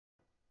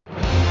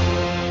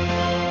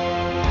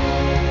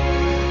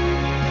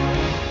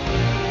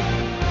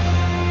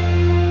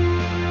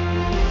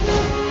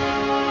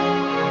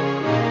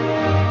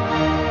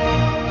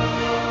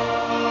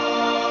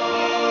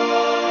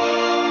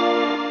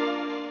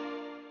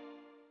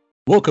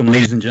Welcome,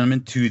 ladies and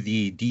gentlemen, to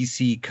the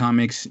DC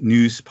Comics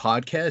News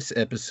Podcast,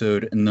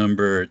 episode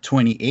number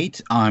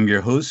 28. I'm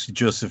your host,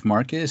 Joseph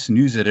Marcus,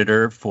 news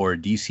editor for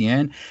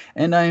DCN,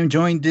 and I am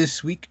joined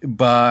this week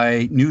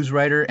by news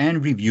writer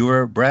and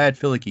reviewer Brad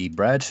Filicki.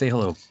 Brad, say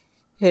hello.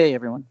 Hey,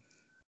 everyone.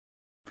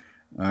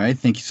 All right,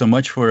 thank you so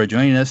much for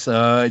joining us.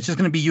 It's just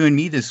going to be you and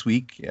me this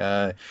week.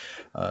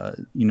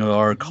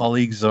 Our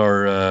colleagues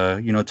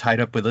are, tied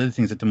up with other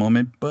things at the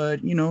moment, but,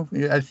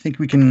 I think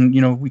we can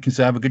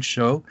still have a good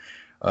show.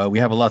 We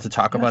have a lot to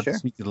talk about Sure.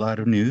 this week, a lot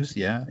of news.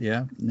 Yeah.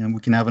 And we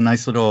can have a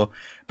nice little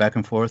back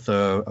and forth,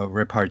 a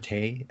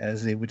repartee,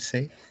 as they would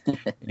say.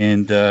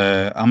 And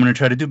I'm going to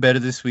try to do better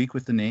this week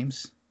with the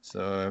names.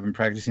 So I've been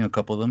practicing a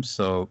couple of them,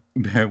 so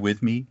bear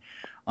with me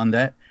on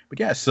that. But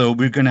yeah, so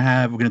we're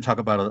gonna talk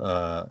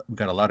about we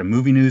got a lot of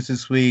movie news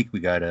this week. We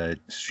got a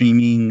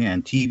streaming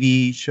and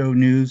TV show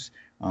news,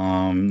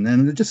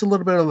 and just a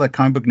little bit of like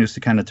comic book news to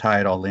kind of tie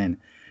it all in.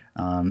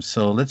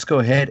 So let's go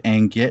ahead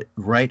and get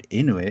right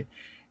into it.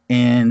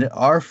 And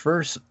our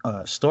first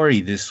story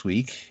this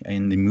week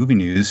in the movie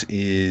news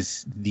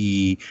is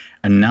the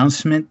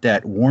announcement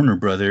that Warner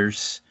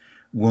Brothers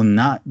will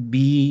not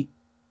be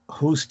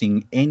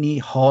hosting any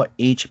Hall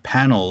H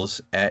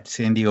panels at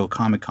San Diego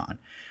Comic-Con.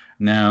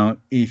 Now,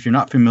 if you're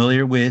not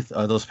familiar with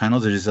those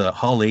panels, there's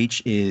Hall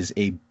H is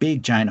a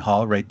big giant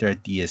hall right there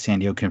at the San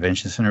Diego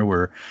Convention Center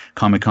where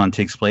Comic-Con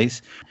takes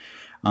place.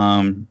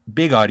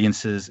 Big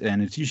audiences,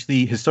 and it's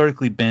usually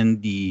historically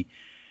been the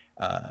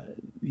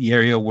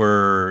area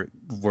where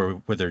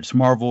whether it's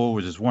Marvel,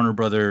 whether it's Warner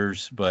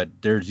Brothers, but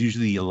there's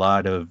usually a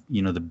lot of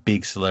the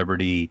big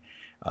celebrity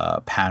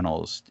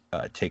panels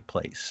take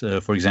place.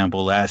 For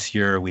example, last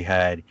year we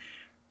had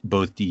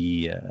both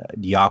the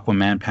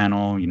Aquaman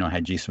panel,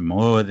 had Jason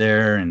Momoa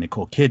there and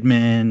Nicole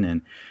Kidman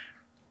and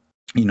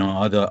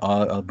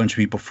a bunch of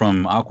people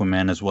from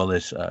Aquaman as well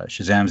as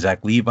Shazam,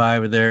 Zach Levi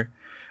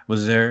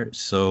was there.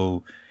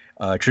 So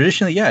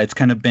traditionally, yeah, it's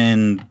kind of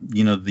been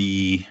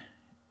the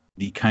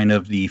kind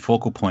of the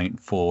focal point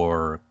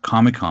for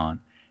Comic-Con,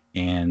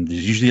 and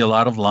there's usually a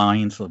lot of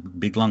lines,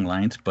 big long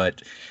lines,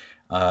 but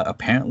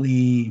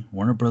apparently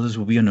Warner Brothers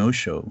will be a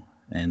no-show.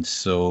 And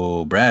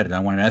so, Brad, I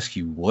want to ask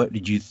you, what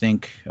did you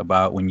think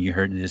about when you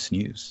heard this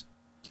news?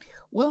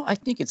 Well, I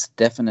think it's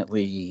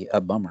definitely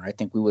a bummer. I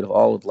think we would have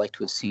all liked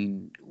to have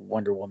seen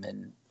Wonder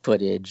Woman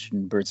footage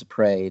and Birds of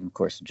Prey and, of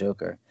course,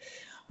 Joker.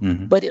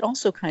 Mm-hmm. But it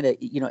also kind of,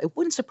 it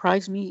wouldn't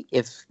surprise me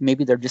if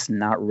maybe they're just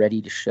not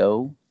ready to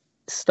show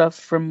stuff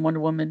from Wonder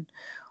Woman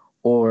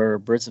or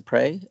Birds of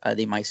Prey.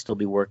 They might still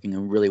be working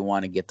and really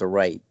want to get the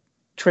right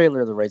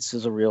trailer, the right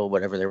sizzle reel,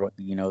 whatever they're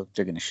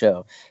going to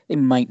show. They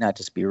might not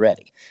just be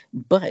ready.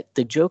 But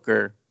the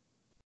Joker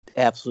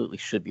absolutely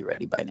should be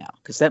ready by now,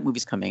 because that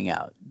movie's coming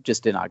out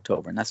just in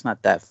October, and that's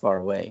not that far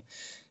away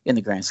in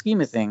the grand scheme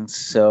of things.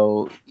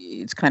 So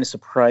it's kind of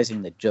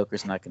surprising that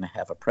Joker's not going to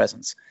have a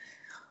presence.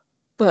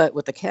 But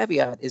what the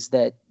caveat is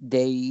that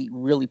they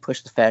really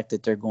push the fact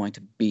that they're going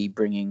to be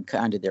bringing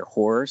kind of their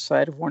horror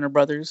side of Warner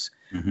Brothers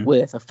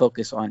with a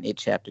focus on It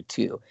Chapter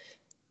 2.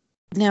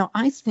 Now,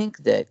 I think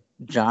that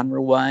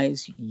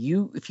genre-wise,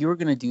 if you were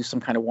going to do some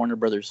kind of Warner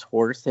Brothers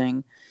horror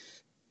thing,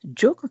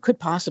 Joker could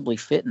possibly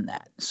fit in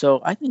that.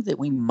 So I think that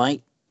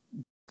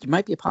there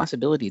might be a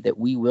possibility that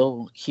we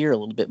will hear a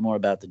little bit more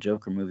about the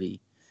Joker movie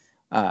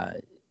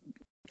at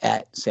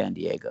San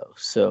Diego.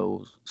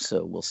 So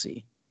we'll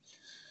see.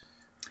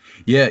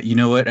 Yeah, you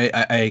know what?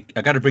 I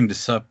got to bring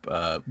this up,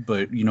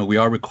 but we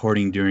are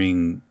recording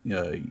during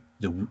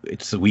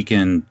it's the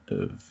weekend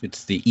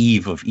it's the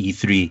eve of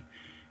E3,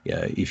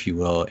 if you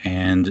will,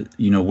 and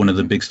one of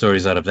the big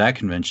stories out of that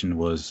convention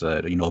was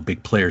a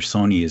big player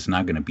Sony is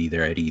not going to be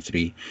there at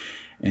E3,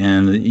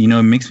 and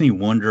it makes me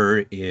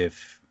wonder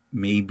if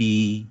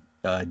maybe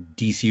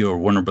DC or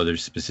Warner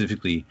Brothers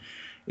specifically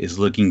is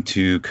looking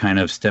to kind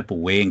of step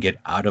away and get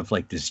out of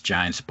like this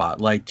giant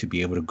spotlight to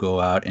be able to go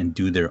out and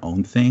do their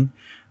own thing.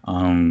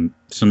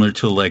 Similar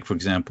to like, for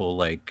example,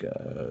 like,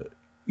 for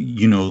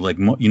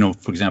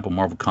example,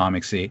 Marvel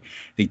Comics, they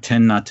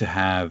tend not to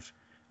have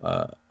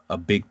a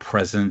big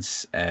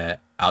presence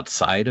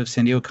outside of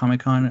San Diego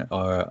Comic-Con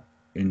or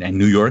in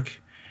New York,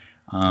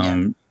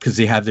 because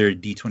they have their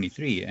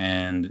D23,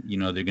 and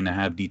they're gonna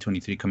have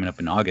D23 coming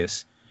up in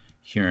August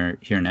here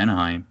in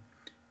Anaheim,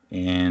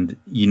 and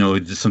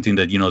it's something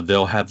that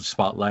they'll have the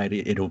spotlight.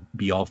 It'll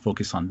be all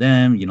focused on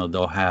them.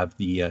 They'll have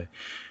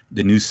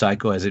the news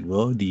cycle, as it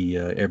will, the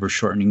ever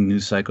shortening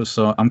news cycle.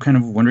 So I'm kind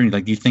of wondering,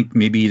 like, do you think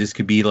maybe this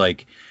could be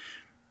like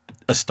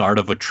a start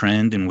of a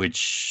trend in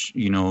which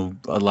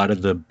a lot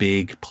of the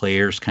big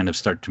players kind of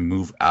start to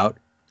move out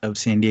of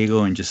San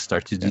Diego and just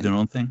start to do their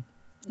own thing?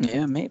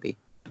 Yeah, maybe.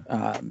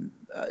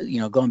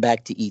 Going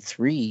back to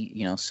E3,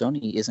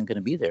 Sony isn't going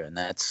to be there, and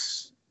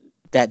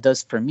that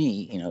does for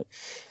me,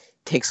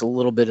 takes a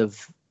little bit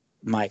of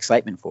my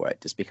excitement for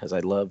it, just because I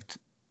loved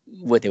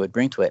what they would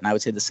bring to it. And I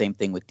would say the same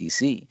thing with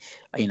DC,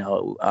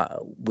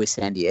 with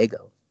San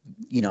Diego.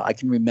 I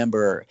can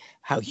remember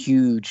how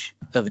huge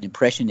of an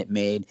impression it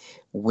made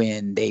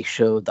when they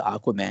showed the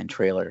Aquaman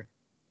trailer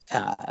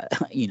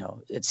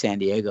at San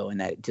Diego, and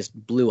that just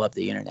blew up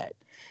the internet.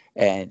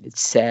 And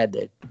it's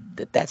sad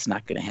that's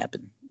not going to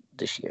happen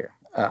this year.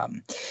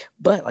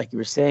 But like you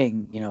were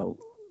saying,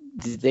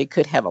 they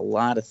could have a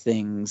lot of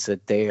things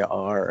that they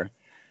are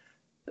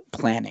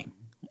planning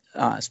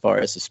as far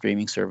as the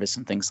streaming service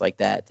and things like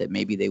that, that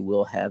maybe they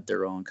will have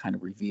their own kind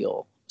of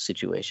reveal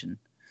situation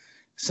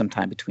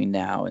sometime between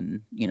now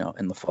and,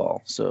 in the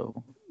fall.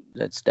 So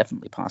that's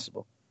definitely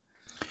possible.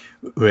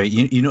 Right.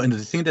 And the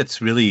thing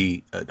that's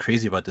really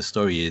crazy about this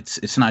story,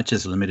 it's not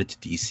just limited to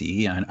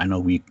DC. I know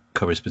we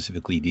cover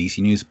specifically DC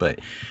news, but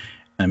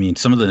I mean,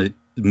 some of the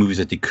movies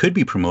that they could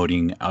be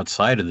promoting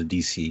outside of the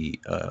DC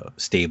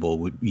stable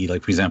would be,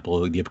 like, for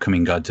example, the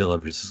upcoming Godzilla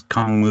versus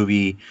Kong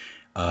movie,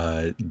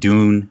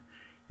 Dune,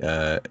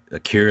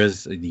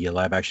 Akira's, the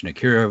live action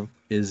Akira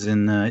is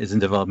in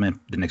development.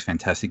 The next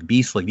Fantastic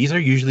Beasts, like, these are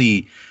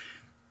usually,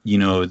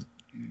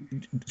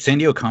 San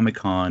Diego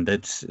Comic-Con,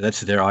 that's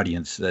their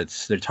audience,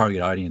 that's their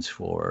target audience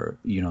for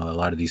a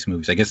lot of these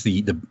movies. I guess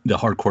the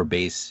hardcore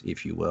base,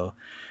 if you will.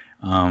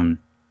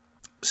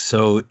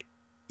 So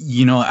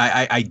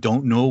I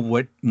don't know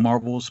what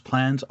Marvel's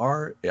plans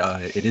are.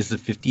 It is the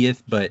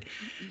 50th, but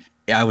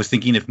I was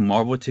thinking if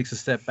Marvel takes a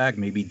step back,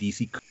 maybe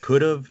DC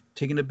could have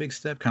taken a big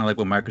step, kind of like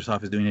what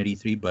Microsoft is doing at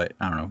E3. But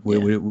I don't know.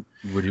 What were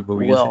you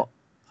going to say?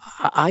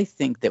 I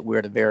think that we're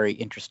at a very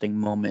interesting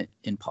moment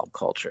in pop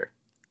culture,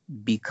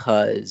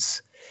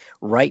 because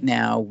right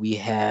now we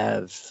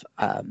have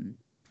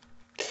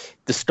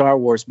the Star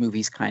Wars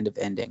movies kind of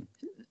ending,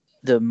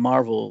 the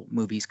Marvel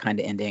movies kind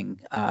of ending,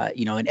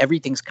 and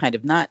everything's kind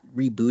of not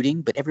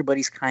rebooting, but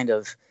everybody's kind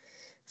of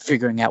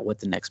figuring out what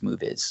the next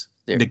move is.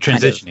 They're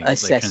transitioning,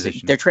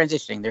 assessing. They're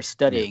transitioning. They're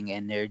studying,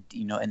 and they're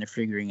and they're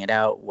figuring it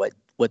out what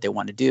they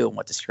want to do and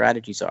what the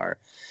strategies are,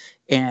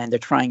 and they're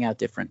trying out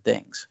different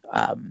things.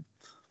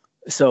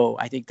 So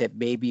I think that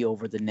maybe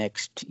over the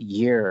next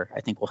year,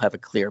 I think we'll have a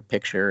clear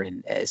picture,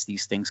 and as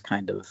these things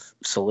kind of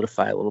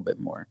solidify a little bit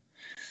more.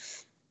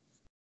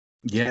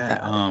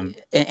 Yeah.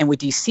 And with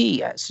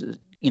DC, it's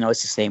the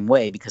same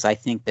way, because I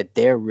think that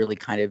they're really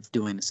kind of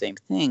doing the same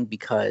thing,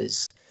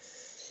 because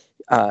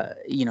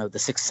the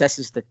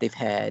successes that they've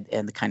had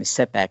and the kind of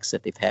setbacks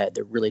that they've had,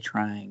 they're really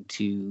trying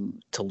to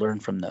learn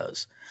from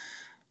those.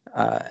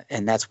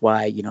 And that's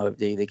why,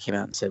 they came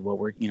out and said, well,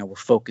 we're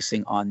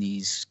focusing on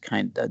these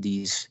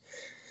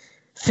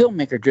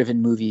filmmaker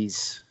driven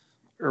movies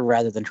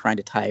rather than trying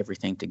to tie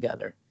everything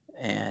together.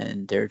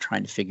 And they're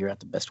trying to figure out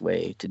the best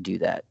way to do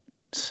that.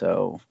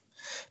 So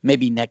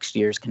maybe next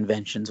year's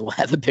conventions will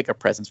have a bigger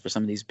presence for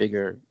some of these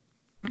bigger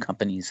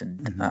companies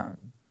and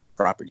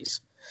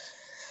properties.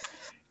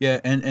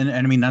 Yeah, and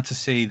I mean, not to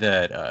say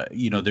that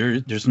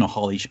there's no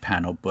Hall H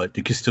panel, but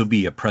there could still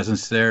be a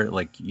presence there.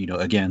 Like,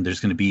 again, there's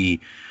going to be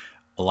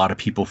a lot of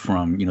people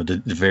from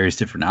the various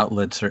different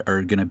outlets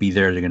are going to be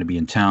there. They're going to be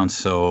in town,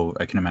 so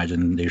I can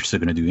imagine they're still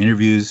going to do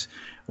interviews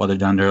while they're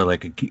down there.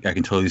 Like, I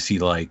can totally see,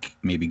 like,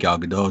 maybe Gal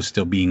Gadot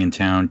still being in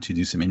town to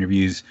do some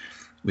interviews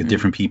with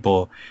different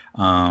people.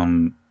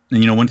 And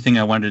one thing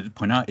I wanted to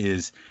point out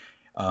is,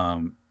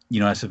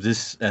 as of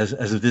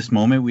this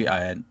moment,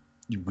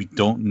 we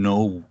don't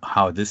know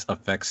how this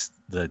affects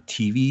the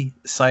TV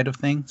side of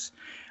things.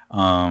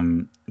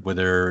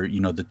 Whether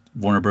the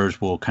Warner Bros.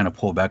 Will kind of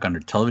pull back on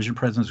their television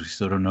presence, we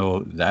still don't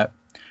know that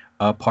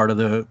part of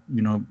the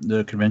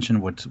the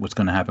convention. What's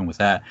going to happen with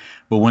that?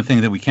 But one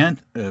thing that we can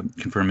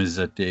confirm is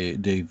that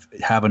they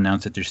have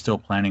announced that they're still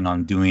planning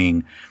on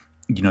doing.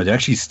 They're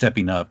actually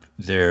stepping up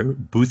their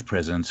booth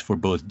presence for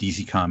both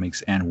DC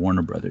Comics and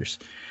Warner Brothers.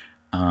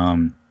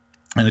 And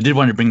I did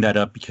want to bring that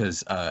up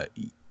because, as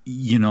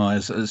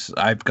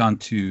I've gone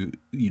to,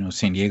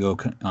 San Diego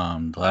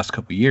the last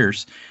couple of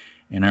years,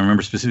 and I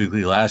remember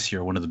specifically last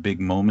year, one of the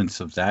big moments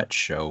of that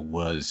show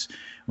was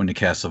when the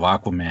cast of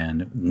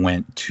Aquaman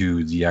went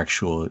to the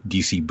actual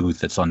DC booth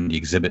that's on the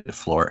exhibit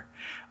floor,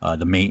 in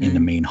the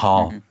main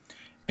hall. Mm-hmm.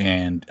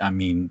 And I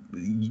mean,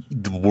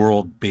 the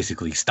world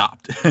basically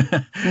stopped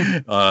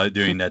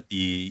during that.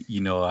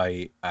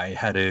 I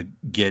had to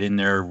get in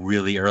there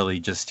really early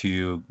just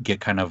to get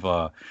kind of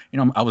I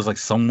was like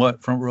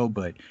somewhat front row,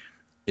 but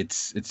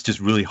it's just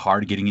really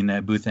hard getting in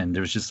that booth. And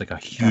there was just like a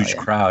huge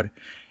crowd,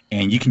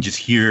 and you can just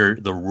hear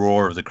the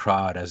roar of the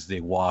crowd as they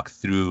walk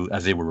through,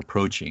 as they were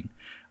approaching.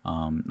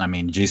 I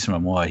mean, Jason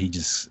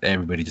Momoa,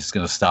 everybody just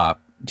gonna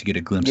stop to get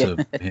a glimpse of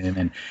him,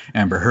 and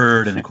Amber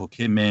Heard and Nicole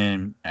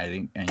Kidman, I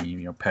think,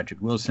 and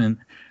Patrick Wilson,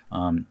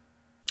 and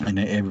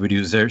everybody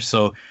was there.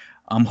 So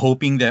I'm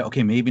hoping that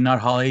maybe not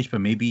Hall H,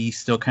 but maybe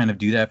still kind of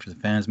do that for the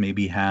fans.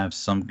 Maybe have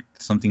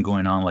something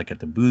going on like at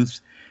the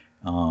booths,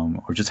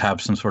 or just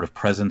have some sort of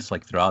presence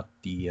like throughout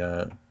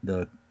the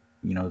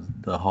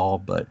hall.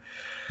 But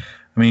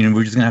I mean,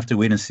 we're just gonna have to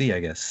wait and see, I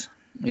guess.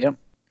 Yep.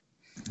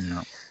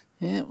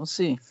 Yeah, we'll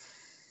see.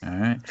 All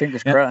right.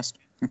 Fingers crossed.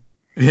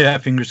 Yeah,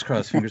 fingers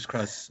crossed.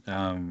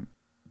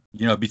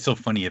 It'd be so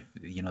funny if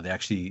they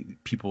actually,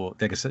 people,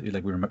 like I said,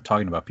 like we were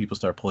talking about, people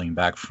start pulling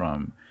back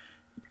from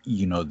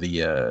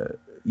the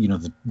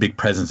big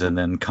presence, and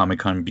then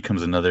Comic-Con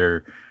becomes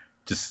another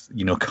just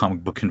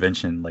comic book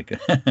convention like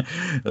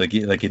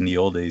like in the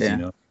old days.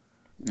 Yeah.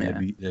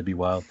 That'd be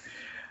wild.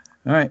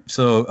 All right,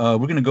 so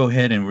we're gonna go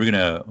ahead and we're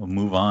gonna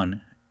move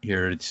on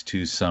here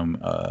to some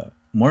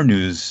more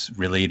news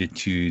related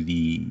to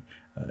the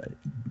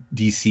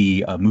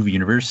DC movie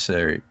universe,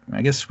 or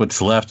I guess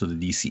what's left of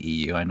the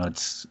DCEU. I know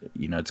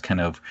it's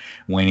kind of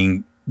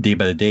waning day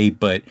by the day,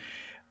 but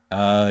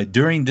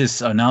during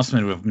this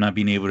announcement of not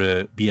being able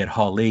to be at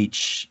Hall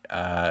H,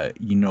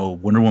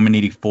 Wonder Woman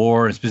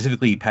 84, and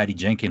specifically Patty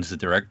Jenkins, the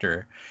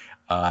director,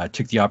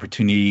 took the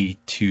opportunity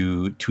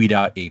to tweet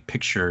out a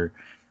picture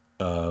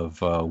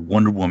of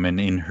Wonder Woman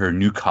in her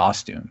new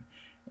costume.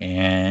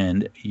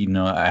 And,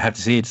 I have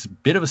to say it's a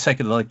bit of a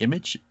psychedelic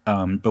image,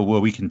 but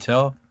what we can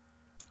tell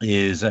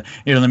is,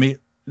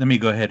 let me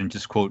go ahead and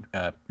just quote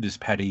this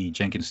Patty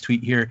Jenkins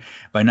tweet here.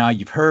 By now,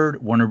 you've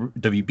heard Warner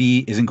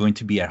WB isn't going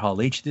to be at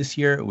Hall H this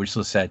year. We're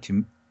so sad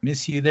to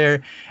miss you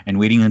there, and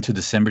waiting until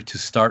December to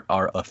start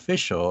our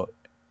official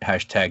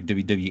hashtag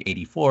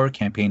WW84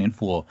 campaign in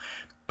full.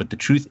 But the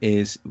truth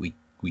is, we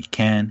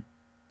can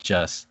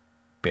just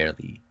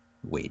barely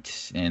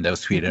wait. And that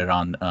was tweeted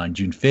on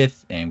June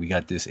 5th, and we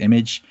got this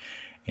image.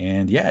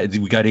 And yeah,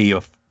 we got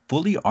a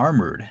fully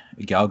armored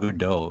Gal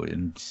Gadot,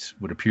 and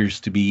what appears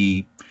to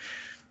be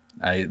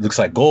it looks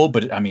like gold,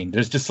 but I mean,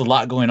 there's just a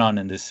lot going on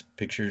in this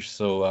picture.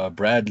 So,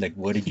 Brad, like,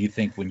 what did you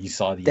think when you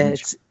saw the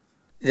image?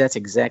 That's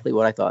exactly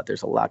what I thought.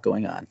 There's a lot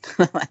going on.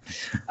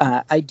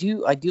 I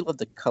do love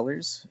the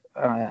colors,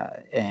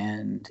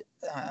 and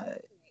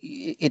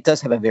it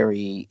does have a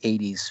very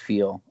 80s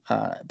feel.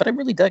 But I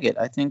really dug it.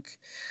 I think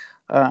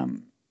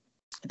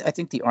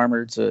the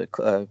armored's a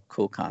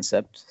cool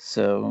concept.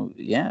 So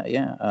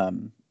yeah,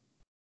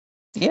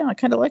 I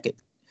kind of like it.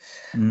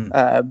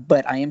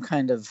 But I am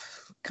kind of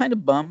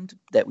bummed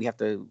that we have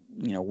to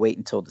wait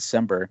until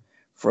December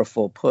for a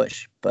full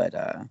push, but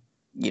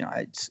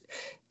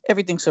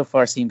everything so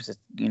far seems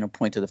to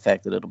point to the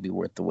fact that it'll be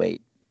worth the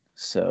wait.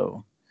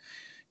 So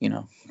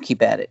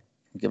keep at it,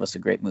 give us a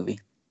great movie.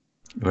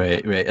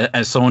 Right.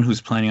 As someone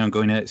who's planning on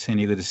going to San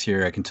Diego this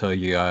year, I can tell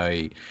you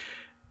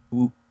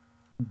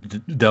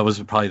that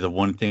was probably the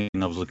one thing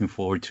I was looking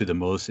forward to the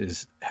most,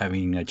 is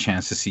having a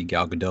chance to see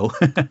Gal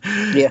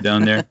Gadot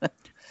down there.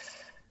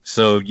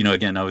 So,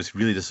 again, I was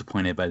really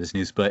disappointed by this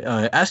news. But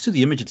as to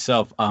the image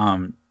itself,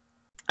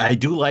 I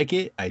do like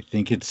it. I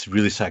think it's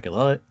really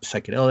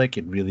psychedelic.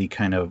 It really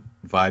kind of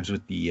vibes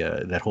with the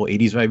that whole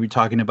 80s vibe you're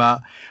talking about.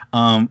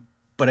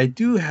 But I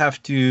do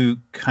have to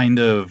kind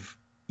of,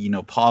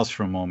 pause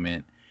for a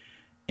moment.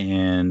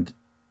 And,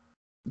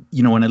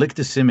 when I look at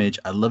this image,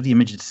 I love the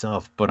image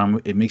itself, but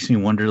it makes me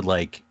wonder,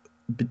 like,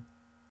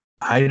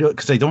 I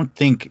don't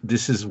think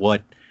this is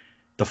what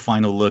the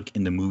final look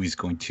in the movie is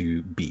going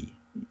to be.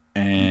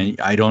 And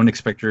I don't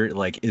expect her,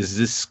 like, is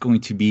this going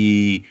to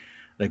be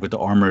like what the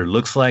armor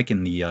looks like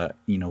in the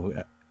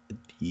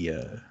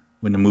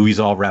when the movie's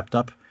all wrapped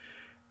up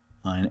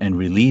and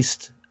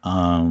released?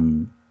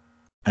 I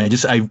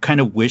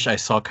kind of wish I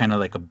saw kind of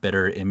like a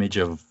better image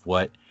of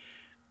what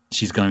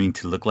she's going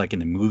to look like in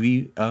the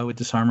movie with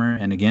this armor.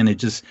 And again, it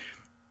just,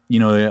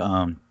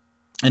 and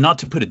not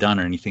to put it down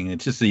or anything,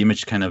 it's just the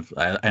image kind of,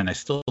 and I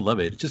still love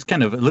it. It's just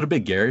kind of a little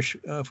bit garish,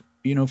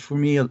 for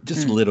me,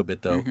 just a little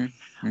bit though.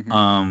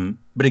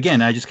 But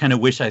again, I just kind of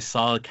wish I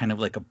saw kind of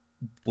like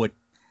what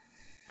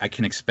I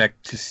can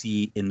expect to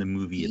see in the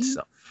movie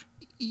itself.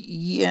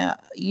 Yeah,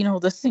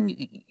 the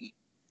thing,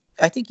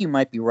 I think you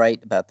might be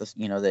right about this.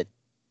 That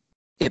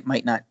it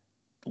might not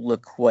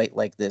look quite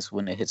like this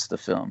when it hits the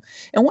film.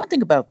 And one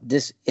thing about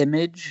this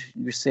image,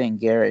 you're saying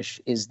garish,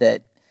 is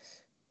that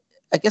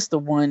I guess the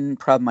one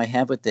problem I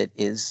have with it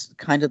is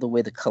kind of the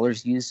way the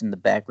color's used in the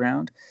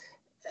background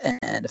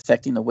and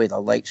affecting the way the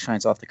light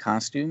shines off the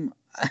costume.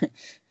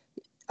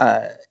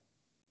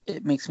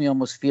 It makes me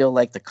almost feel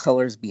like the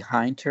colors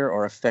behind her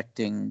are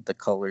affecting the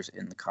colors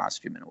in the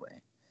costume in a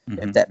way,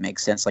 if that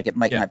makes sense. Like, it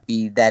might not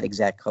be that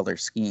exact color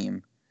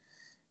scheme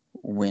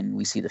when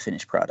we see the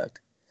finished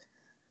product.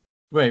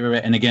 Right.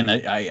 And again,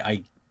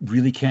 I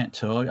really can't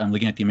tell. I'm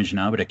looking at the image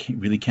now, but I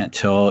really can't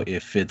tell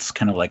if it's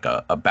kind of like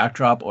a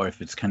backdrop or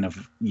if it's kind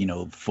of,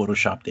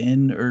 photoshopped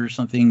in or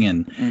something.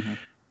 And,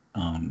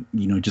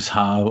 just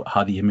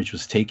how the image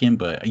was taken.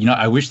 But,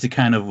 I wish they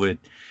kind of would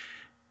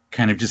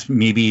kind of just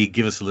maybe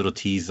give us a little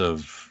tease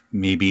of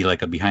maybe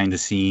like a behind the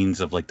scenes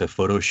of like the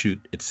photo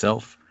shoot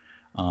itself.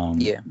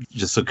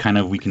 Just so kind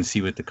of we can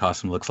see what the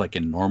costume looks like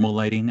in normal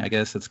lighting. I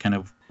guess that's kind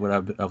of what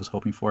I was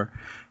hoping for.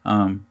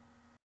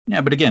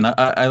 But again,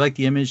 I like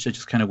the image. I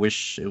just kind of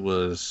wish it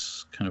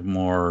was kind of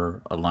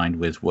more aligned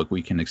with what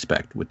we can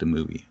expect with the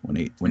movie when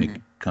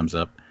it comes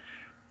up.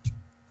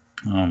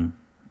 But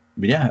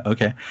yeah,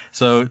 okay.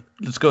 So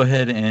let's go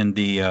ahead and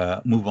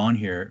move on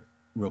here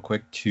real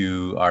quick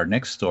to our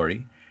next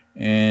story.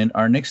 And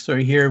our next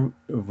story here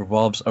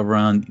revolves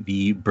around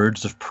the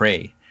Birds of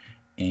Prey.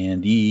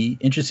 And the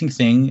interesting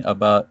thing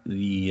about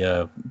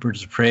the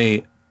Birds of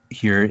Prey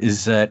here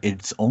is that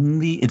its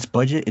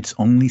budget, it's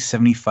only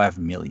 $75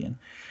 million.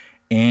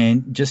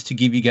 And just to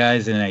give you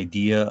guys an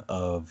idea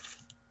of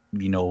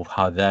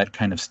how that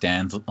kind of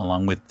stands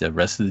along with the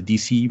rest of the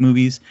DC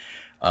movies.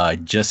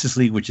 Justice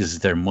League, which is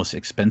their most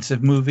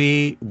expensive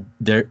movie,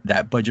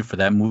 that budget for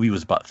that movie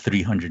was about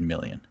 300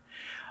 million.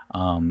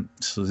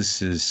 So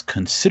this is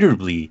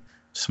considerably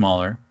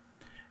smaller.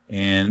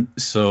 And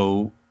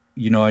so,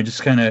 I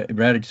just kind of,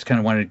 Brad, I just kind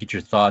of wanted to get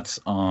your thoughts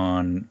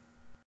on,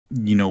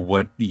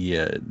 what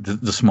the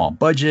small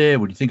budget,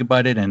 what do you think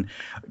about it? And,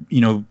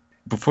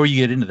 before you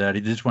get into that, I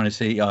just want to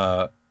say,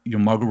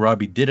 Margot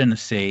Robbie did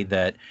say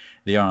that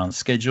they are on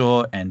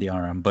schedule and they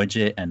are on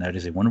budget, and that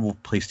is a wonderful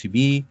place to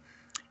be.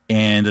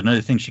 And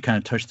another thing she kind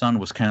of touched on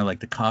was kind of like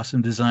the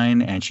costume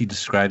design, and she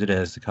described it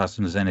as the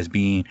costume design as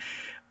being,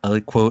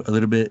 quote, a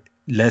little bit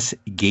less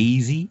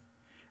gazy,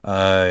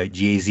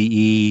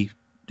 GAZE-Y.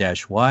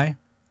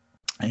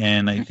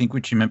 And I think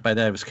what she meant by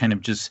that was kind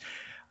of just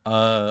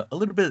a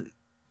little bit,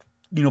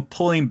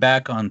 pulling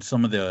back on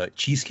some of the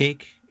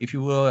cheesecake, if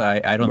you will.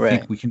 I don't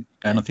think we can.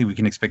 I don't think we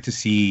can expect to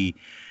see,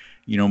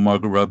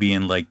 Margot Robbie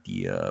in like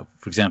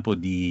for example,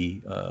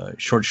 the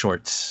short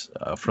shorts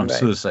from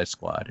Suicide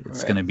Squad.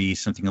 It's going to be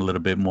something a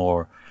little bit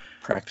more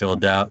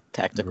filled out,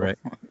 tactical, right?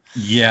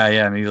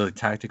 Yeah, maybe like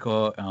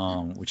tactical,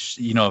 which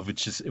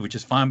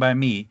is fine by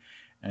me.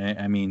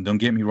 I mean, don't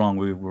get me wrong.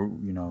 We're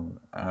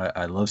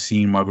I love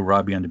seeing Margot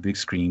Robbie on the big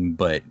screen,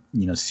 but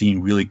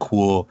seeing really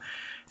cool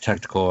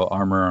tactical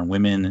armor on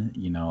women,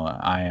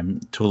 I am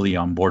totally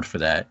on board for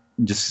that.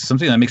 Just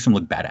something that makes them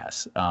look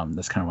badass.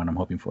 That's kind of what I'm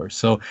hoping for.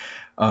 So,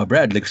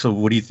 Brad, so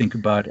what do you think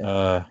about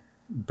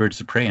Birds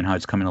of Prey and how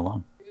it's coming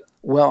along?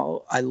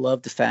 Well, I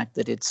love the fact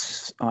that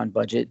it's on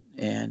budget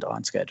and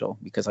on schedule,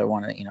 because I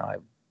want to,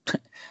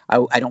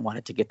 I don't want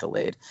it to get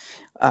delayed.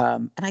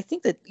 And I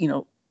think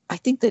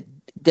that,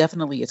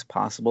 definitely it's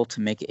possible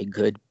to make a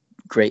good,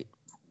 great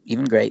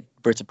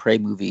Birds of Prey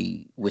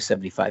movie with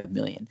 75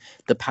 million.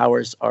 The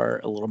powers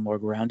are a little more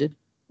grounded,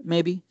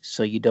 maybe.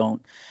 So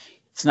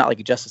it's not like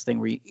a Justice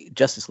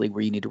League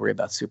where you need to worry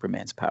about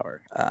Superman's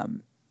power.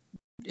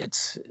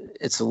 It's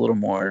a little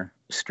more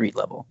street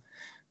level.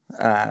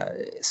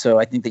 So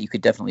I think that you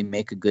could definitely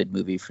make a good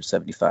movie for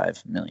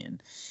 75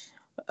 million.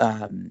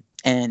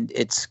 And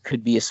it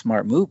could be a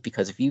smart move,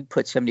 because if you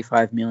put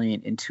 75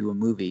 million into a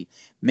movie,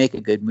 make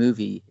a good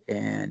movie,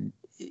 and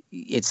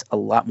it's a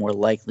lot more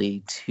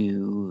likely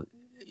to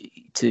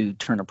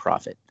turn a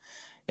profit.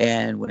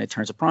 And when it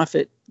turns a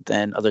profit,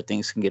 then other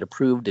things can get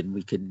approved, and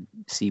we can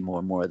see more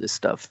and more of this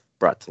stuff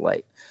brought to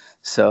light.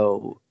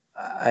 So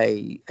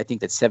I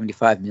think that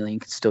 75 million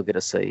could still get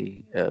us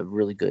a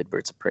really good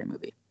Birds of Prey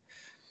movie.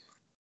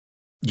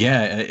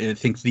 Yeah, I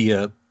think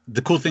the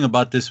cool thing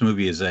about this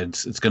movie is that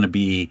it's going to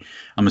be,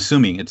 I'm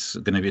assuming it's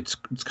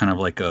kind of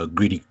like a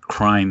greedy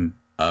crime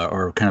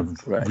or kind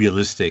of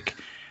realistic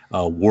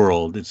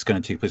world. It's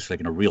going to take place like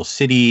in a real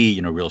city,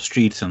 real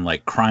streets, and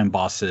like crime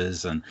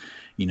bosses and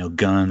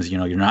guns. You're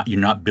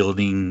not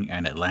building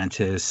an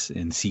Atlantis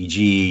in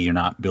CG. You're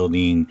not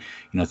building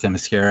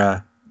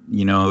Themyscira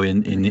in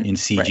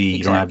CG. Right,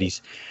 you don't have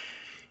these.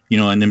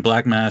 And then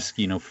Black Mask,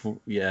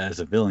 as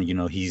a villain,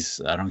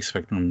 I don't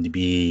expect him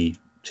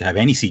to have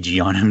any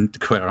CG on him.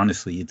 Quite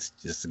honestly, it's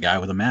just a guy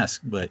with a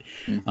mask. But,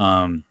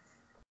 and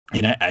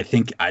I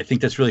think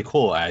that's really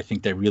cool. I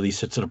think that really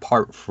sets it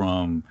apart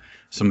from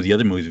some of the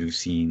other movies we've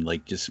seen.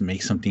 Like, just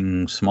make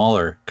something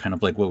smaller, kind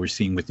of like what we're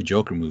seeing with the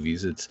Joker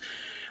movies. It's,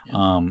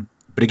 but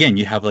again,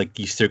 you have like,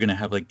 you're still gonna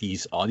have like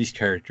all these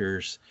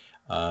characters,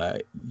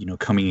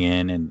 coming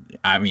in, and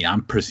I mean,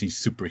 I'm personally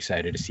super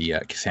excited to see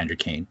Cassandra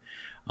Cain.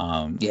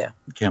 Come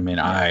in.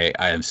 I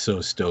am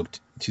so stoked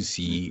to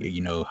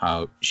see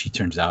how she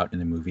turns out in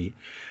the movie.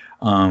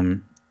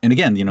 And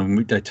again,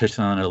 I touched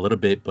on it a little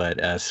bit, but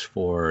as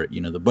for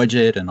the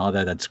budget and all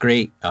that, that's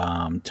great.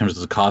 In terms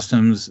of the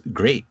costumes,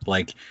 great.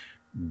 Like,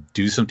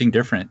 do something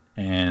different,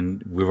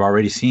 and we've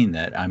already seen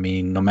that. I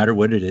mean, no matter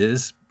what it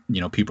is,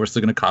 people are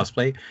still going to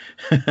cosplay.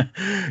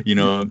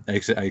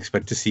 I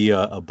expect to see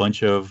a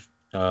bunch of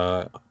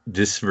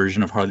this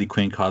version of Harley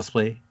Quinn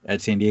cosplay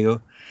at San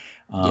Diego.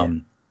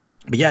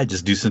 But yeah,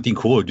 just do something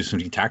cool, do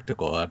something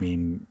tactical. I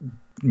mean,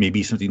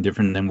 maybe something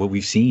different than what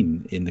we've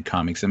seen in the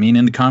comics. I mean,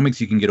 in the comics,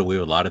 you can get away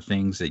with a lot of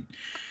things that,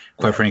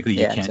 quite frankly,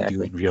 you can't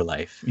do in real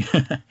life.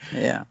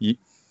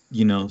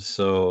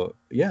 So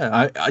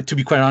yeah, I to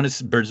be quite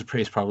honest, Birds of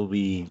Prey is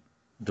probably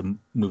the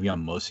movie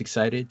I'm most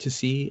excited to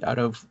see out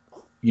of,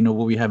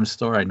 what we have in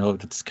store. I know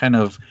it's kind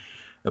of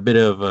a bit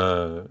of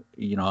a,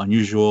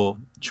 unusual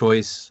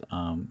choice,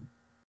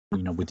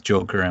 with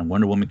Joker and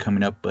Wonder Woman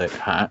coming up, but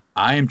I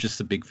am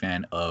just a big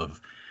fan of,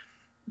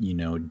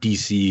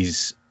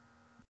 DC's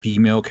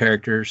female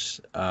characters.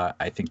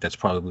 I think that's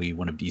probably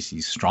one of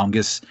DC's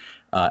strongest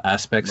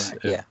aspects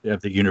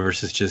of the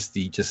universe. Is just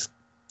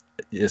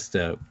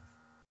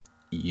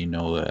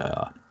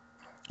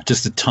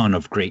a ton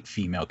of great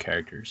female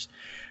characters,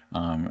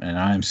 and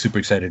I'm super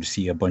excited to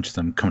see a bunch of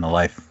them come to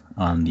life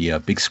on the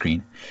big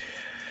screen.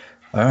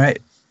 All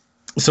right.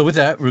 So with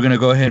that, we're going to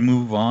go ahead and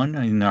move on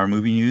in our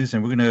movie news,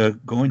 and we're going to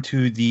go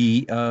into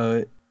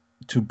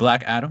to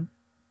Black Adam.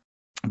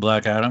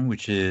 Black Adam,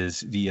 which is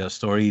the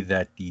story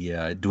that the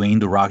Dwayne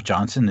the Rock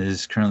Johnson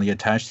is currently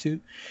attached to,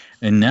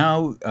 and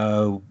now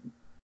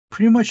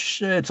pretty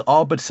much it's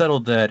all but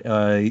settled that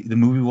the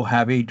movie will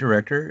have a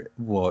director.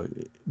 Well,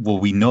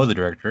 we know the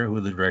director, who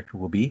the director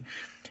will be,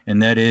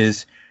 and that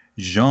is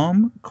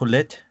Jean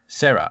Colette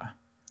Serra.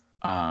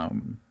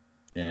 Um,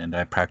 and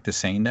I practice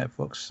saying that,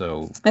 folks.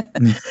 So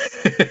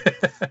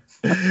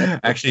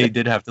actually, I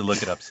did have to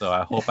look it up. So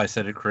I hope I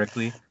said it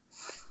correctly,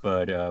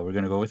 but we're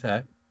gonna go with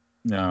that.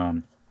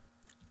 Um,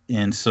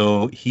 and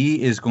so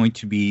he is going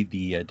to be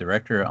the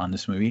director on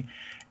this movie,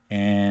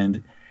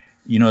 and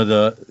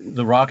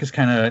the Rock has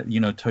kind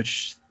of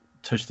touched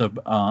up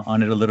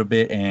on it a little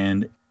bit,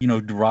 and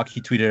the Rock,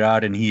 he tweeted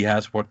out, and he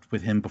has worked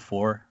with him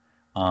before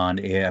on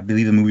I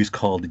believe the movie's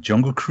called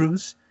Jungle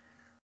Cruise,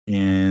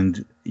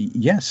 and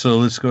yeah, so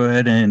let's go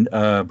ahead and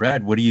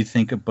Brad, what do you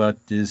think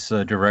about this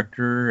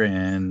director,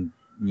 and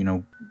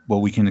what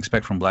we can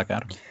expect from Black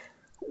Adam?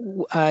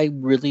 I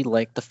really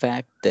like the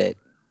fact that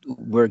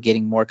we're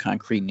getting more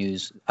concrete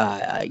news.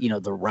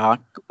 The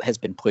Rock has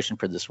been pushing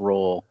for this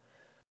role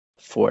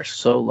for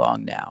so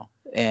long now,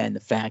 and the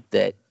fact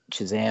that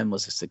Shazam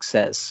was a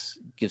success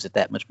gives it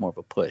that much more of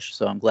a push.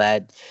 So I'm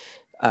glad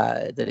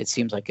that it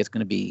seems like it's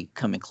going to be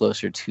coming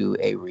closer to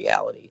a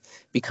reality,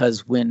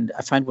 because when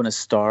a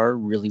star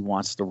really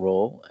wants the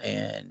role,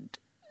 and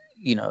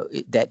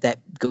that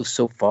goes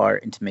so far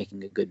into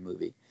making a good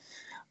movie.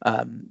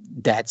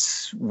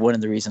 That's one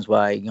of the reasons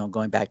why,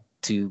 going back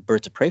to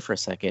Birds of Prey for a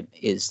second,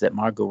 is that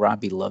Margot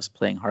Robbie loves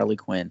playing Harley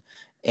Quinn,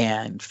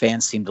 and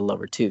fans seem to love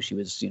her too. She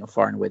was,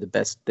 far and away the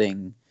best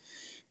thing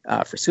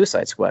for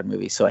Suicide Squad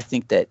movie. So I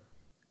think that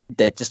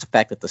just the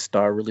fact that the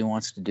star really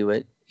wants to do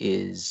it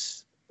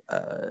is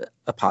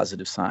a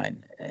positive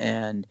sign.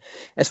 And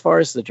as far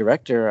as the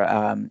director,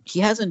 he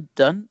hasn't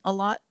done a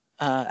lot.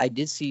 I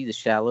did see The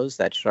Shallows,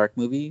 that shark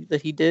movie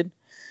that he did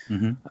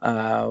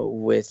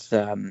with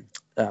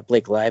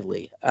Blake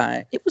Lively.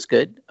 It was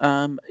good.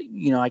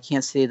 I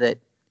can't say that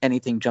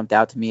anything jumped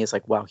out to me as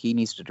like, wow, he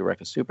needs to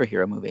direct a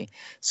superhero movie.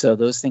 So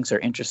those things are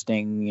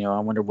interesting. I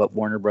wonder what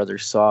Warner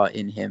Brothers saw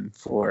in him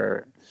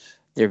for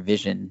their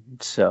vision.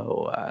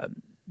 So,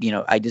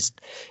 I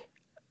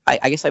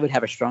guess I would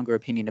have a stronger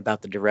opinion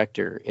about the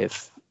director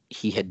if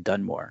he had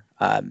done more.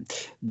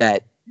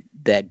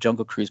 That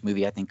Jungle Cruise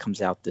movie, I think,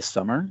 comes out this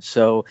summer.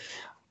 So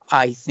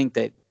I think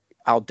that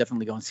I'll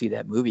definitely go and see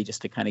that movie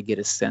just to kind of get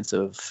a sense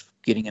of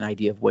getting an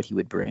idea of what he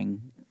would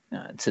bring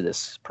to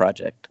this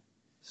project.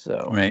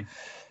 So, right.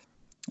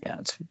 Yeah,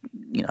 it's,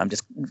 I'm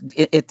just,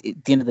 at the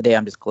end of the day,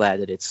 I'm just glad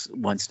that it's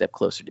one step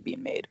closer to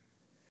being made.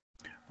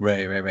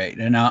 Right.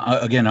 And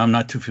again, I'm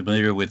not too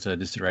familiar with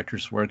this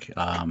director's work,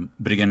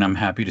 but again, I'm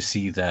happy to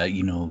see that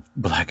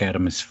Black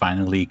Adam is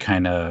finally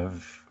kind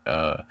of,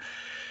 I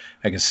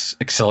guess,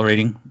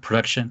 accelerating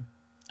production.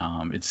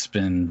 It's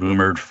been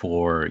rumored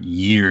for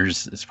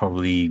years. It's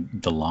probably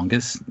the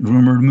longest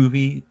rumored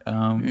movie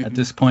at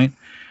this point.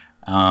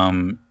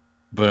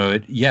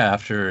 But yeah,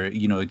 after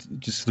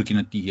just looking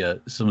at the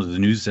some of the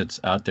news that's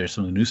out there,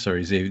 some of the news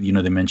stories, they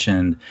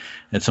mentioned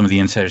that some of the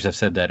insiders have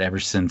said that ever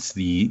since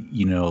the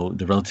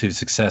the relative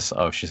success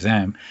of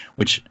Shazam,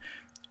 which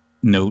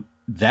note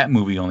that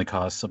movie only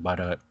cost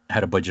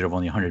had a budget of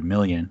only 100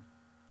 million,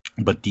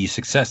 but the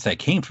success that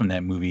came from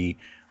that movie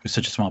with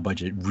such a small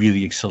budget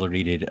really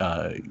accelerated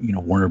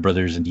Warner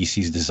Brothers and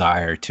DC's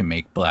desire to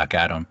make Black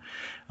Adam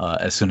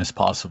as soon as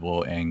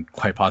possible, and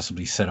quite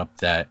possibly set up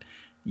that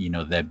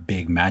that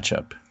big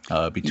matchup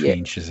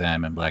between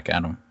Shazam and Black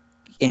Adam.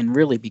 And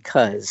really,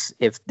 because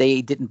if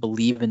they didn't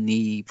believe in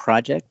the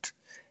project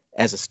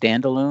as a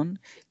standalone,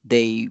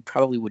 they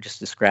probably would just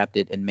have scrapped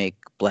it and make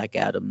Black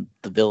Adam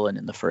the villain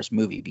in the first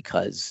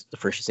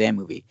Shazam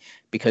movie,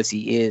 because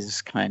he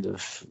is kind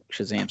of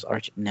Shazam's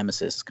arch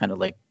nemesis, kind of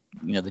like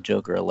the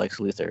Joker or Lex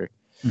Luthor.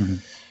 Mm-hmm.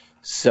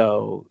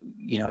 So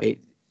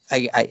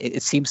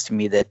it seems to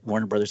me that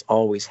Warner Brothers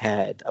always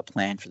had a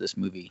plan for this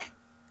movie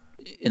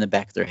in the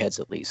back of their heads,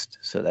 at least.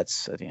 So I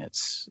think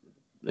it's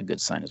a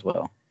good sign as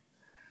well.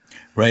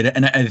 Right.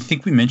 And I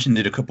think we mentioned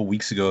it a couple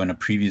weeks ago in a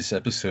previous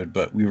episode,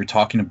 but we were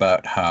talking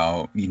about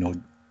how,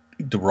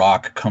 The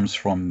Rock comes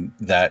from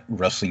that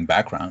wrestling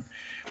background.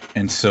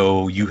 And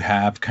so you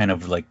have kind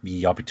of like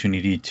the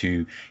opportunity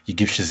you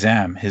give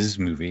Shazam his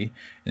movie, and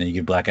then you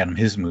give Black Adam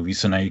his movie.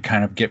 So now you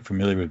kind of get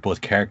familiar with both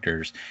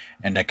characters,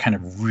 and that kind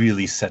of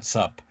really sets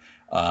up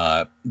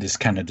this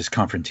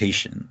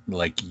confrontation,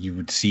 like you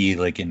would see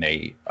like in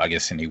a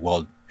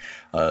well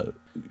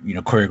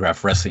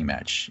choreographed wrestling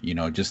match,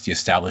 just the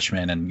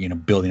establishment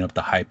and building up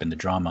the hype and the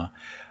drama.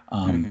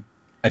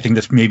 I think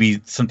that's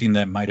maybe something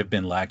that might have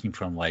been lacking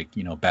from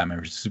Batman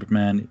vs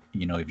Superman.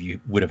 If you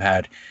would have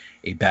had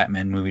a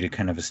Batman movie to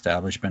kind of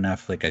establish Ben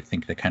Affleck, I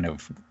think that kind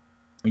of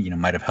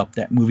might have helped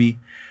that movie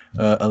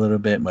a little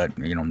bit, but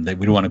we don't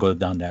want to go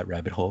down that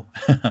rabbit hole.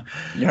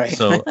 Right.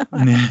 So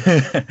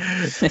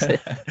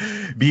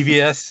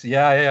BVS,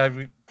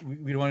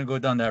 we don't want to go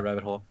down that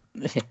rabbit hole.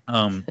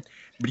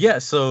 But yeah,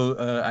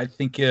 so I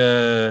think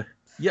again,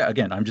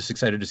 I'm just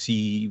excited to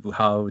see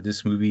how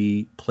this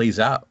movie plays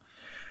out.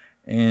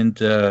 And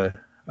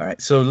All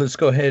right, so let's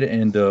go ahead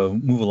and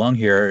move along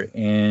here.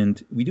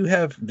 And we do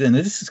have, and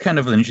this is kind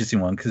of an interesting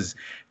one because,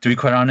 to be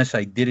quite honest,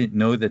 I didn't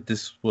know that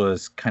this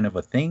was kind of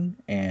a thing.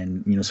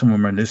 And, some of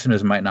my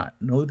listeners might not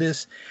know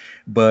this,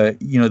 but,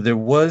 there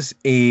was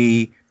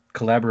a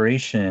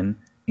collaboration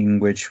in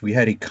which we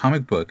had a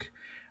comic book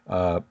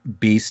uh,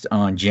 based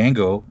on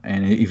Django.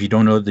 And if you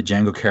don't know the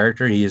Django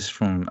character, he is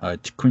from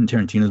Quentin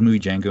Tarantino's movie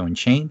Django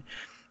Unchained.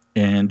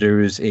 And there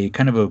is a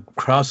kind of a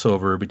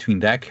crossover between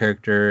that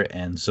character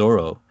and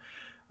Zorro,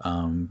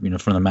 from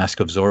the Mask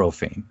of Zorro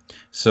fame.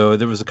 So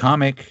there was a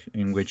comic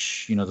in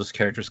which, those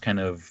characters kind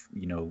of,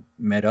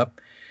 met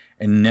up.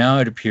 And now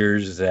it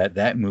appears that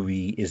that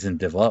movie is in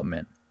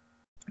development.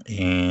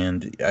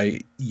 And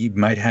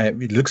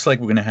it looks like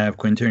we're going to have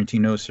Quentin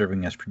Tarantino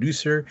serving as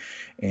producer,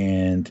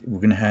 and we're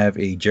going to have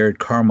a Jared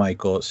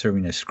Carmichael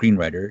serving as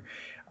screenwriter.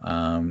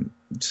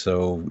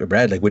 So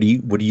Brad, like, what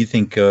do you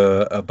think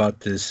about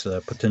this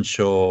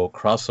potential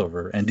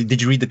crossover? And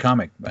did you read the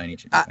comic by any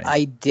chance?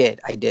 I did,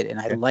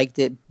 and I liked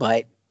it,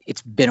 but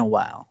it's been a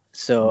while,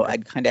 so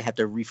I'd kind of have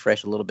to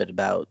refresh a little bit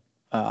about,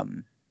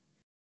 the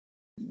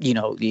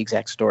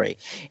exact story.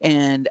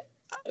 And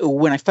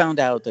when I found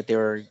out that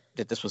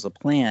this was a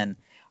plan,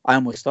 I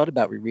almost thought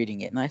about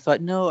rereading it, and I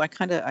thought, no, I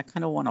kind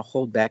of want to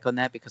hold back on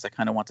that because I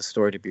kind of want the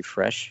story to be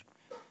fresh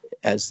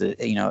as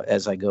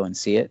I go and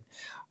see it.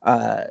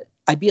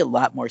 I'd be a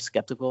lot more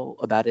skeptical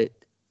about it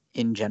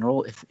in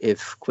general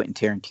if Quentin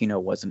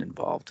Tarantino wasn't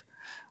involved.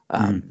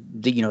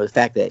 The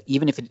fact that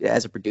even if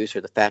as a producer,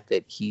 the fact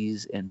that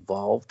he's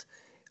involved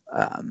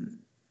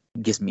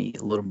gives me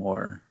a little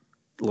more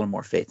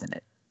faith in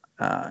it.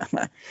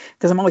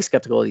 Because I'm always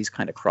skeptical of these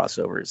kind of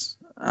crossovers.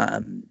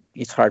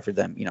 It's hard for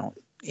them,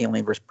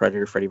 Alien versus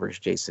Predator, Freddy versus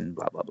Jason,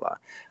 blah blah blah.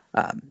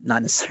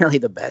 Not necessarily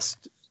the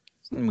best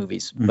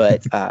movies,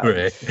 but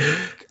Right.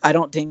 I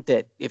don't think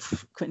that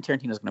if Quentin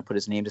Tarantino is going to put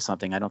his name to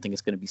something, I don't think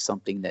it's going to be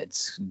something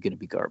that's going to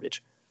be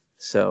garbage.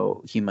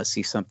 So he must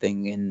see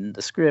something in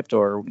the script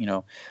or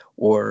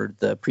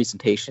the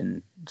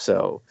presentation.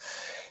 So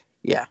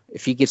yeah,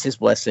 if he gives his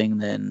blessing,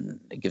 then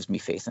it gives me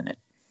faith in it.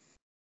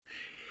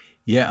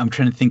 Yeah, I'm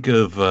trying to think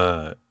of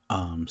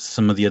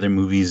some of the other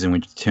movies in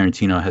which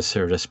Tarantino has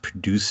served as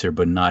producer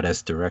but not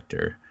as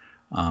director.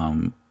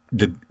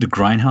 The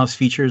Grindhouse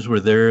features, were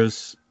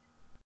those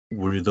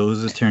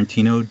that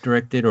Tarantino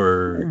directed,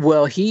 or?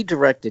 Well, he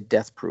directed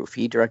Death Proof.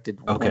 He directed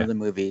one Okay. of the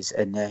movies,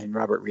 and then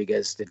Robert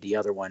Rodriguez did the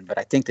other one. But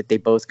I think that they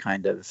both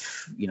kind of,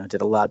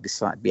 did a lot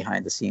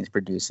behind the scenes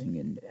producing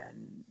and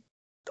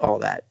all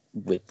that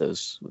with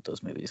those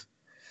movies.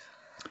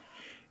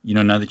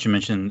 Now that you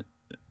mentioned,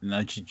 now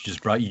that you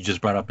just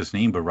brought up his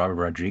name, but Robert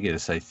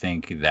Rodriguez, I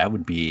think that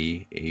would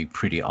be a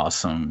pretty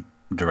awesome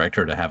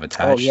director to have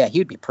attached. Oh yeah, he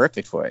would be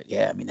perfect for it.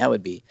 Yeah, I mean that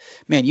would be,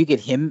 man. You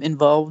get him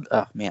involved.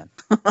 Oh man,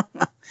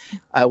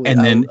 I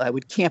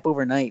would camp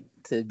overnight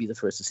to be the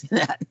first to see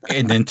that.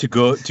 And then to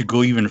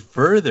go even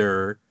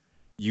further,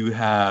 you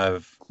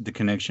have the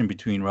connection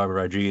between Robert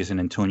Rodriguez and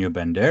Antonio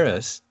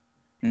Banderas,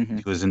 Mm-hmm.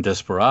 who was in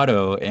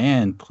Desperado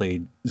and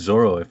played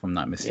Zorro, if I'm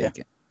not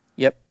mistaken.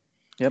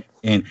 Yep.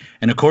 And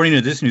according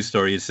to this news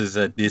story, it says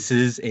that this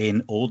is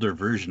an older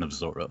version of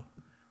Zorro.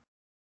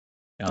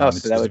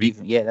 So that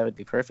would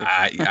be perfect.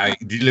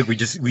 Look, we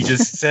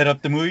just set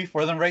up the movie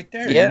for them right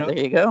there. Yeah, there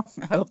you go.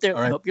 I hope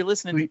I hope you're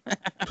listening.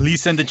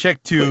 Please send a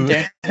check to.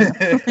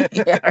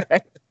 Yeah,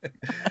 right.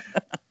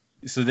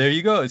 So there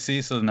you go.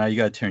 See, so now you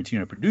got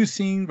Tarantino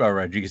producing, Robert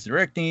Rodriguez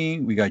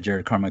directing, we got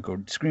Jared Carmichael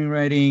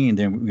screenwriting, and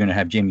then we're gonna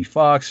have Jamie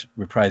Foxx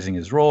reprising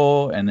his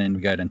role, and then we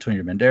got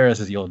Antonio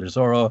Banderas as the older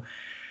Zorro.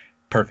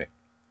 Perfect.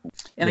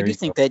 And I do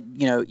think that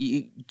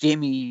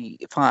Jamie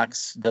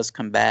Foxx does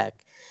come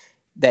back.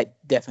 That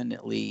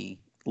definitely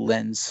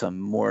lends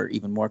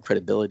even more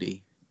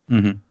credibility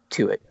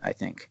to it, I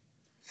think.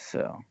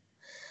 So,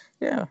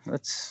 yeah,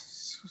 let's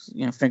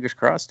fingers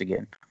crossed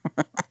again.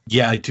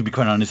 Yeah, to be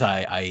quite honest,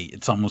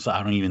 it's almost,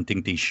 I don't even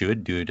think they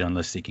should do it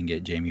unless they can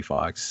get Jamie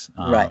Foxx.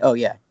 Right. Oh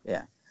yeah.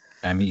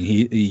 I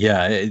mean,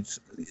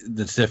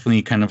 that's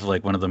definitely kind of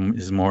like one of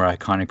his more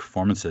iconic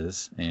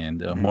performances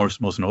and more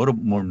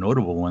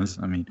notable ones.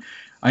 I mean,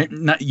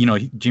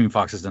 Jamie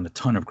Foxx has done a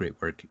ton of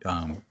great work.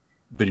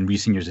 But in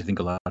recent years, I think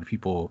a lot of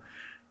people,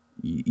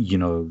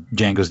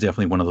 Django's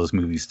definitely one of those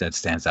movies that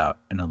stands out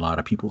in a lot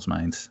of people's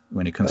minds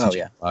when it comes to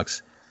Jamie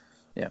Foxx.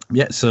 Yeah.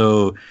 Yeah.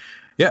 So,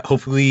 yeah,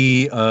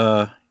 hopefully,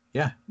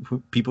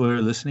 people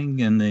are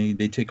listening and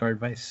they take our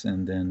advice,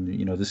 and then,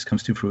 this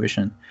comes to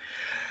fruition.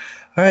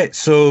 All right.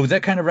 So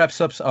that kind of wraps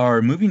up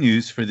our movie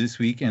news for this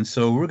week. And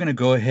so we're going to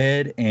go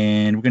ahead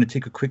and we're going to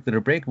take a quick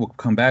little break. We'll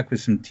come back with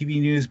some TV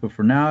news. But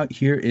for now,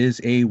 here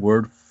is a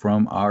word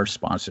from our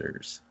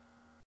sponsors.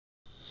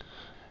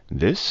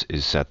 This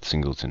is Seth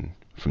Singleton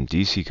from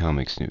DC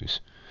Comics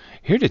News,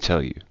 here to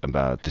tell you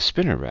about the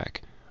Spinner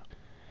Rack.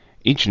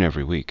 Each and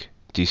every week,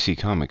 DC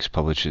Comics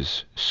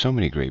publishes so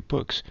many great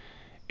books,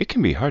 it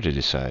can be hard to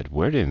decide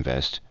where to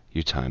invest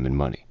your time and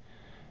money.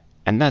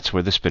 And that's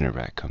where the Spinner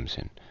Rack comes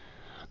in.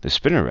 The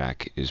Spinner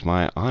Rack is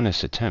my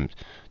honest attempt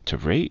to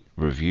rate,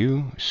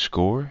 review,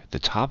 score the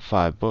top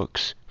 5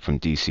 books from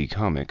DC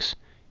Comics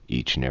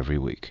each and every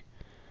week.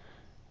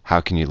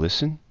 How can you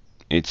listen?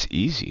 It's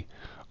easy.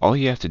 All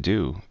you have to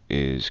do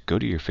is go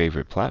to your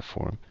favorite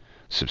platform,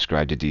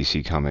 subscribe to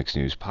DC Comics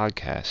News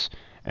Podcasts,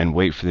 and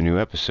wait for the new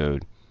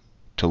episode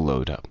to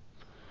load up.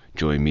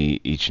 Join me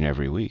each and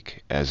every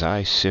week as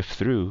I sift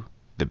through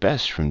the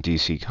best from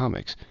DC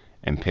Comics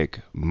and pick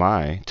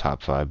my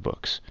top 5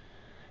 books.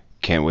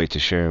 Can't wait to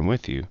share them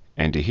with you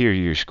and to hear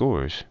your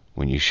scores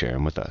when you share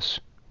them with us,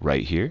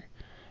 right here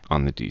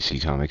on the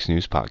DC Comics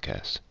News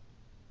Podcast.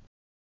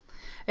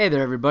 Hey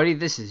there, everybody.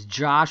 This is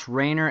Josh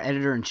Rayner,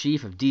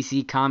 Editor-in-Chief of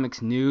DC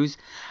Comics News.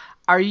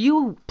 Are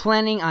you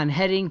planning on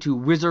heading to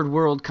Wizard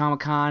World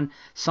Comic-Con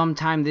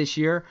sometime this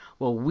year?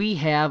 Well, we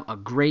have a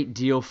great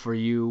deal for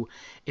you.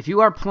 If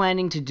you are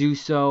planning to do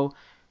so,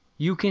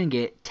 you can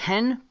get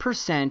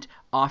 10%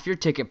 off your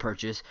ticket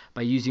purchase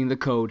by using the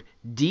code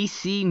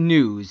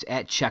DCNEWS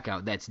at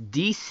checkout. That's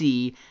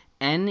DCNEWS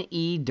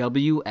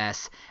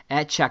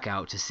at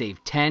checkout to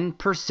save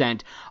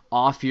 10%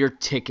 off your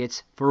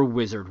tickets for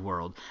Wizard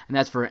World. And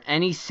that's for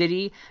any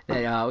city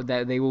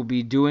that they will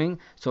be doing.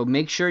 So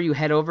make sure you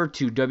head over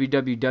to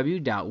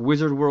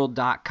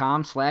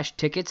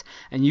www.wizardworld.com/tickets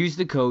and use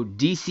the code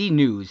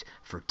DCNEWS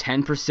for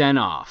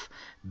 10% off.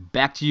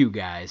 Back to you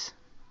guys.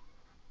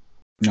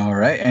 All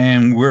right,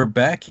 and we're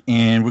back,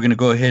 and we're going to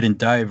go ahead and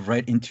dive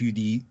right into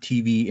the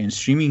TV and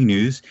streaming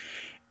news.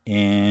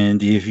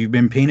 And if you've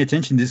been paying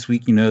attention this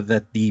week, you know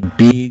that the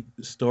big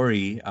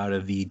story out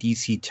of the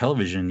DC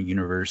television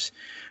universe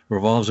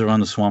revolves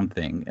around the Swamp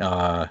Thing,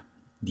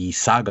 the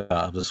saga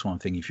of the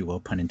Swamp Thing, if you will,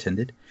 pun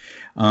intended.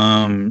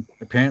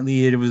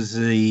 Apparently, it was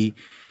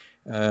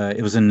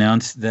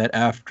announced that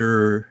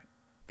after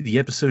the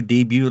episode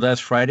debuted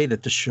last Friday,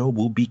 that the show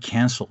will be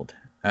canceled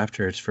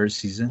after its first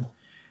season.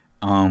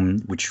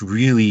 Which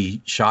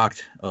really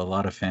shocked a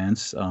lot of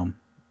fans.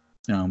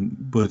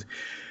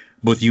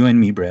 Both you and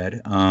me, Brad.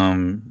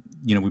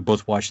 We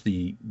both watched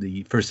the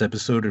first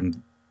episode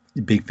and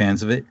big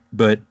fans of it.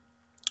 But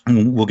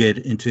we'll get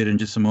into it in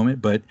just a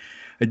moment. But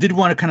I did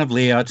want to kind of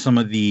lay out some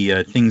of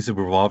the things that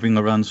were revolving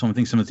around some of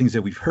the things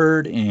that we've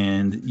heard,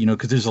 and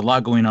because there's a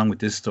lot going on with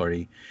this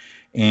story.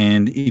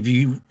 And if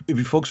you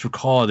folks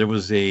recall, there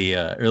was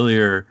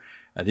earlier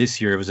this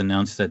year it was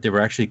announced that they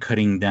were actually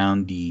cutting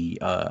down the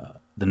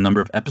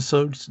number of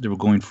episodes. They were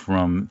going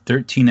from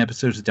 13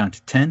 episodes down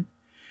to 10.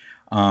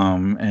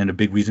 And a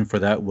big reason for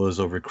that was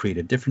over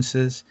creative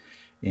differences.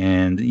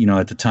 And,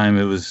 at the time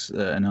it was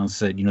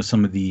announced that,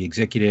 some of the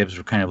executives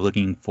were kind of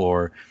looking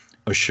for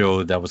a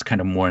show that was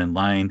kind of more in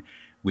line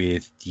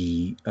with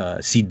the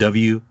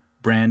CW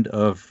brand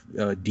of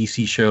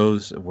DC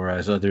shows,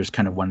 whereas others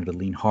kind of wanted to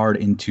lean hard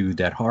into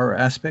that horror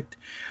aspect.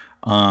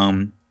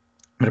 But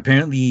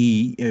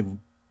apparently,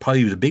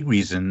 probably the big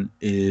reason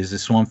is the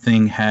Swamp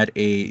Thing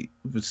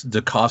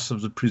the cost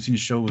of the producing the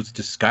show was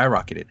just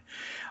skyrocketed.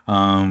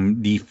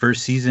 The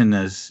first season,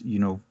 as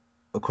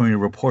according to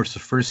reports, the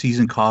first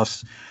season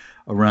costs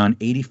around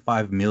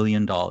 $85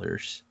 million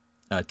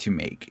to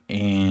make.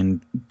 And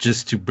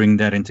just to bring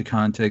that into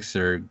context,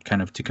 or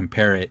kind of to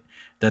compare it,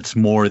 that's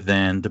more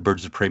than the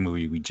Birds of Prey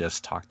movie we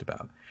just talked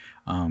about,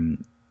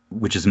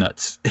 which is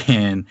nuts.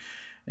 And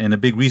a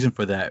big reason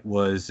for that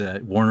was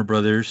that Warner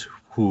Brothers,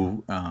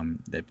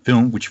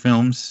 which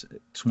films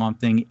Swamp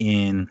Thing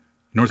in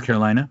North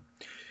Carolina,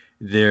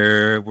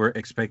 they were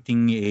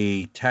expecting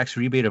a tax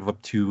rebate of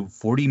up to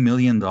 $40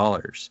 million.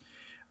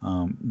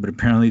 But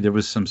apparently there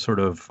was some sort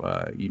of,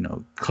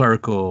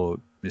 clerical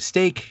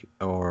mistake,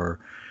 or,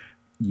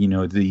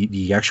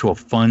 the actual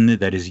fund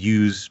that is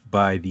used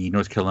by the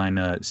North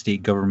Carolina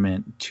state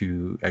government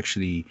to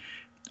actually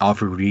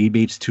offer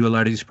rebates to a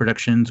lot of these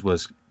productions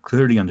was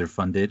clearly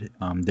underfunded.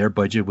 Their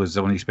budget was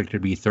only expected to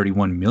be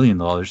 $31 million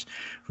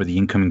for the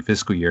incoming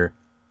fiscal year.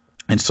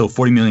 And so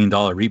 $40 million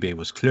rebate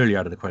was clearly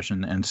out of the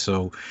question. And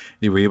so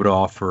they were able to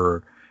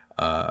offer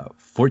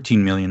 $14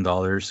 million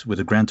with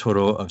a grand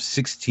total of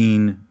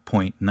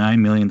 $16.9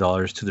 million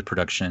to the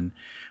production,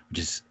 which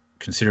is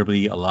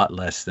considerably a lot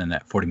less than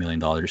that $40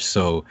 million.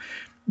 So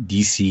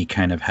DC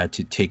kind of had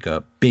to take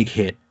a big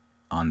hit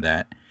on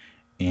that.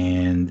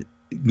 And,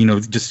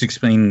 just to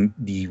explain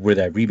where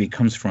that rebate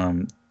comes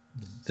from,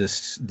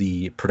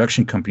 the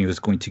production company was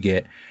going to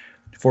get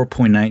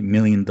 $4.9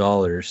 million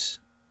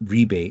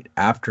rebate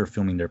after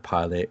filming their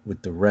pilot,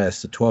 with the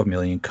rest, the $12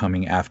 million,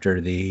 coming after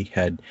they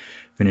had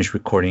finished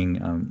recording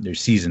their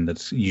season.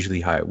 That's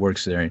usually how it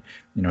works there in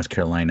North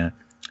Carolina.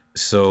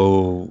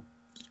 So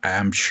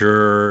I'm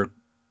sure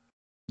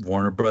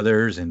Warner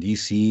Brothers and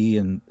DC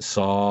and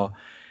saw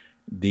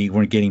they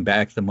weren't getting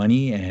back the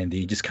money, and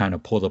they just kind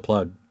of pulled the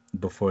plug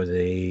before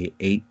they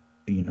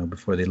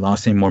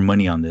lost any more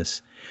money on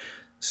this.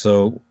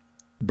 So,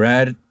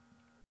 Brad,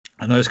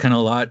 I know there's kind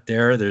of a lot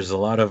there. There's a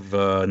lot of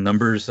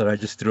numbers that I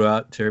just threw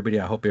out to everybody.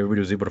 I hope everybody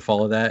was able to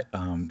follow that.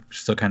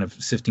 Still kind of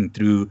sifting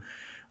through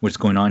what's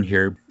going on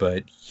here.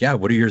 But yeah,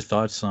 what are your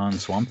thoughts on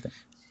Swamp Thing?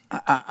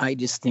 I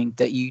just think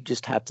that you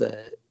just have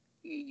to,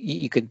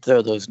 you could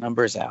throw those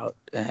numbers out,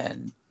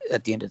 and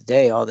at the end of the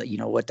day, all that,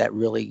 what that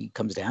really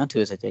comes down to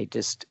is that they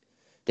just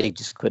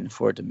couldn't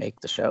afford to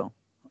make the show.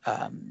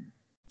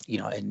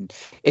 and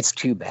it's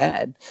too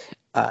bad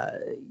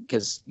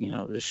because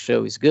the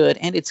show is good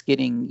and it's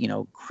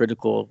getting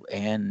critical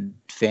and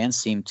fans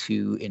seem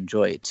to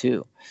enjoy it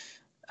too.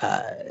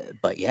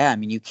 But yeah, I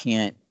mean, you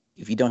can't,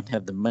 if you don't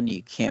have the money,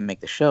 you can't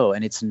make the show.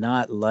 And it's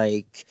not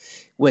like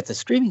with the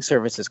streaming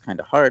service, it's kind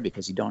of hard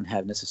because you don't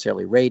have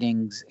necessarily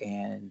ratings,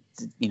 and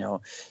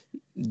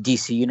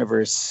DC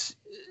Universe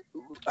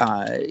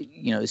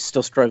is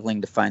still struggling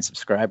to find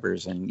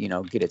subscribers and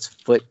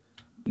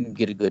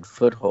get a good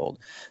foothold.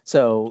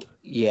 So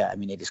yeah, I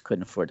mean, they just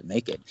couldn't afford to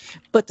make it.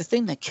 But the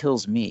thing that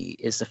kills me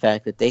is the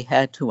fact that they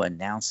had to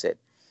announce it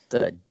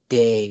the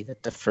day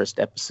that the first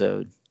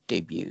episode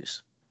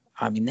debuts.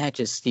 I mean, that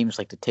just seems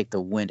like to take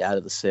the wind out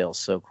of the sails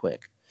so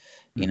quick,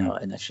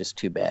 and that's just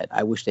too bad.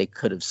 I wish they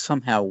could have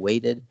somehow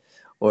waited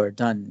or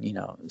done,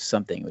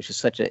 something. It was just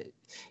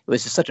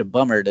such a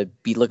bummer to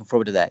be looking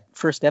forward to that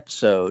first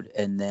episode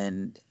and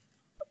then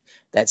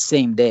that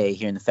same day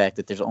hearing the fact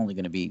that there's only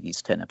going to be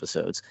these 10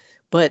 episodes.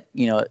 But,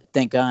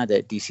 thank God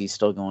that DC is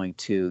still going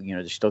to,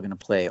 they're still going to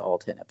play all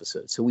 10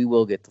 episodes. So we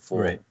will get the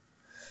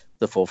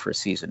full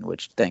first season,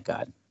 which thank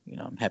God,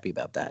 I'm happy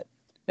about that,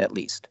 at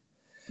least.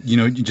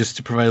 Just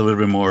to provide a little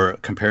bit more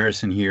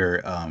comparison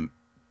here,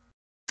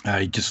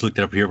 I just looked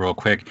it up here real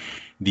quick.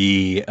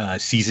 The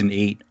season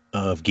 8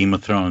 of Game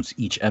of Thrones,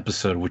 each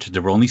episode, which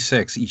there were only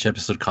 6, each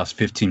episode cost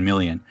 $15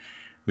 million,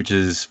 which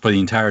is for the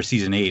entire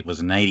season 8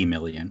 was $90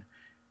 million.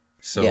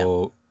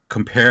 So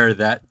compare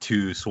that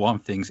to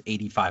Swamp Thing's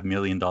 $85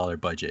 million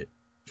budget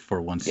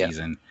for one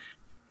season.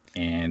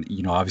 And,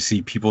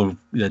 obviously people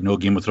that know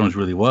Game of Thrones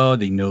really well,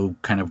 they know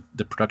kind of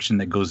the production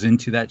that goes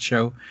into that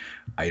show.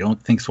 I don't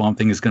think Swamp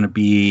Thing is going to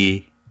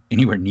be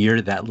anywhere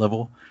near that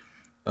level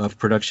of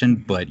production.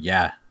 But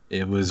yeah,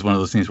 it was one of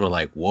those things where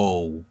like,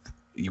 whoa,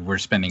 we're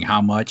spending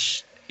how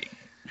much?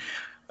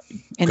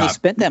 And they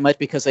spent that much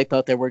because they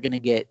thought they were going to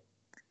get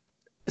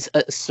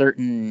a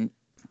certain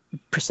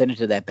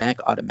percentage of that back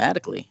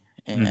automatically.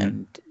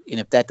 And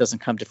if that doesn't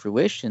come to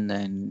fruition,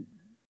 then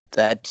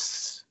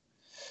that's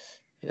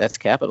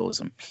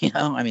capitalism,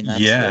 I mean,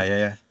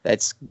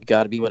 that's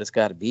got to be what it's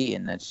got to be,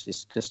 and that's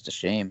just a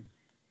shame.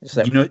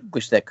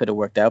 Wish that could have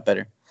worked out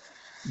better.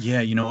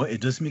 Yeah,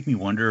 it does make me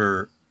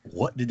wonder,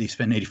 what did they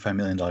spend $85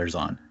 million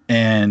on?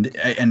 And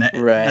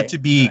not to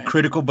be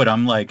critical, but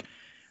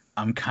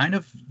I'm kind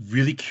of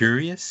really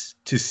curious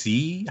to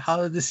see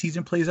how the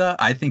season plays out.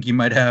 I think you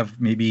might have,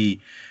 maybe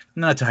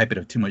not to hype it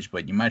up too much,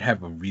 but you might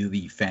have a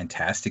really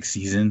fantastic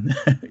season,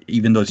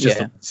 even though it's just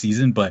a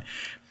season. But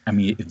I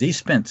mean, if they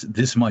spent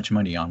this much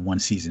money on one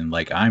season,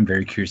 like, I'm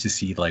very curious to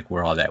see like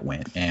where all that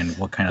went and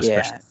what kind of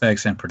special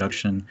effects and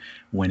production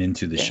went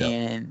into the show.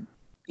 And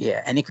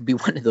it could be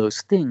one of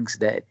those things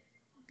that,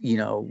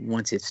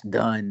 once it's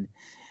done,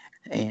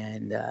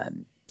 and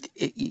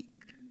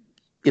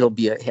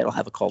it'll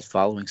have a cult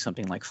following,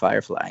 something like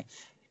Firefly.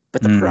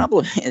 But the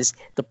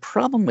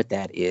problem with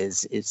that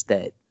is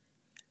that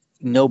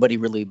nobody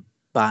really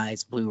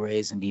buys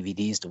Blu-rays and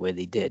DVDs the way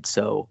they did.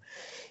 So,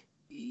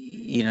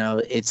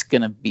 that's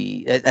going to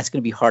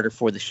be harder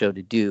for the show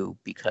to do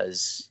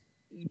because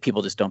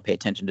people just don't pay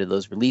attention to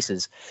those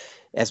releases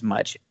as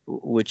much,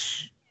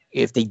 which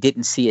if they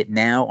didn't see it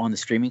now on the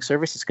streaming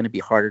service, it's going to be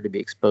harder to be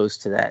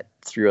exposed to that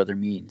through other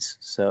means.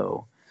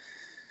 So,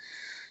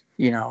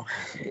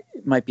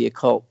 it might be a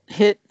cult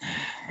hit,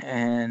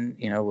 and,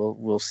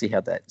 we'll see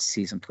how that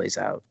season plays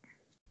out.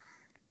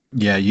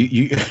 Yeah,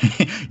 you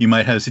you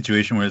might have a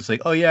situation where it's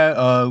like, oh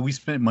yeah, we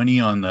spent money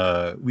on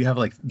we have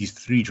like these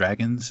 3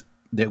 dragons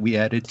that we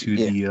added to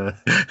the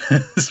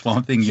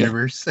Swamp Thing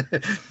universe.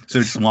 So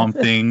it's Swamp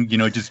Thing,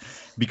 just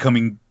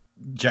becoming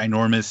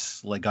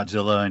ginormous like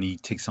Godzilla, and he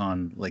takes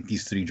on like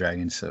these 3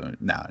 dragons. So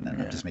no,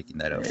 I'm just making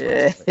that up.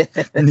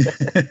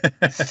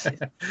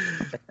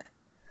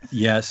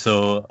 Yeah,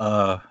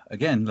 so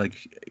again,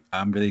 like,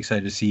 I'm really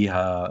excited to see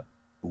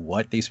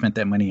what they spent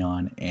that money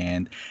on.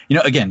 And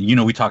again,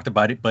 we talked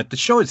about it, but the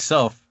show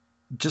itself,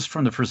 just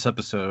from the first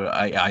episode,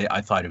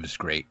 I thought it was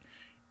great.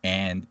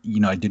 And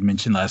I did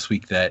mention last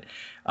week that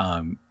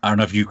I don't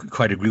know if you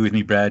quite agree with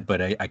me, Brad,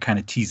 but I kind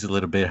of teased a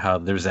little bit how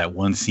there's that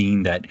one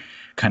scene that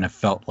kind of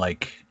felt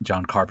like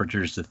John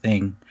Carpenter's The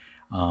Thing,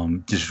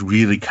 just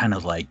really kind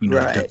of like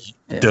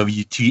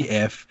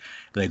WTF,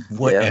 like,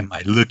 what am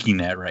I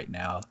looking at right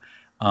now?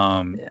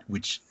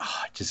 Which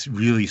just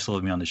really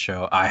sold me on the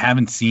show. I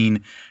haven't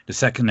seen the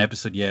second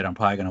episode yet. I'm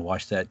probably gonna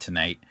watch that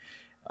tonight.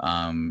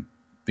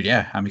 But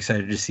yeah, I'm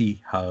excited to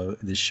see how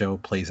this show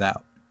plays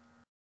out.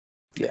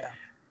 Yeah.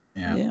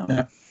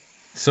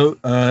 So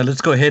let's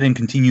go ahead and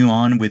continue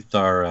on with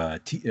our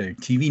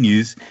TV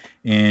news.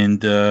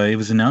 And it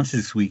was announced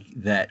this week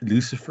that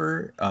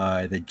Lucifer,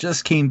 that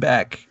just came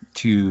back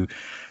to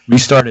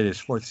restarted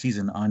its 4th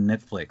season on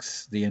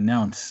Netflix. They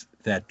announced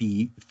that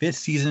the 5th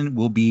season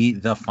will be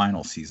the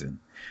final season.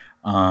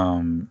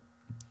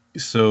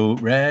 So,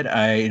 Red,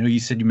 I know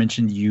you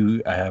mentioned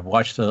you have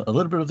watched a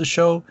little bit of the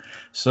show.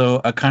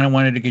 So I kind of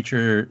wanted to get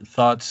your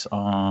thoughts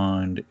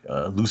on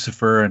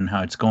Lucifer and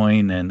how it's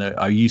going. And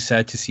are you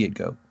sad to see it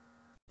go?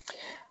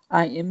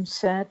 I am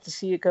sad to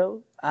see it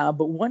go.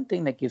 But one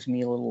thing that gives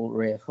me a little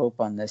ray of hope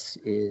on this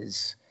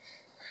is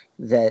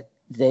that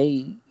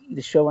the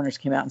showrunners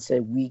came out and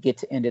said we get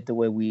to end it the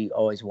way we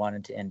always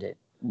wanted to end it.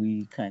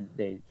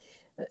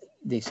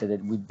 They said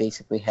that we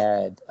basically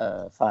had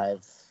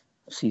 5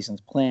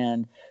 seasons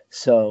planned.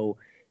 So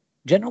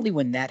generally,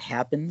 when that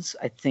happens,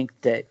 I think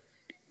that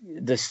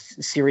the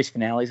series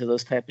finales of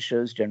those type of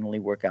shows generally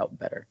work out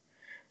better.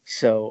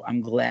 So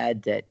I'm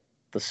glad that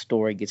the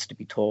story gets to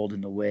be told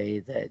in the way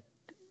that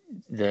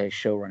the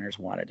showrunners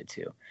wanted it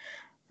to.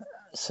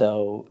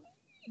 So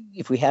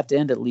if we have to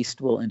end, at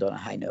least we'll end on a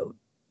high note.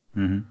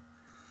 Mm-hmm.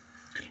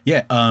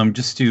 Yeah,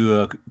 just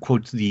to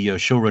quote the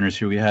showrunners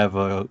here, we have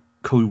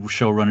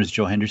co-showrunners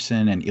Joe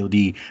Henderson and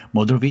Ildi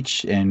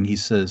Modrovic, and he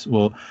says,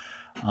 well,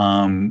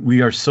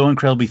 we are so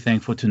incredibly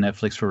thankful to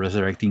Netflix for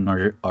resurrecting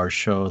our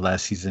show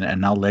last season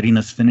and now letting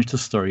us finish the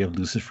story of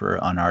Lucifer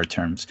on our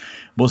terms.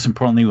 Most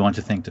importantly, we want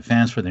to thank the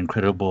fans for the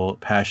incredible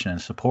passion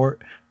and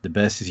support. The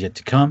best is yet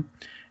to come.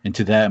 And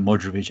to that,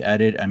 Modrovic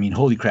added, I mean,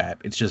 holy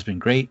crap, it's just been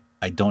great.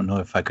 I don't know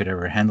if I could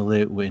ever handle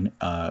it when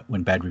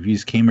bad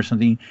reviews came or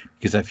something,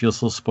 because I feel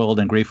so spoiled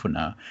and grateful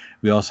now.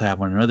 We also have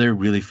one another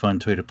really fun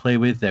toy to play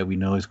with that we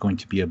know is going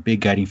to be a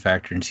big guiding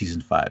factor in season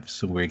 5.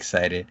 So we're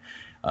excited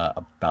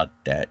about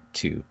that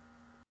too.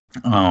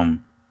 So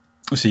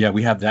yeah,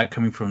 we have that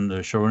coming from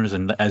the showrunners,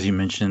 and as you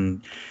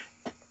mentioned,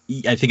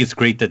 I think it's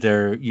great that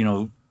they're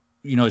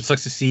it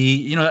sucks to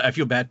see. I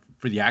feel bad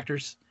for the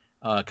actors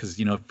because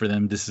for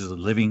them this is a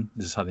living,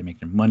 this is how they make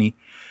their money.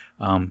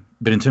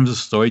 But in terms of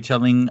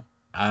storytelling,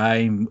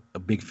 I'm a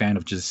big fan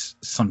of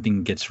just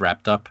something gets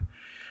wrapped up,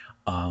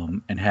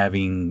 and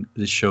having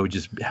the show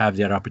just have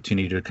that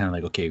opportunity to kind of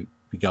like, okay,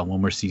 we got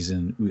one more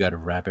season, we got to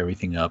wrap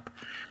everything up,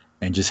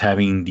 and just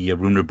having the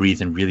room to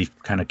breathe and really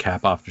kind of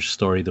cap off the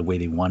story the way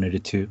they wanted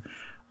it to.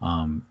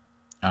 I'm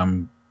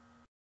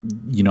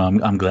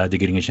glad they're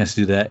getting a chance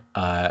to do that.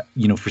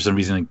 For some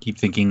reason I keep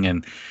thinking,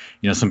 and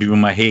some people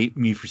might hate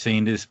me for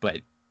saying this,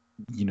 but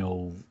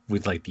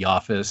with like The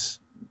Office,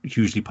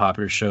 hugely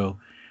popular show,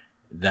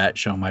 that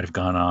show might have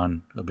gone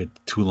on a bit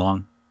too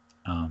long,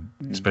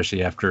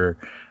 especially after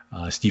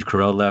Steve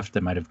Carell left.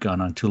 That might have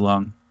gone on too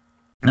long.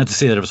 Not to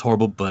say that it was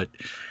horrible, but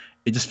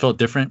it just felt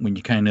different when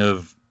you kind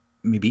of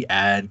maybe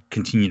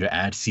continue to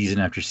add season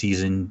after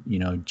season,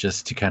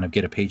 just to kind of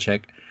get a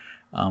paycheck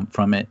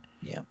from it.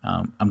 Yeah.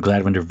 I'm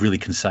glad when they're really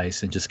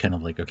concise and just kind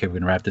of like, okay, we're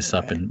gonna wrap this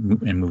up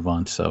and move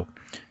on. So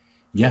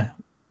yeah.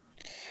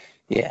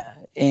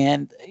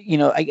 And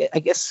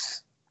I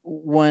guess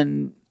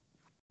one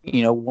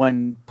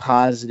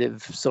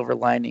positive silver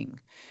lining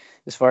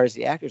as far as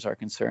the actors are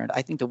concerned,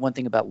 I think the one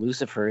thing about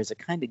Lucifer is it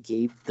kind of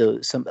gave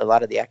a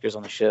lot of the actors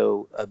on the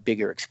show a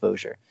bigger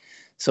exposure.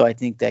 So I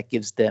think that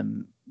gives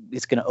them,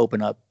 it's going to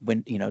open up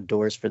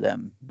doors for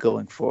them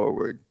going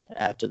forward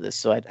after this.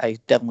 So I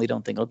definitely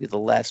don't think it'll be the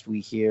last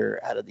we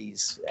hear out of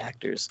these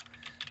actors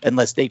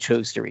unless they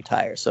chose to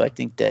retire. So I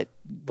think that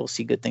we'll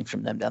see good things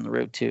from them down the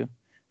road too.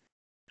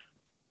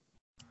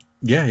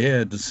 Yeah.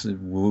 We're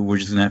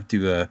just gonna have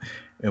to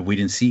wait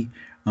and see.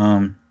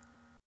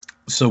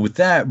 So with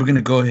that, we're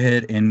gonna go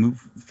ahead and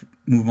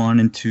move on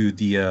into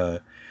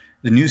the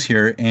news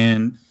here,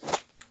 and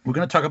we're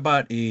gonna talk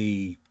about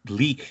a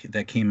leak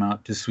that came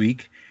out this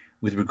week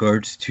with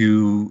regards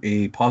to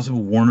a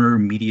possible Warner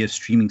Media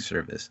streaming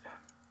service.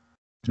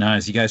 Now,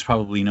 as you guys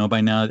probably know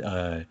by now,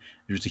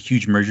 there's a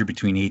huge merger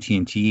between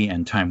AT&T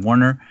and Time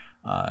Warner.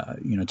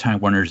 Time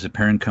Warner is the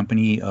parent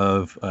company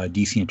of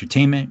DC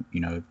Entertainment,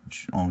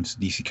 which owns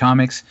DC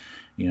Comics,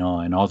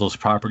 and all those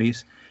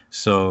properties.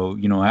 So,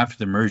 after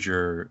the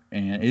merger,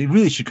 and it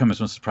really should come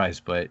as no surprise,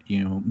 but,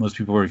 most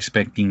people were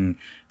expecting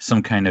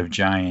some kind of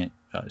giant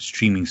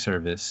streaming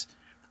service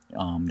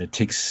that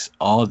takes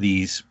all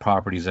these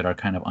properties that are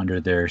kind of under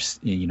their,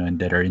 and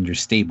that are in their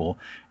stable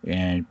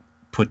and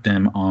put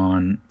them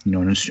on,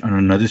 on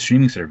another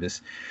streaming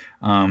service.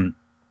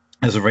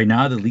 As of right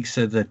now, the leak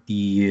said that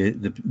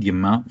the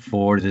amount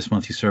for this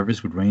monthly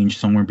service would range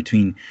somewhere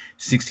between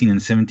 $16 and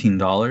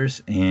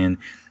 $17, and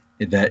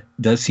that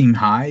does seem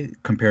high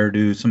compared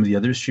to some of the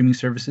other streaming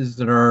services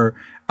that are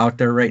out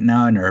there right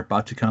now and are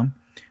about to come.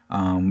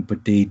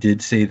 But they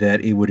did say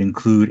that it would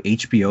include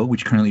HBO,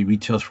 which currently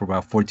retails for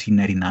about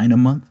 $14.99 a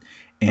month,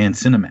 and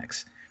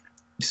Cinemax.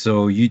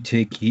 So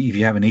if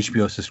you have an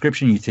HBO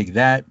subscription, you take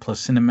that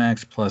plus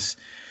Cinemax plus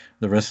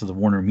the rest of the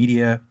Warner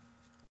Media,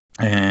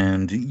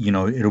 and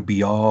it'll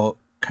be all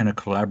kind of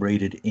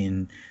collaborated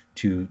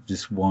into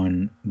this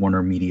one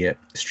Warner Media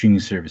streaming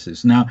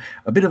services. Now,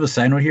 a bit of a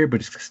side note here, but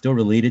it's still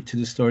related to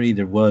the story.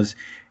 There was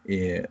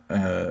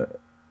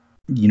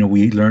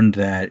we learned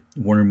that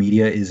Warner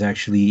Media is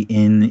actually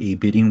in a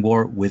bidding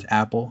war with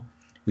Apple,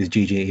 with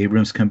J.J.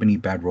 Abrams' company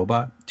Bad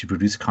Robot, to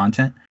produce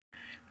content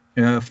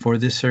for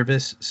this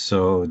service.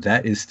 So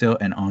that is still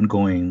an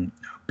ongoing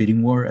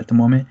bidding war at the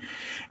moment.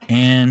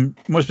 And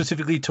more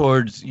specifically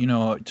towards,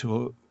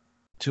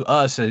 to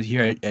us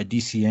here at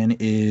DCN,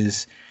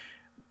 is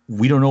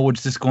we don't know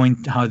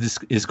how this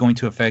is going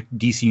to affect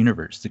DC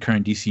Universe, the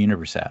current DC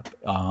Universe app.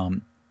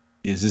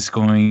 Is this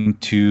going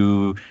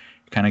to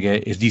kind of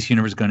get, is DC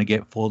Universe going to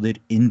get folded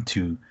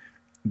into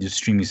the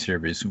streaming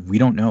service? We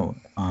don't know.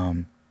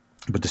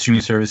 But the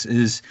streaming service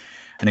is,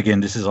 and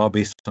again, this is all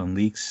based on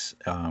leaks,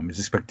 is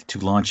expected to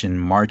launch in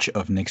March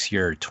of next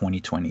year,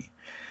 2020.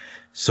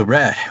 So,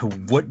 Brad,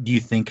 what do you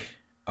think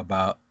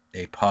about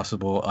a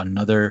possible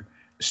another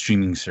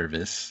streaming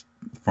service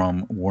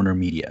from Warner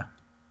Media?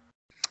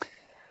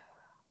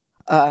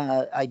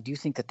 I do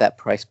think that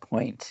price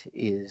point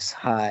is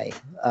high.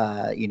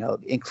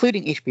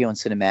 Including HBO and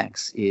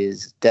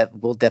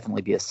Cinemax will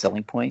definitely be a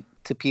selling point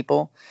to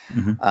people.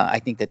 Mm-hmm. I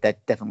think that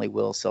definitely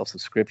will sell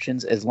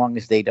subscriptions as long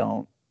as they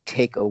don't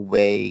take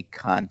away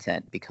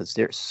content, because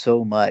there's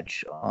so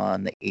much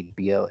on the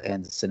HBO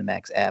and the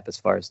Cinemax app as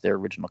far as their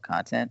original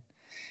content.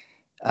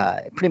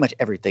 Pretty much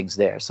everything's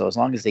there. So as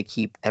long as they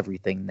keep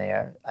everything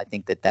there, I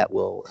think that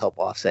will help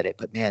offset it.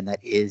 But man, that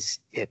is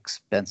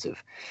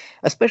expensive,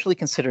 especially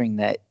considering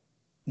that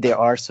there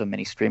are so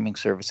many streaming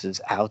services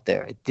out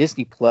there.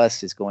 Disney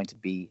Plus is going to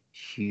be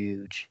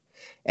huge,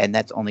 and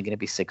that's only going to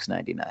be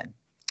 $6.99.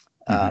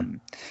 Mm-hmm.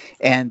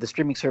 And the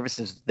streaming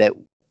services that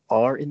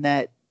are in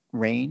that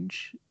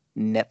range,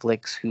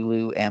 Netflix,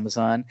 Hulu,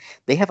 Amazon,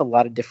 they have a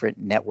lot of different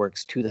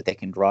networks too that they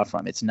can draw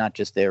from. It's not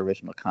just their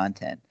original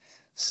content.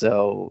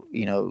 So,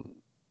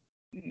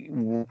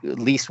 at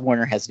least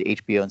Warner has the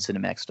HBO and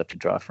Cinemax stuff to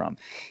draw from.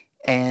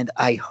 And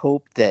I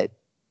hope that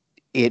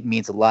it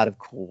means a lot of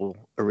cool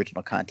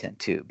original content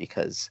too,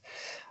 because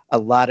a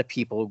lot of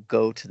people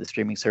go to the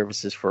streaming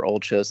services for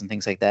old shows and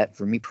things like that.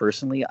 For me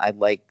personally, I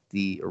like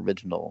the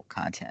original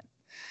content.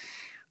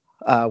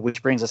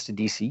 Which brings us to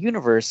DC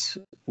Universe,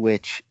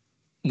 which,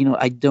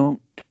 I don't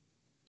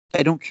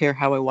care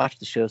how I watch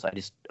the shows. I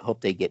just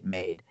hope they get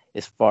made.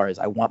 As far as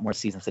I want more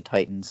seasons of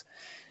Titans,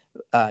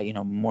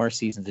 more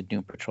seasons of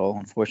Doom Patrol.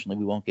 Unfortunately,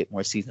 we won't get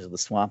more seasons of the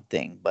Swamp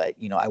Thing, but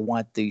I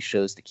want these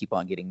shows to keep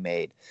on getting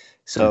made.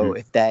 So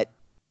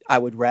I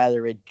would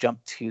rather it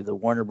jump to the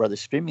Warner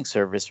Brothers streaming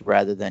service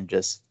rather than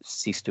just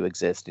cease to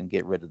exist and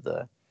get rid of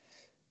the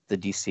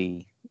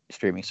DC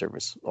streaming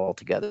service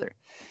altogether.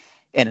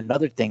 And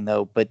another thing,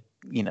 though, but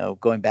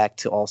going back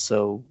to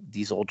also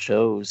these old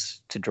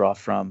shows to draw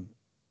from,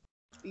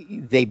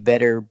 they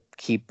better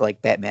keep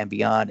like Batman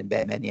Beyond and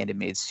Batman the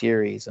Animated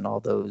Series and all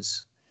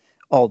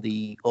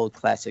the old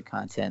classic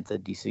content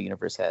that DC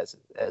Universe has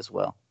as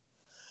well.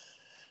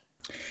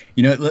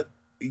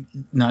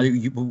 Now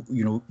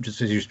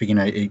just as you're speaking,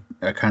 I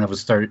kind of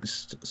started.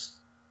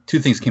 Two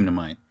things came to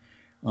mind.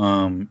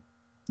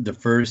 The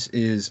first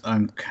is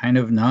I'm kind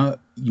of not,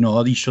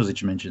 all these shows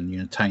that you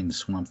mentioned, Titan,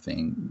 Swamp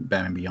Thing,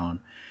 Batman Beyond.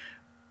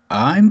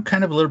 I'm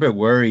kind of a little bit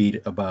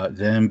worried about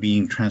them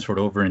being transferred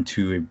over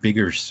into a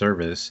bigger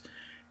service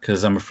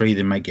because I'm afraid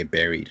they might get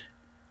buried.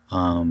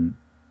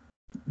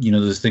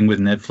 This thing with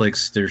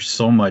Netflix, there's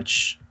so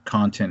much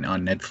content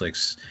on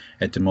Netflix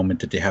at the moment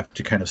that they have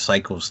to kind of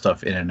cycle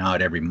stuff in and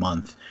out every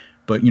month.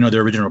 But,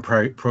 their original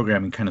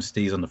programming kind of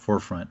stays on the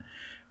forefront.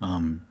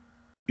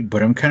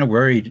 But I'm kind of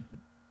worried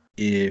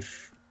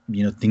if,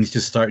 things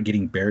just start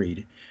getting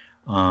buried.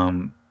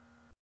 And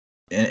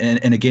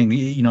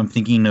again, I'm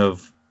thinking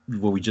of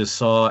what we just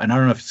saw, and I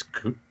don't know if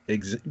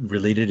it's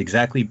related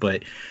exactly,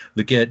 but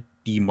look at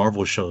the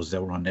Marvel shows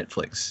that were on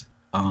Netflix.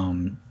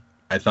 I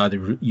thought they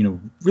were,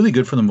 really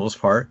good for the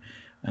most part.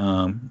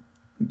 But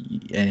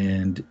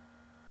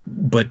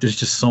there's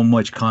just so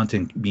much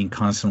content being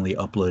constantly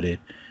uploaded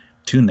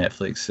to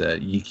Netflix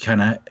that you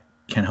kind of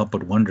can't help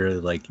but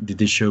wonder, like, did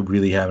this show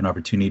really have an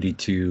opportunity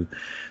to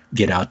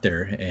get out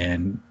there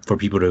and for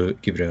people to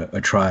give it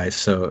a try?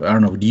 So I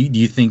don't know. Do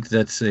you think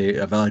that's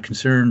a valid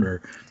concern?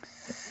 Or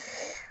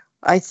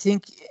I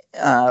think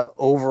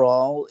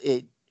overall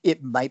it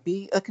might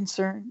be a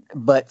concern,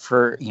 but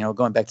for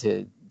going back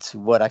to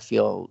what I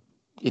feel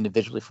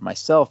individually for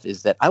myself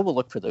is that I will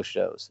look for those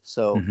shows.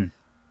 So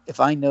if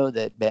I know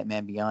that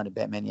Batman Beyond and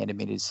Batman the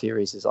Animated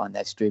Series is on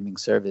that streaming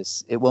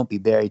service, it won't be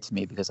buried to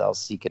me because I'll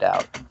seek it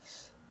out.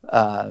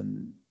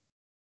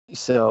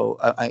 So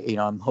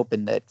I'm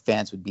hoping that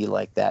fans would be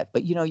like that.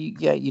 But you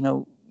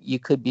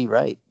could be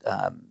right.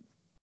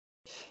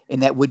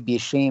 And that would be a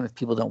shame if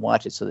people don't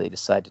watch it, so they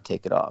decide to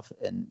take it off,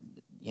 and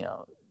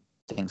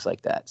things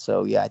like that.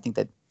 So yeah, I think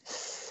that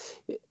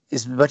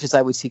as much as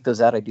I would seek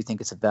those out, I do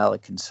think it's a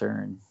valid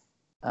concern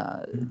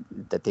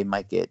that they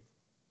might get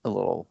a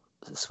little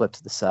swept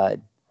to the side.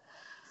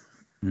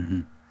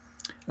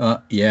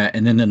 Yeah,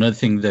 and then another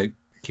thing that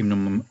came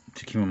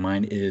to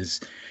mind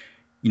is,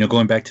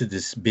 going back to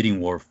this bidding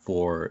war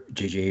for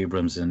J.J.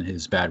 Abrams and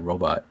his Bad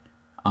Robot.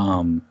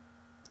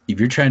 If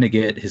you're trying to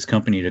get his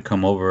company to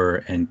come over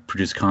and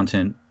produce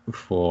content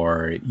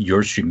for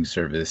your streaming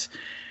service,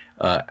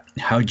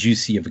 how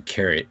juicy of a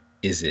carrot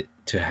is it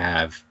to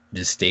have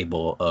this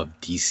stable of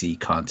DC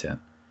content?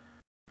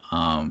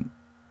 I'm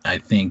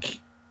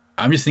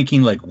just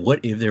thinking, like, what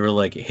if they were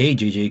like, hey,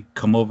 JJ,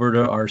 come over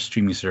to our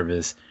streaming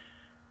service.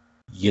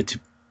 You get to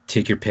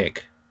take your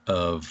pick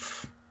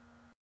of,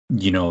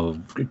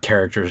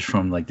 characters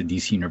from, like, the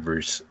DC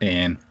universe.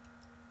 And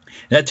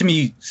That to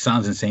me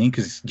sounds insane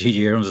because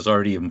J.J. Abrams is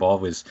already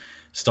involved with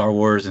Star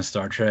Wars and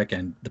Star Trek,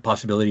 and the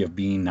possibility of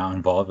being now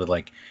involved with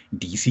like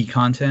DC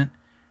content.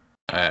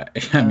 I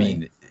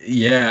mean,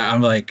 yeah,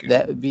 I'm like,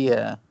 that would be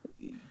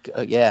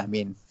yeah. I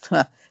mean,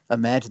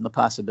 imagine the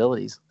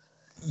possibilities.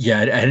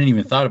 yeah, I hadn't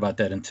even thought about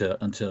that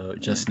until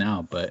just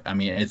now. But I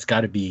mean, it's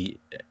got to be.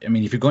 I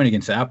mean, if you're going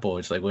against Apple,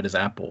 it's like, what does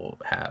Apple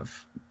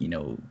have? You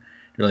know,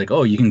 they're like,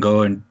 oh, you can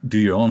go and do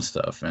your own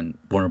stuff, and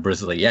Warner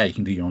Bros. Is like, yeah, you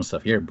can do your own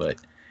stuff here, but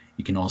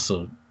you can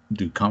also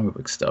do comic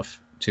book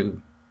stuff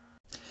too.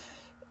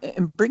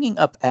 And bringing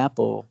up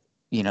Apple,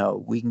 we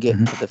can get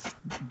into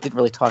didn't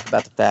really talk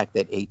about the fact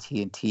that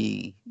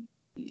AT&T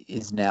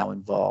is now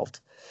involved.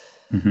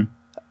 Mm-hmm.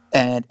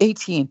 And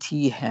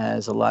AT&T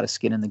has a lot of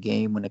skin in the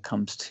game when it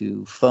comes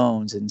to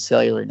phones and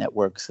cellular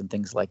networks and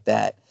things like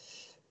that.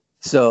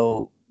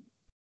 So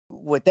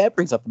what that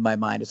brings up in my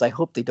mind is I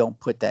hope they don't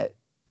put that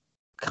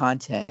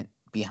content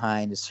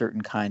behind a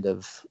certain kind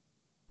of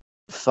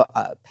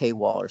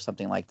paywall or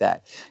something like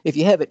that. If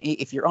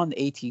you're on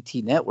the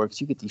AT&T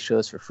networks, you get these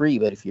shows for free.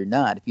 But if you're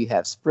not, if you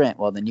have Sprint,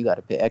 well, then you got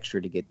to pay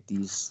extra to get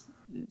this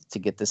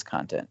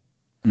content.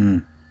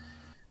 Mm.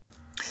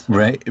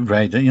 Right.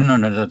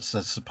 No,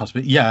 that's a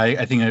possibility. Yeah,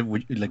 I think like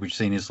what you're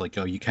saying is like,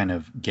 oh, you kind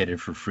of get it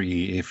for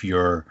free if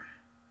you're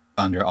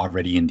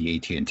already in the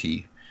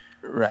AT&T.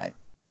 Right.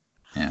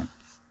 Yeah.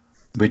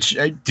 Which,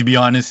 to be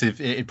honest, if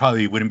it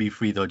probably wouldn't be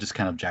free, they'll just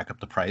kind of jack up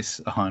the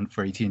price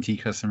for AT&T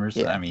customers.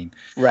 Yeah. I mean,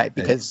 right,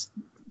 because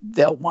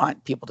they'll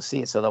want people to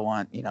see it, so they'll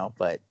want,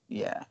 but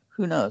yeah,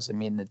 who knows? I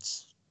mean,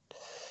 it's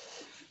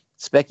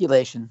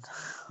speculation.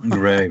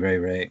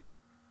 Right.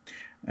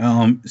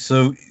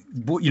 So,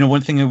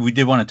 one thing that we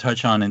did want to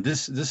touch on, and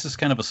this is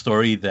kind of a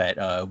story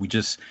that we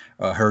just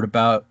heard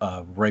about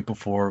right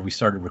before we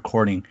started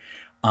recording.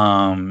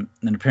 And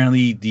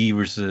apparently there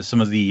was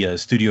some of the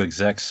studio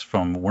execs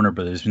from Warner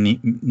Brothers,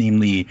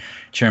 namely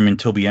Chairman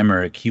Toby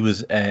Emmerich. He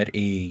was at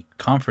a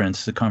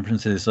conference. The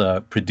conference is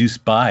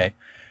Produced By.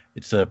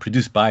 It's a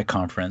Produced By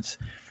conference.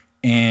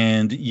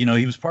 And,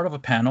 he was part of a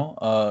panel,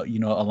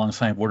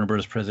 alongside Warner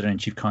Bros. President and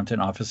Chief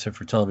Content Officer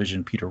for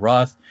Television, Peter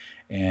Roth,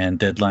 and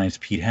Deadline's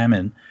Pete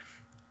Hammond.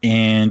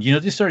 And,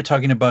 they started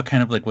talking about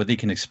kind of like what they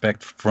can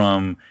expect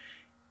from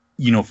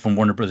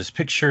Warner Brothers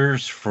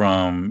Pictures,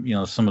 from,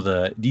 some of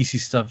the DC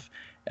stuff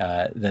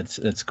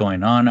that's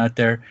going on out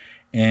there.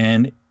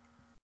 And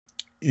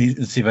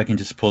let's see if I can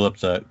just pull up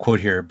the quote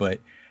here.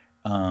 But,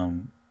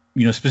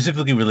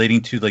 specifically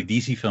relating to like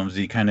DC films,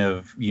 they kind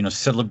of,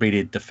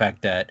 celebrated the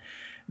fact that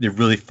they're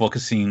really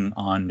focusing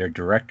on their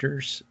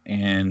directors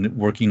and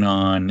working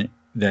on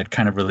that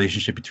kind of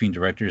relationship between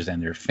directors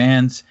and their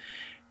fans,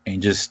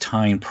 and just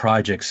tying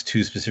projects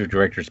to specific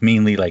directors,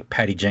 mainly like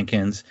Patty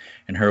Jenkins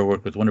and her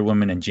work with Wonder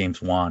Woman, and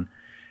James Wan,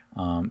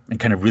 and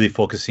kind of really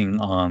focusing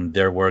on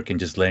their work and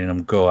just letting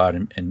them go out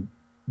and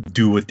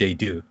do what they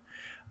do.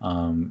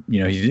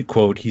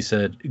 He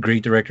said,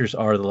 "Great directors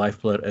are the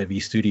lifeblood of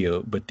each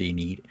studio, but they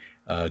need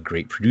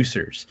great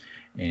producers,"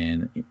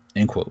 and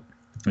end quote.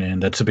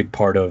 And that's a big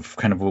part of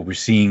kind of what we're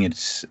seeing.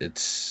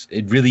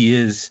 It really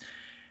is.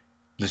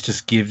 Let's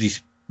just give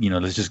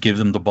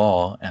them the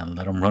ball and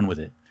let them run with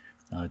it.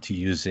 To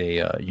use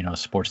a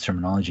sports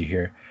terminology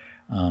here,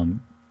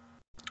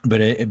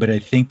 but I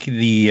think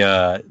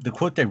the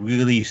quote that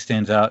really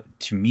stands out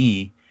to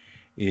me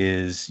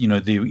is,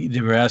 they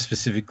were asked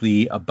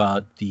specifically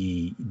about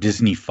the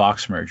Disney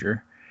Fox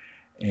merger,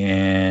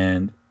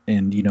 and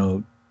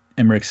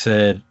Emmerich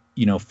said,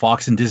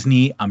 Fox and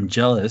Disney, I'm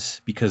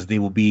jealous because they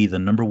will be the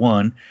number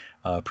one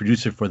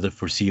producer for the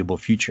foreseeable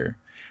future,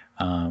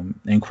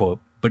 end quote.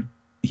 But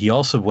he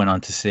also went on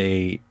to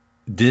say,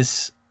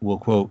 this will,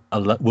 quote,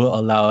 will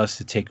allow us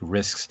to take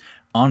risks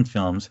on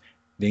films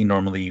they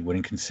normally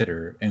wouldn't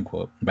consider, end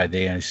quote. By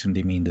they, I assume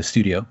they mean the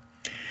studio.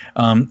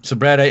 So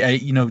Brad, I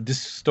this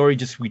story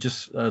we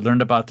just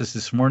learned about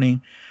this morning,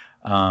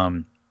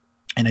 and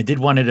I did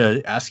wanted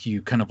to ask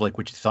you kind of like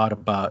what you thought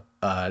about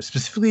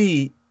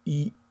specifically.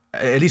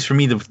 At least for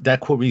me,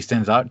 that quote really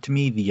stands out to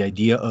me. The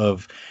idea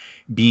of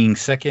being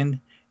second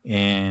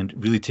and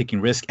really taking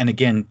risk, and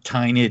again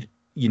tying it,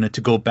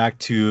 to go back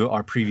to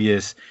our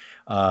previous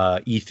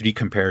E3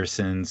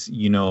 comparisons.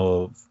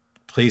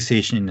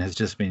 PlayStation has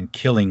just been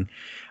killing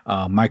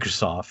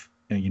Microsoft.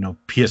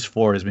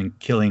 PS4 has been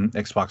killing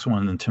Xbox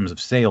One in terms of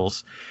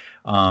sales,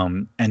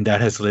 and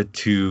that has led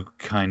to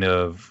kind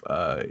of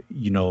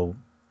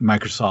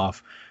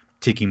Microsoft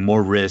taking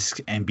more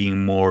risks and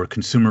being more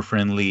consumer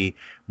friendly,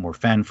 more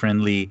fan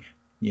friendly.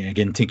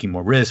 Again, taking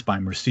more risks,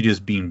 buying more studios,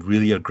 being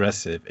really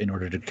aggressive in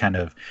order to kind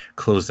of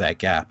close that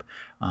gap.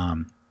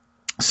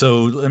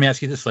 So let me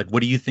ask you this: like,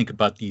 what do you think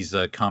about these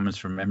comments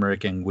from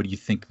Emmerich, and what do you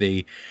think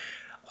they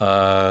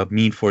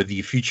mean for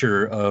the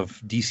future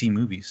of DC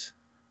movies?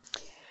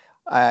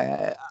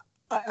 I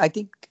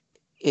think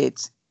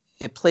it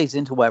plays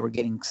into why we're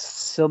getting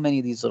so many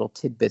of these little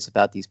tidbits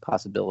about these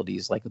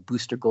possibilities, like a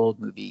Booster Gold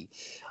movie,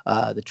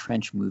 the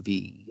Trench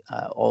movie,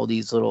 all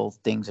these little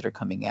things that are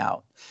coming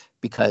out,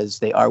 because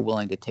they are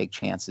willing to take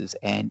chances.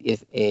 And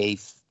if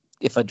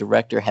a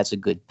director has a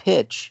good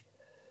pitch,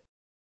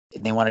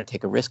 and they want to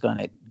take a risk on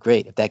it,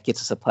 great. If that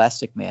gets us a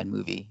Plastic Man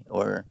movie,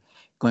 or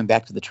going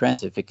back to the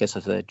Trench, if it gets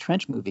us a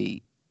Trench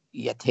movie,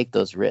 yeah, take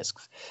those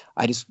risks.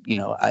 I just,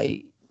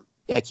 I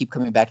keep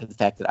coming back to the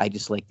fact that I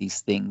just like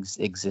these things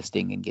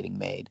existing and getting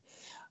made.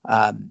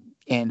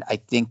 And I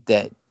think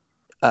that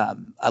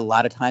a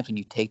lot of times when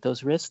you take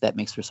those risks, that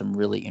makes for some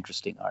really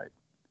interesting art.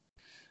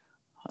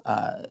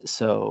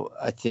 So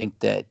I think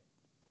that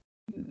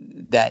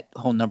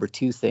whole number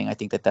 2 thing, I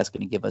think that that's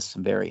going to give us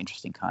some very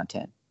interesting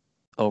content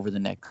over the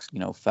next,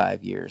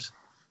 5 years.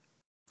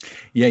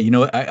 Yeah,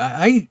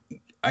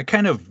 I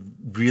kind of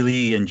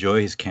really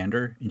enjoy his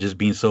candor and just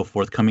being so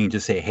forthcoming and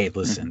just say, hey,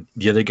 listen,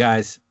 the other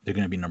guys, they're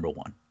going to be number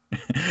 1.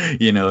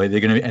 They're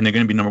going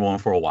to be number 1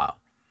 for a while.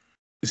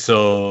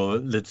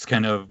 So let's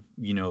kind of,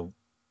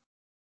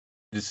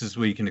 this is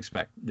what you can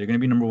expect. They're going to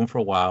be number 1 for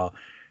a while.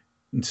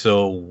 And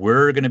so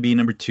we're going to be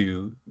number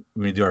 2.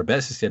 We're going to do our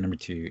best to stay at number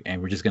 2.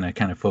 And we're just going to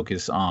kind of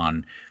focus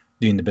on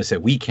doing the best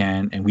that we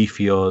can. And we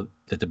feel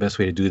that the best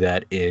way to do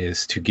that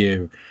is to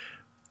give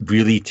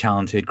really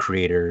talented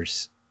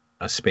creators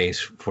a space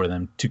for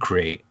them to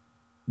create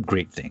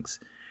great things.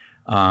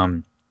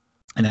 And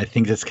I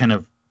think that's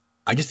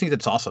I just think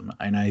that's awesome.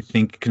 And I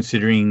think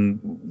considering,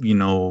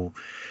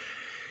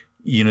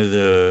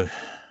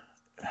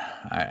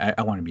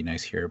 I want to be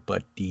nice here,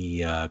 but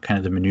the kind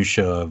of the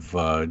minutia of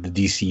the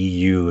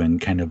DCEU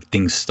and kind of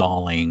things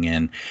stalling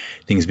and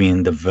things being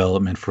in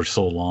development for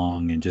so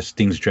long and just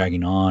things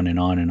dragging on and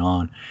on and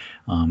on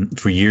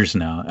for years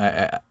now.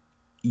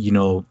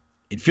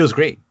 It feels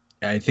great.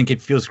 I think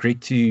it feels great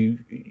to,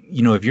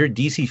 if you're a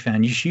DC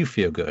fan, you should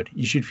feel good.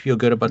 You should feel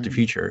good about the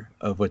future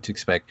of what to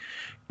expect.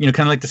 Kind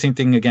of like the same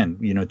thing again,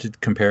 to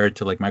compare it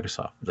to like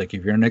Microsoft. Like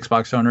if you're an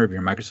Xbox owner, if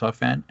you're a Microsoft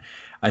fan,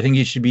 I think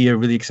it should be a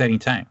really exciting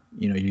time.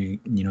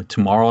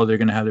 Tomorrow they're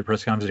going to have their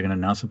press conference. They're going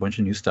to announce a bunch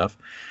of new stuff.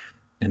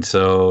 And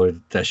so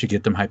that should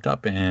get them hyped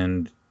up.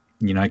 And,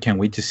 I can't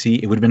wait to see.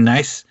 It would have been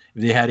nice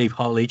if they had a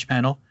Hall H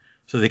panel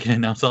so they can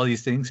announce all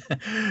these things. Going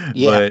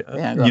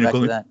back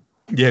to that.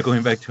 Yeah,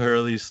 going back to her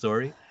earlier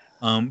story.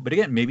 But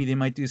again, maybe they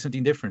might do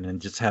something different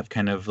and just have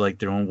kind of like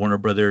their own Warner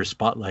Brothers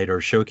spotlight or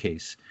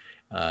showcase,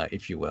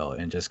 if you will,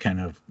 and just kind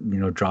of,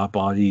 drop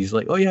all these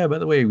like, oh yeah, by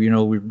the way,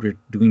 we're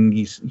doing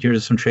these,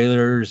 here's some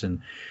trailers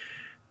and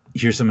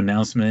here's some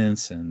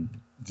announcements, and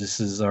this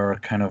is our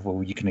kind of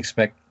what you can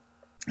expect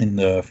in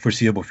the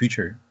foreseeable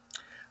future.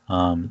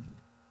 So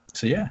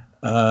yeah,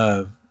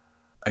 I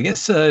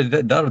guess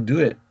that'll do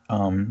it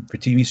for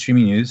TV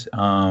streaming news.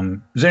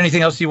 Is there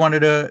anything else you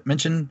wanted to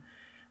mention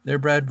there,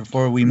 Brad,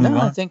 before we move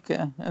on? I think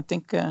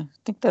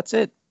that's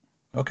it.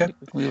 Okay.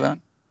 Move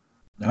on.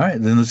 All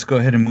right, then let's go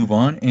ahead and move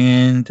on.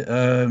 And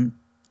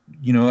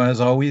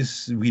as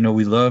always, we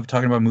love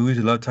talking about movies,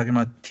 we love talking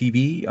about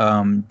TV,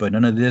 but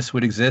none of this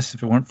would exist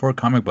if it weren't for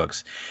comic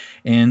books.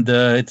 And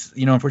it's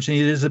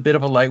unfortunately, it is a bit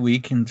of a light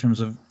week in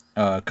terms of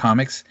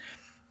comics.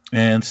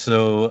 And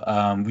so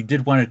we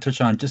did want to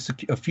touch on just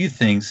a few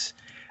things,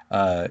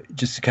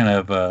 just to kind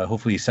of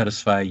hopefully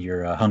satisfy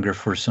your hunger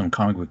for some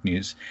comic book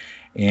news.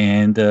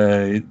 And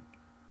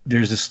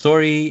there's a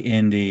story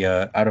in the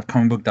out of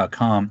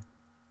comicbook.com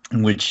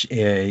in which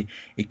a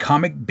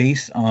comic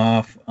based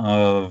off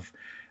of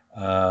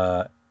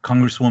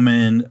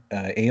Congresswoman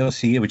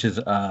AOC, which is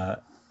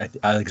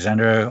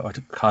Alexandra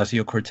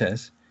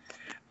Ocasio-Cortez.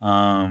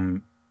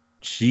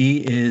 She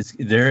is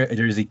there.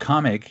 There's a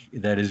comic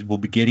that will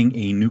be getting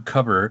a new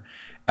cover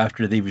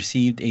after they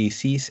received a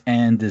cease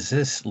and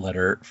desist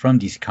letter from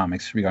DC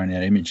Comics regarding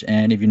that image.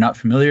 And if you're not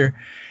familiar,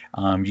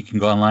 you can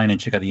go online and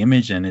check out the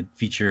image, and it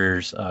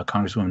features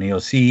Congresswoman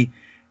AOC,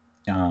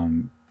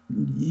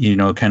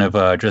 kind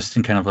of dressed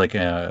in kind of like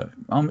a,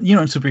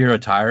 in superhero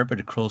attire, but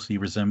it closely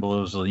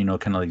resembles, kind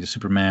of like the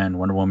Superman,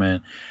 Wonder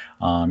Woman.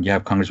 You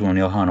have Congresswoman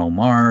Ilhan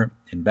Omar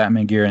in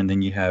Batman gear, and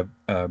then you have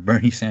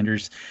Bernie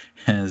Sanders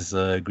as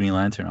Green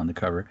Lantern on the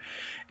cover.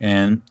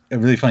 And a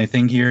really funny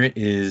thing here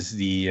is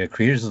the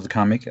creators of the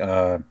comic,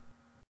 I'm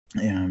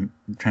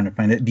trying to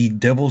find it, the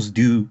Devil's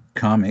Due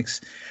Comics.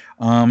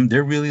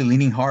 They're really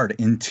leaning hard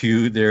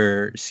into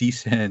their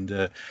cease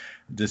and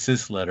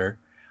desist letter.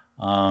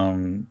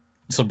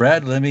 So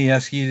Brad, let me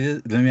ask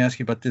you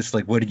about this.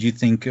 Like, what did you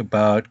think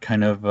about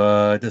kind of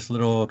this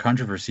little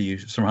controversy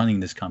surrounding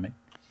this comic?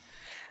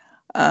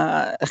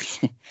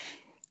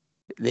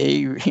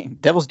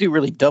 Devil's Due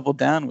really doubled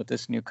down with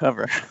this new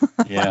cover.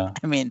 Yeah.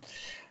 I mean,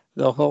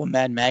 the whole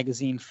Mad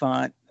Magazine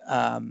font,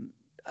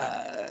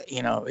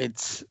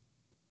 it's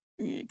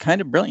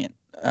kind of brilliant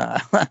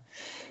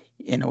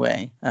in a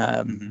way.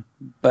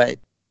 But,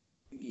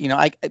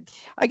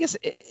 I guess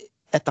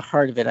at the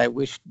heart of it, I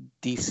wish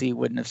DC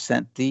wouldn't have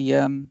sent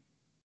the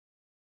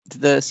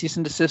cease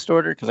and desist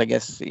order, because I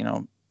guess,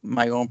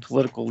 my own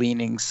political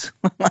leanings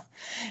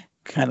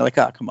kind of like,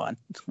 oh, come on.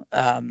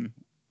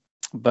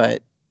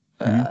 But,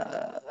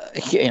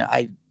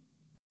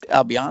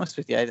 I'll be honest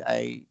with you,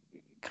 I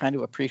kind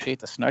of appreciate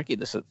the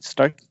snarkiness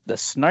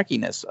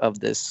of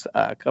this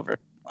cover.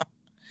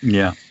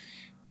 Yeah.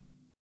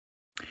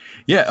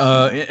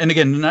 Yeah, and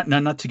again,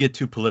 not to get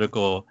too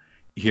political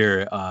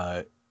here,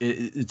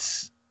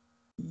 it's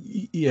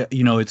Yeah,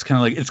 it's kind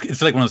of like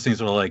it's like one of those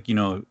things where like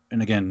and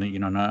again,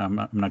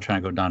 I'm not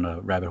trying to go down a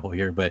rabbit hole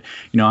here, but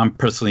I'm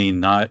personally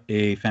not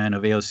a fan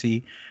of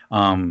AOC.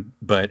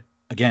 But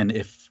again,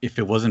 if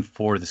it wasn't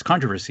for this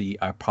controversy,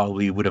 I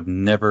probably would have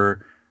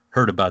never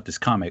heard about this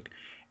comic.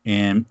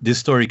 And this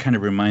story kind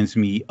of reminds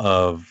me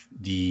of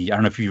I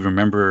don't know if you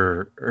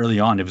remember early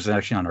on, it was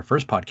actually on our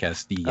first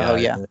podcast,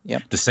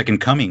 the Second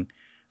Coming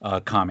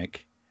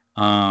comic.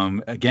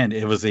 Again,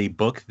 it was a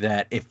book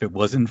that if it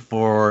wasn't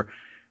for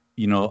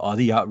all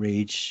the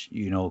outrage,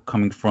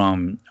 coming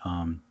from,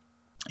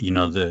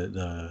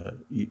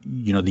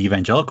 the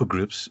evangelical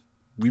groups,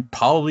 we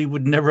probably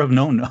would never have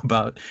known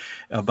about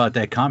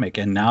that comic.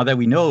 And now that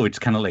we know, it's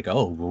kind of like,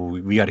 oh,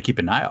 well, we got to keep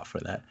an eye out for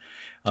that.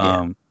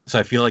 So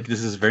I feel like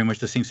this is very much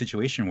the same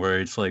situation where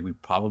it's like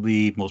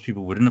most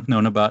people wouldn't have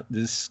known about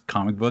this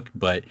comic book,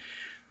 but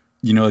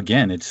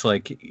again, it's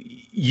like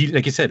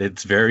like you said,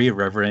 it's very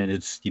irreverent.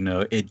 It's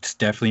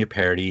definitely a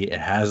parody. It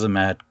has a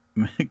mad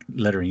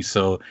lettering,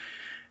 so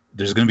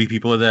there's going to be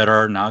people that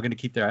are now going to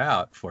keep their eye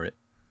out for it.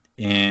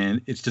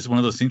 And it's just one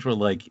of those things where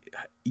like,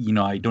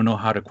 I don't know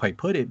how to quite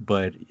put it,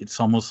 but it's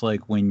almost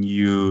like when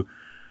you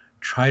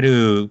try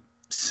to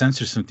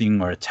censor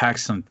something or attack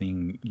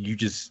something, you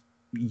just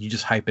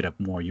hype it up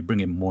more. You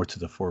bring it more to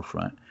the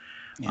forefront.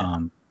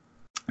 Yeah.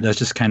 That's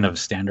just kind of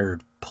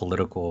standard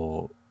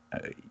political,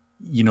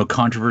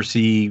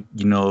 controversy,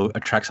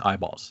 attracts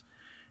eyeballs.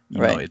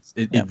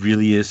 It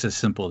really is as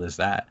simple as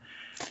that.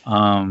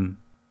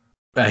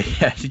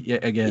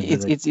 Again,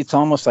 it's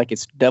almost like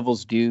it's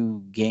devil's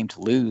due game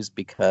to lose,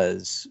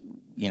 because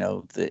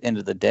the end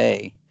of the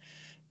day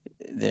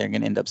they're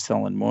going to end up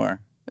selling more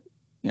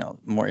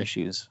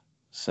issues.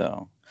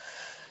 So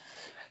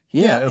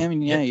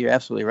you're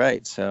absolutely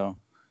right. So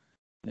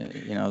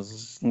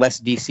unless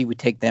DC would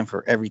take them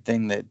for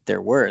everything that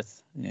they're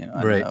worth, I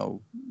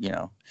don't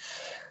know,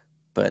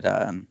 but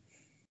I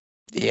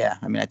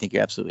think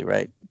you're absolutely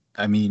right.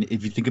 I mean,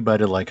 if you think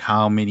about it, like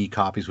how many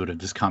copies would have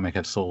this comic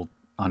have sold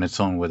on its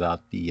own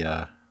without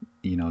the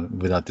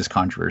without this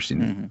controversy?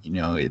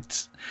 Mm-hmm.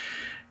 It's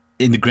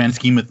in the grand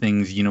scheme of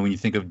things, when you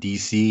think of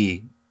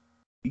DC,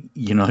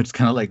 it's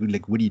kind of like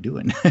what are you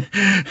doing?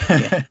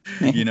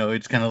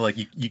 It's kind of like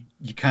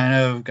you kind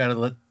of got to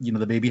let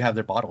the baby have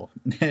their bottle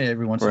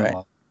every once in a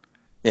while.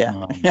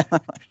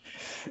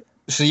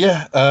 So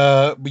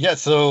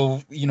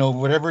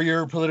whatever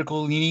your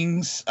political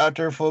leanings out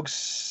there,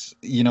 folks,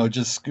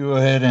 just go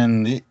ahead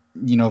and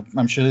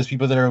I'm sure there's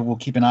people that will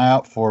keep an eye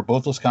out for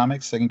both those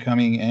comics, Second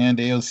Coming and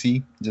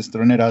AOC. Just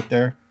throwing it out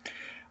there.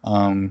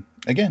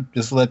 Again,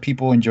 just let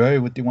people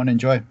enjoy what they want to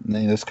enjoy.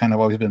 And that's kind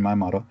of always been my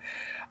motto.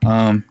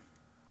 And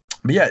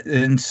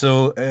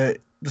so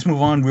let's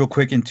move on real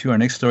quick into our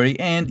next story.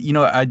 And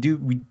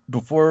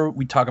before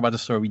we talk about the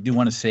story, we do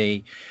want to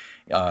say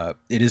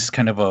it is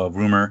kind of a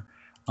rumor.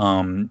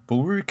 But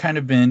we're kind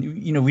of been,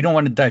 we don't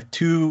want to dive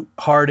too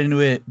hard into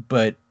it,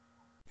 but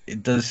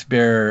it does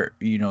bear,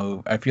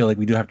 I feel like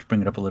we do have to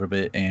bring it up a little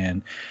bit.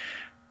 And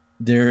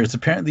there's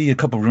apparently a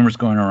couple of rumors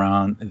going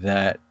around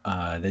that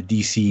that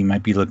DC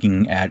might be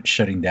looking at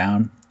shutting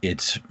down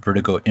its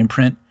Vertigo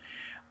imprint.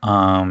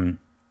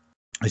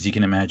 As you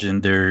can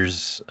imagine,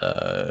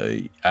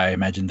 I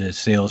imagine the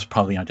sales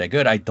probably aren't that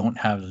good. I don't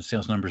have the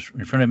sales numbers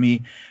in front of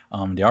me.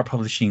 They are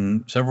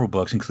publishing several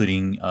books,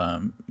 including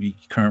the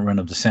current run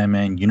of the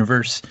Sandman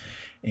universe,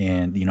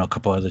 and a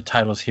couple other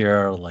titles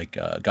here like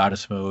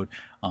Goddess Mode.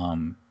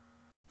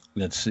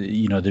 That's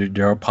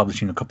they are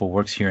publishing a couple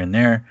works here and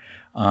there.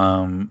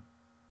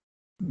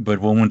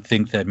 But one would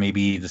think that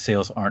maybe the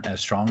sales aren't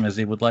as strong as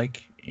they would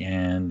like.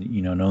 And,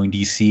 knowing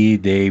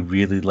DC, they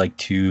really like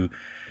to,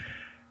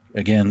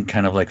 again,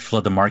 kind of like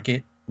flood the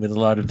market with a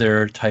lot of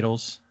their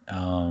titles.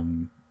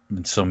 And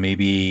so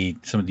maybe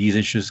some of these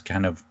issues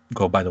kind of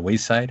go by the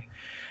wayside.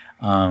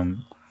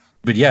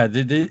 But yeah,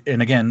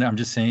 and again, I'm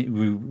just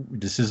saying,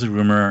 this is a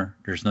rumor.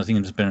 There's nothing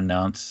that's been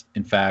announced.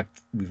 In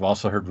fact, we've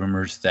also heard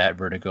rumors that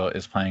Vertigo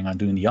is planning on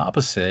doing the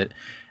opposite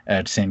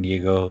at San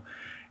Diego,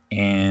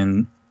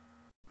 and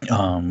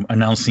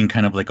announcing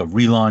kind of like a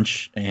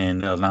relaunch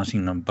and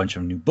announcing a bunch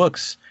of new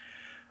books.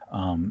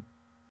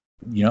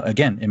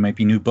 Again, it might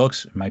be new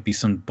books. It might be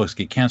some books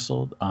get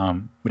canceled.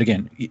 But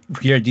again,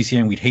 here at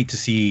DCN, we'd hate to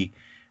see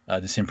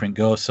this imprint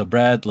go. So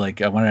Brad,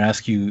 I wanted to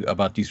ask you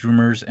about these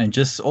rumors and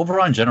just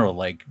overall in general,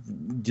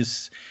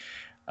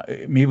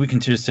 maybe we can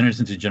just turn this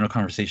into a general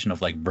conversation of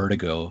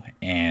Vertigo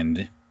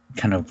and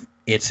kind of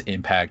its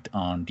impact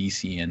on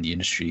DC and the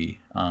industry.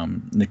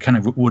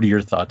 What are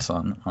your thoughts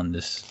on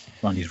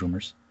these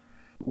rumors?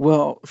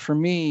 Well, for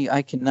me,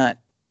 I cannot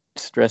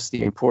stress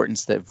the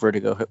importance that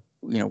Vertigo,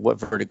 what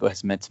Vertigo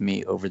has meant to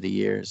me over the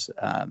years.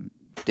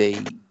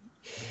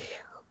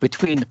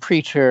 Between The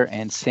Preacher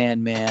and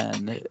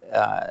Sandman,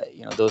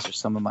 those are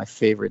some of my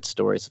favorite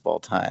stories of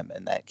all time,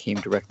 and that came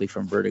directly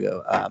from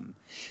Vertigo.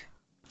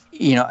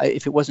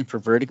 If it wasn't for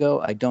Vertigo,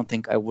 I don't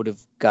think I would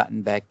have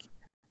gotten back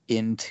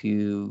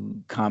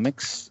into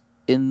comics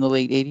in the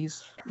late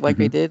 80s like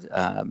I did.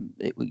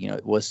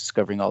 It was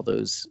discovering all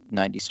those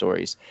 90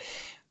 stories.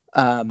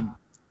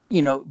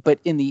 but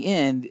in the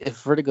end,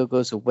 if Vertigo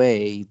goes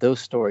away, those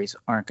stories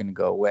aren't going to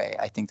go away.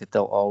 I think that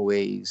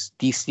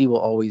DC will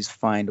always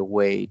find a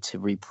way to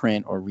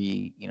reprint or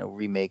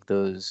remake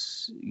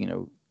those,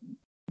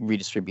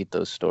 redistribute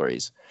those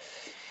stories.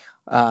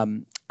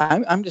 I'm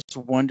just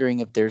wondering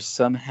if there's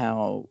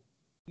somehow,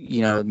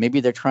 maybe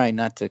they're trying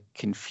not to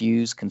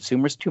confuse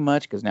consumers too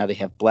much, because now they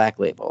have Black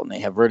Label and they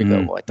have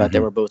Vertigo. Well, I thought they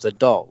were both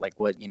adult. Like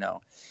what,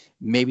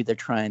 maybe they're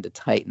trying to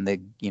tighten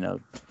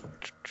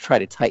try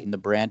to tighten the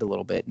brand a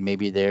little bit.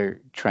 Maybe they're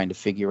trying to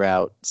figure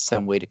out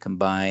some way to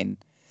combine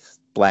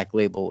Black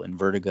Label and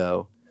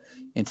Vertigo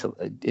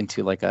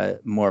into like a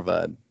more of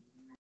a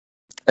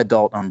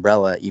adult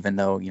umbrella, even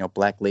though,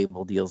 Black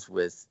Label deals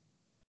with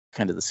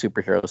kind of the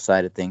superhero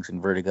side of things,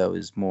 and Vertigo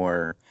is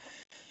more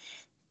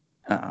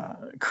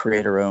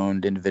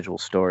creator-owned individual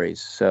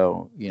stories.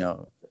 So,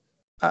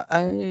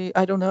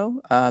 I don't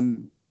know.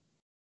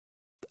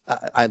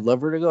 I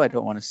love Vertigo. I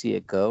don't want to see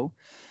it go.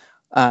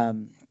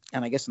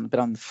 And I guess, but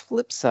on the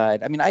flip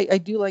side, I mean, I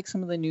do like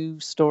some of the new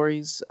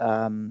stories,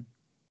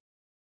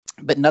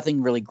 but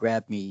nothing really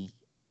grabbed me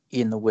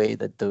in the way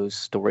that those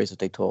stories that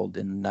they told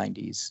in the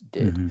 90s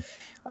did.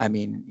 I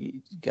mean,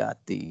 you got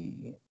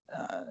the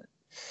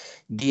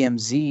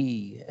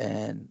DMZ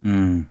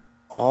and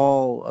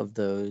all of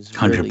those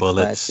 100 really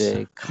Bullets.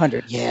 classic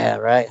 100, yeah,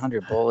 right,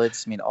 100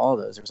 Bullets. I mean, all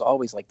those. There's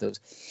always like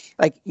those,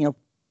 like,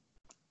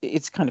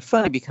 it's kind of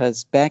funny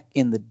because back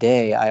in the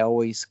day, I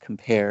always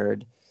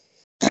compared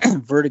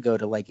Vertigo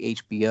to like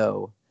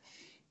HBO,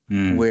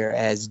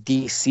 whereas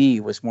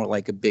DC was more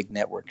like a big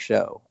network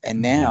show.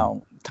 And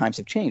now times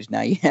have changed.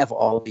 Now you have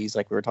all these,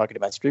 like we were talking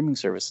about, streaming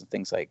service and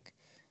things like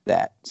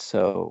that.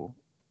 So,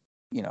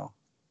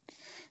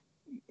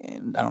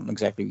 and I don't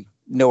exactly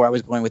know where I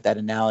was going with that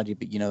analogy,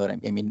 but you know what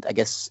I mean. I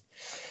guess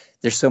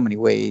there's so many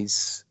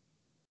ways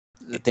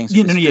that things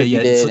are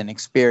distributed and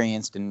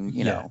experienced, and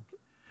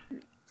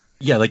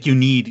Yeah, like you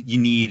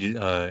need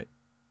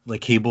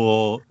like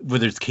cable,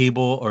 whether it's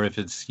cable or if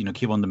it's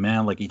cable on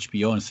demand like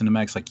HBO and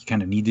Cinemax. Like you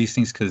kind of need these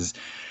things because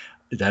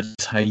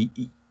that's how a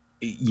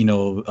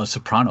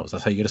Sopranos.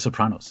 That's how you get a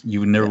Sopranos.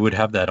 You never would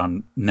have that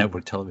on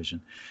network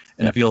television.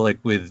 And I feel like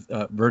with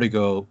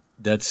Vertigo,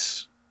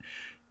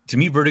 to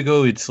me,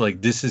 Vertigo, it's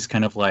like this is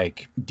kind of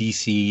like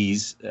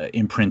DC's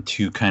imprint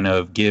to kind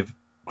of give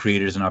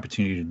creators an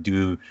opportunity to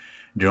do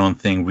their own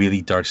thing,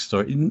 really dark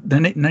story,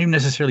 not even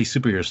necessarily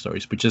superhero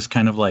stories, but just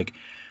kind of like,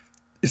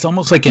 it's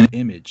almost like an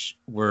Image,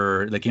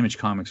 where like Image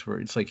Comics, where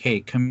it's like, hey,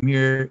 come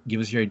here, give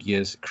us your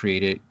ideas,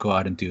 create it, go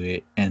out and do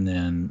it, and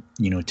then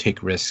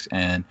take risks.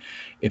 And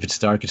if it's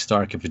dark, it's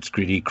dark. If it's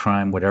gritty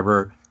crime,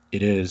 whatever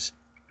it is,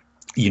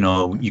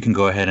 you can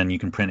go ahead and you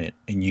can print it,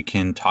 and you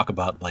can talk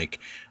about like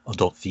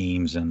adult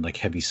themes and like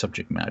heavy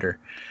subject matter.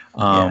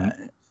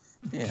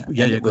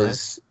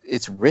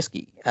 It's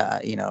risky,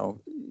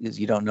 because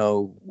you don't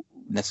know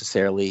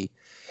necessarily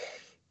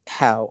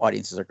how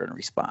audiences are going to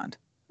respond.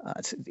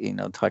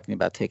 Talking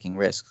about taking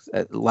risks,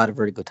 a lot of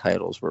Vertigo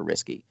titles were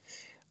risky.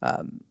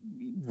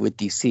 With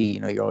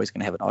DC, you're always going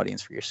to have an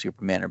audience for your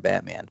Superman or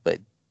Batman, but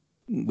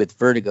with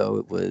Vertigo,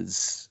 it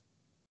was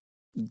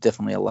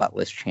definitely a lot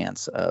less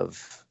chance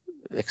of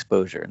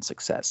exposure and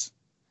success.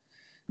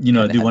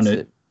 I do want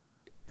to.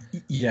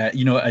 Yeah,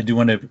 I do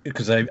want to,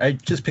 because I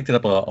just picked it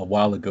up a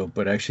while ago,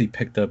 but I actually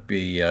picked up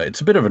it's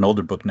a bit of an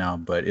older book now,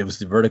 but it was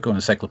the Vertigo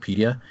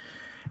Encyclopedia,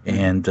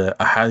 and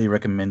I highly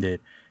recommend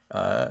it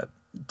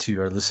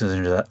to our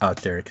listeners out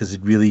there, because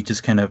it really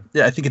just kind of,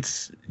 I think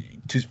it's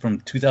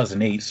from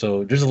 2008,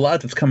 so there's a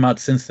lot that's come out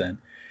since then,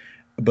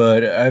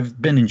 but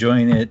I've been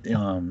enjoying it.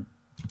 I'll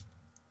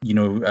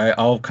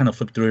kind of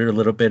flip through it a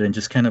little bit and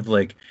just kind of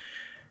like,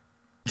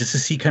 just to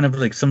see kind of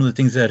like some of the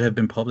things that have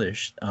been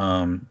published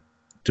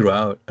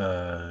throughout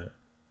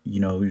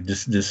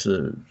this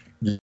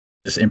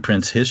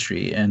imprint's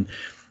history. And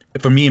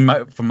for me,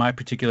 for my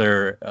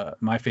particular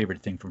my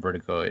favorite thing from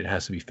Vertigo, it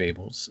has to be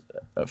Fables.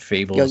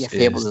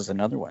 Fables is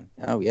another one.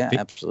 Oh yeah,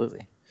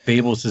 absolutely.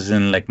 Fables is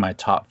in like my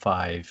top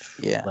 5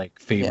 like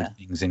favorite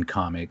things in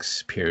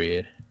comics,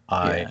 period.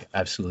 I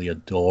absolutely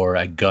adore,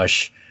 I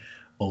gush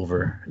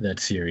over that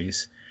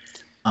series.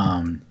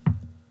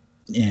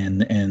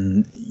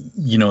 And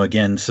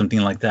again,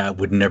 something like that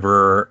would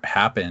never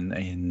happen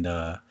in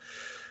other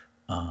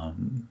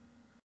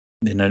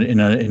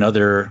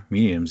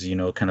mediums,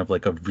 kind of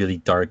like a really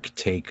dark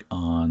take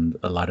on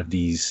a lot of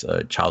these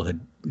childhood,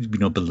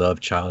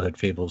 beloved childhood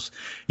fables,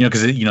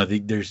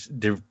 because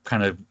they're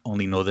kind of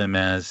only know them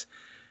as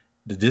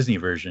the Disney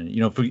version.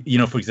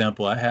 For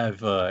example, I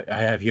have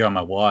here on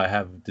my wall, I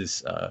have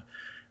this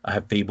I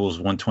have Fables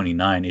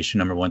 129, issue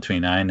number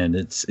 129, and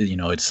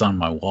it's on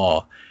my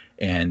wall.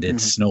 And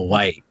it's Snow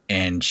White,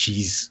 and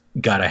she's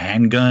got a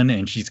handgun,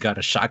 and she's got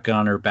a shotgun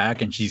on her back,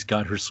 and she's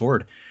got her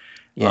sword.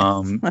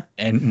 Yeah.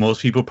 And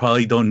most people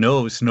probably don't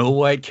know Snow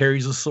White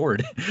carries a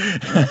sword.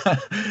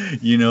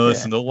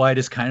 Snow White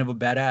is kind of a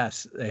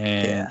badass.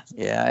 And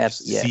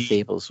absolutely.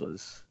 Fables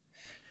was.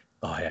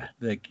 Oh yeah,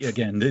 like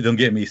again, don't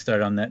get me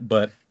started on that.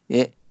 But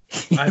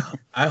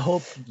I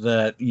hope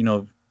that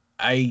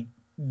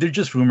they're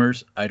just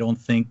rumors. I don't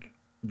think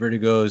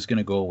Vertigo is going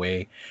to go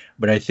away,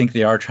 but I think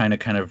they are trying to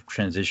kind of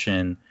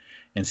transition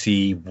and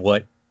see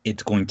what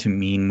it's going to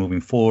mean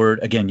moving forward.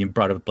 Again, you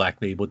brought up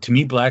Black Label. To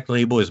me, Black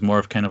Label is more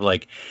of kind of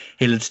like,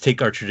 hey, let's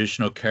take our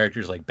traditional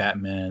characters like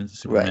Batman, Right.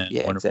 Superman,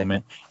 Yeah. Wonder Exactly.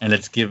 Woman, and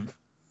let's give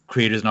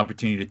creators an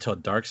opportunity to tell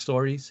dark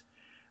stories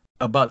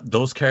about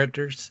those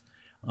characters.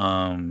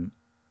 Um,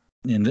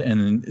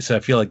 and so I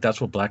feel like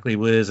that's what Black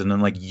Label is, and then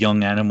like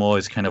Young Animal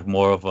is kind of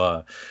more of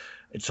a,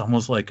 it's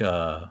almost like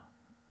a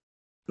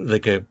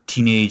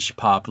teenage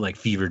pop like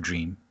fever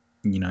dream,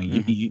 Hmm.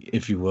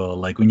 if you will.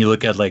 Like when you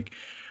look at like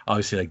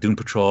obviously like Doom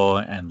Patrol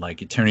and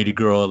like Eternity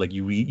Girl, like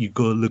you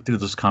go look through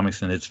those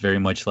comics and it's very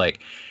much like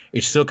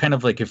it's still kind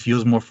of like it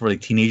feels more for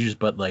like teenagers,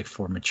 but like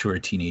for mature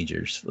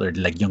teenagers or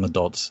like young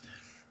adults,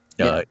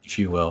 Yeah. if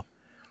you will.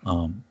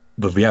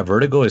 But yeah,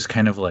 Vertigo is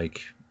kind of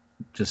like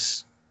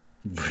just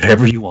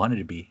whatever you want it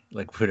to be,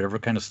 like whatever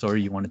kind of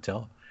story you want to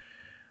tell.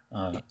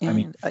 I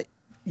mean, And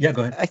yeah,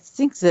 go ahead. I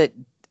think that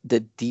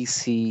the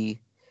DC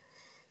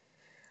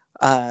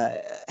uh,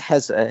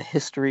 has a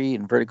history,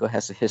 and Vertigo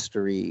has a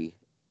history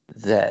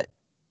that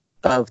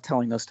of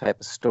telling those type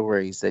of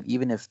stories. That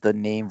even if the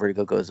name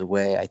Vertigo goes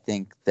away, I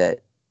think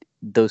that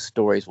those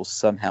stories will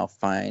somehow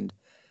find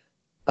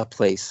a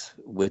place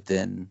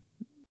within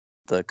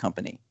the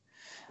company.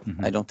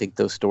 Hmm. I don't think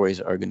those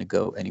stories are going to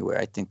go anywhere.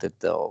 I think that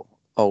they'll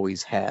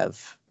always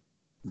have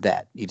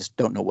that. You just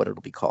don't know what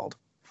it'll be called.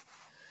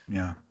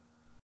 Yeah,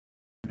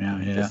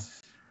 yeah.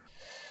 Just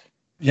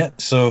Yeah,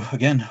 so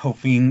again,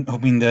 hoping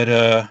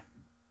that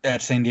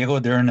at San Diego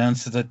they're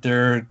announced that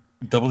they're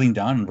doubling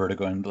down on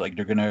Vertigo and like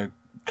they're gonna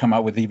come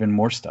out with even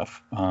more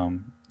stuff.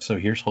 So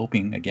here's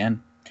hoping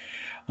again.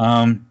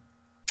 Um,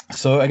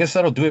 so I guess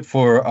that'll do it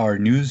for our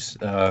news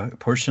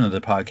portion of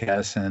the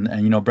podcast.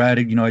 And Brad,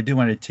 I do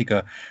want to take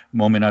a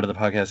moment out of the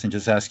podcast and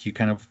just ask you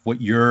kind of what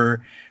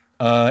you're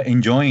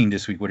enjoying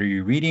this week. What are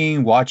you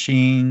reading,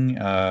 watching?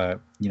 Out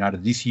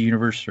of the DC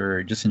universe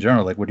or just in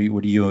general? Like, what are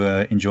you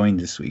enjoying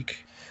this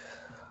week?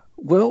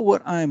 well,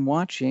 what I'm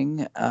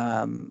watching,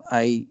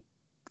 I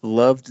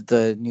loved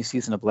the new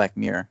season of Black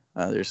Mirror.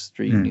 There's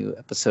 3 Mm. new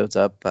episodes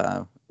up.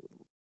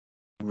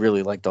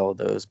 Really liked all of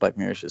those. Black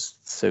Mirror is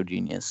just so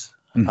genius.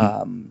 Hmm.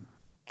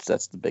 So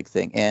that's the big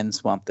thing, and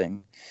Swamp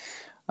Thing,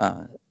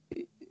 uh,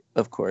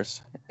 of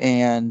course.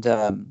 And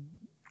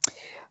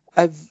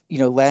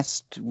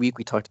last week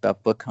we talked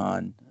about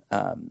BookCon.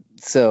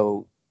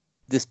 So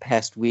this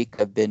past week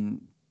I've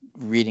been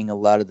reading a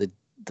lot of the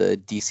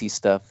DC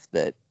stuff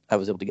that I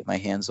was able to get my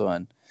hands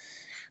on,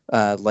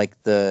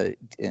 like the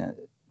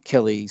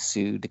Kelly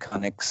Sue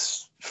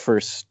DeConnick's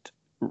first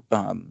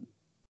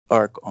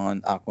arc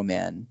on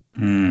Aquaman.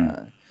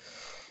 Mm.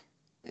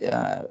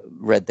 Uh,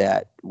 Read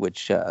that,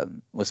 which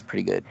was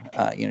pretty good.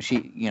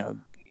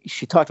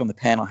 She talked on the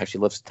panel how she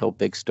loves to tell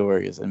big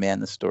stories, and man,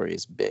 the story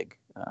is big,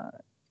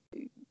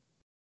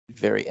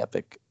 very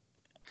epic.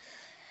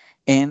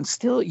 And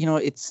still,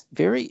 it's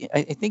very.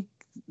 I think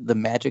the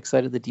magic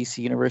side of the DC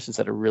universe is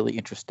at a really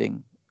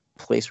interesting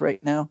place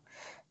right now,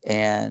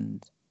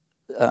 and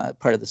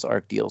part of this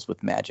arc deals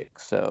with magic,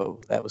 so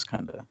that was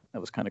kind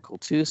of cool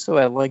too. So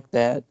I like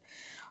that.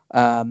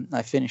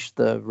 I finished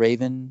the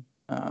Raven.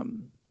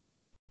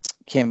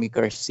 Cami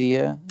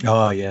Garcia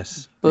Oh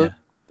yes, book yeah.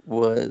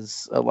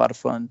 was a lot of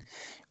fun.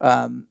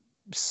 Um,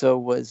 so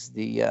was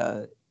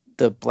the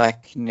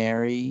Black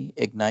Canary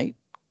Ignite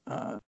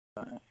uh,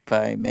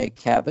 by Meg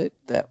Cabot.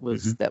 That Hmm.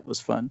 was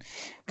fun.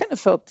 Kind of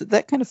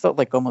felt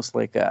like almost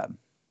like a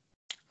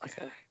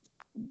kind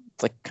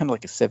of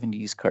like a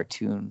 70s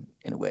cartoon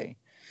in a way.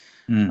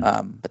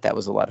 Mm. But that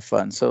was a lot of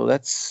fun. So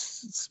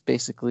it's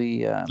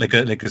basically Like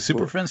a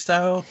Super Friend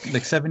style,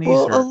 like 70s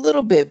well, a or.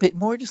 little bit, but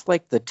more just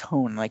like the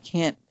tone. I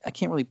can't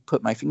really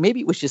put my finger.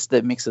 Maybe it was just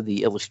the mix of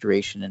the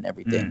illustration and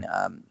everything.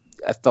 Mm.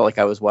 I felt like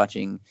I was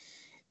watching,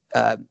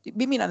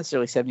 maybe not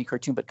necessarily 70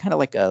 cartoon, but kind of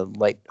like a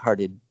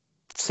light-hearted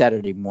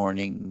Saturday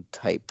morning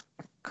type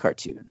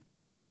cartoon.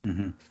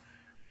 Hmm.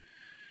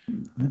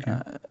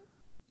 Okay.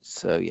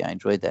 So yeah, I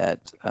enjoyed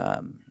that.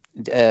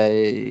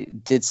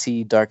 Did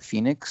see Dark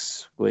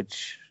Phoenix,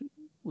 which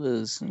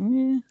was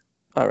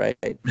all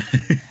right.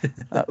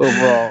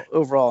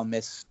 Overall, a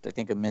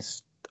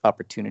missed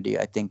opportunity.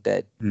 I think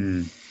that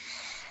Mm.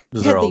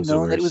 Those are had they always the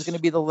known that it was going to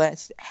worst. be the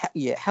last,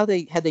 how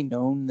they had they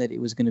known that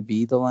it was going to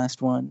be the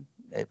last one,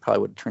 it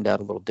probably would have turned out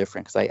a little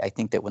different. Because I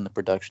think that when the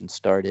production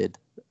started,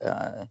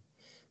 the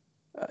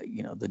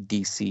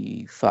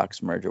DC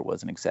Fox merger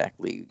wasn't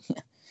exactly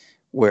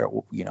where it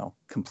But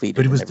completed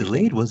it and was everything.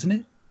 delayed, wasn't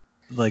it?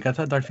 Like I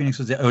thought Dark Phoenix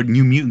was, or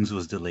New Mutants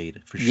was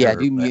delayed for Yeah,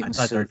 sure. New But I thought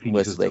Mutants Dark Phoenix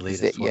was was like,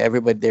 delayed as well.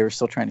 everybody they were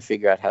still trying to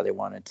figure out how they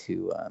wanted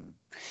to.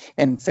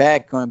 In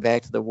fact, going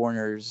back to the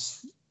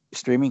Warner's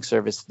streaming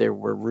service, there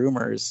were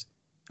rumors.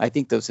 I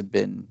think those have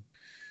been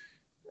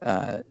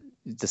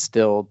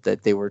distilled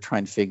that they were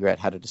trying to figure out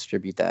how to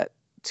distribute that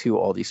to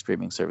all these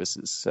streaming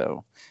services,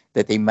 so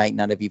that they might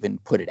not have even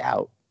put it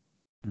out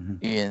Hmm.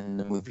 in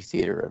the movie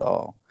theater at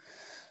all.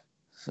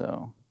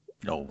 So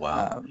Oh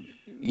wow.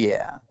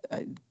 yeah,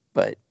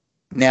 but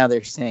now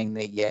they're saying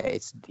that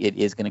it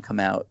is going to come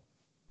out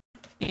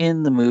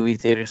in the movie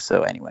theater.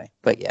 So anyway,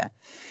 but yeah.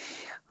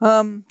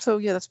 So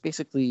yeah, that's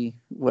basically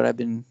what I've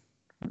been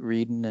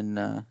reading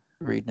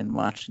and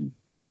watching.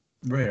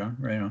 Right on,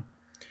 right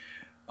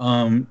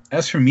on.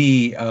 As for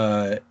me,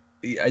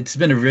 it's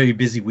been a very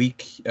busy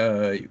week.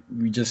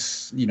 We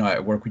just,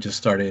 at work, we just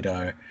started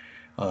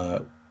uh,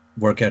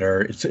 work at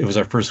it was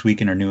our first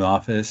week in our new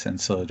office, and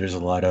so there's a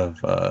lot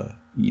of,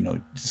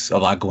 just a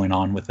lot going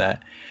on with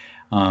that.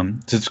 So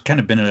it's kind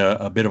of been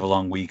a bit of a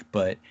long week,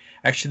 but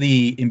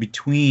actually in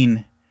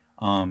between,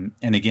 and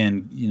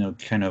again,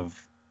 kind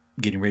of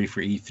getting ready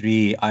for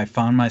E3, I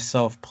found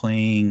myself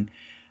playing,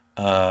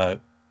 uh,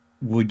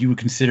 would you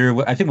consider,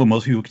 I think what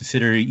most people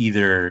consider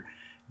either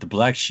the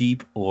black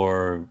sheep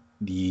or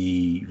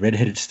the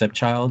redheaded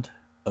stepchild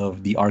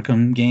of the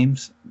Arkham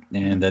games,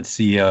 and that's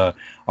the Arkham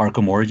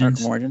Arkham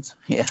Origins. Origins.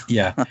 Yeah.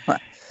 Yeah,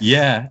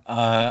 yeah.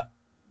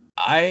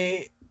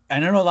 I I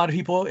know a lot of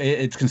people.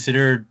 It's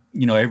considered,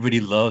 everybody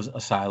loves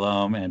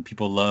Asylum, and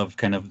people love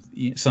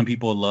some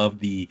people love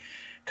the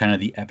kind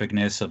of the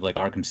epicness of like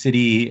Arkham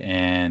City,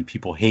 and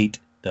people hate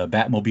the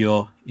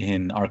Batmobile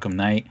in Arkham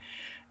Knight.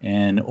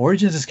 And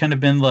Origins has kind of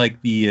been like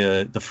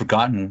the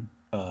forgotten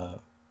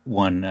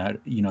one.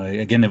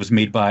 Again, it's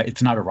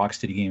not a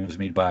Rocksteady game. It was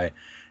made by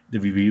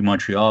WB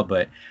Montreal,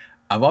 but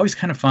I've always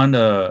kind of found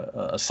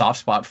a soft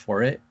spot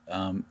for it.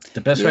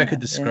 The best way I could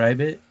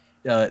describe it,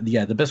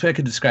 the best way I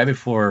could describe it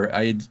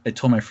I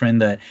told my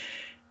friend that,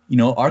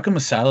 Arkham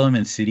Asylum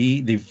and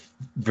City, they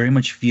very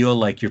much feel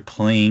like you're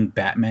playing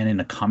Batman in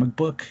a comic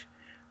book.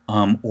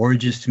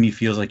 Origins to me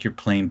feels like you're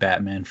playing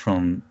Batman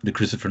from the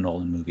Christopher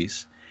Nolan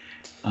movies.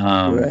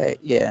 Right.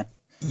 Yeah.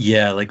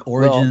 Yeah, like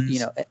Origins.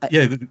 Well,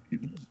 yeah.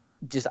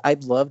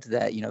 I've loved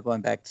that.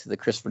 Going back to the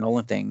Christopher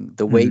Nolan thing,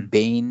 the way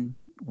Bane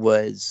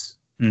was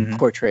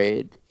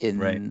portrayed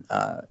in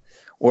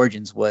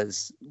Origins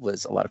was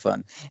a lot of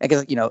fun. I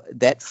guess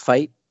that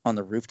fight on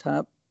the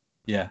rooftop.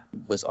 Yeah,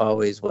 was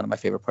always one of my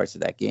favorite parts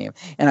of that game.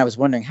 And I was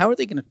wondering, how are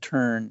they going to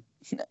turn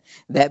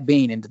that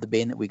Bane into the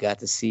Bane that we got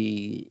to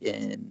see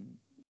in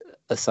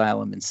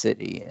Asylum and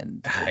City?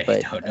 I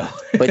don't know.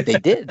 But they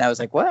did, and I was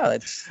like, wow,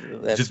 that's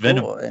just cool.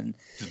 Venom. And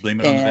just blame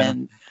it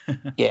on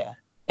Venom. Yeah,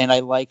 and I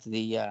liked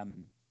the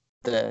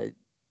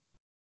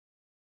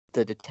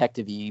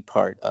detective-y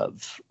part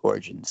of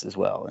Origins as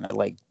well, and I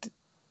liked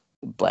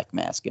Black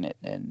Mask in it.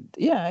 And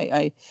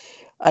yeah,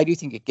 I do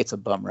think it gets a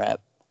bum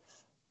rap.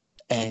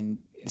 And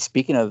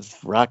speaking of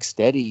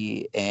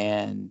Rocksteady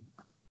and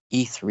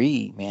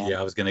E3, man. Yeah,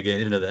 I was going to get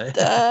into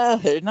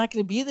that. They're not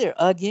going to be there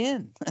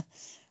again.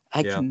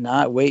 I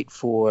cannot wait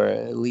for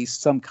at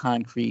least some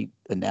concrete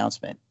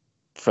announcement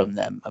from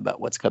them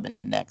about what's coming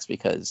next,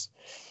 because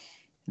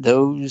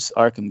those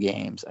Arkham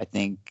games, I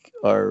think,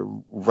 are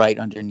right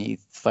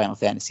underneath Final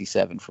Fantasy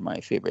VII for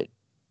my favorite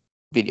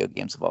video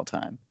games of all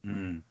time.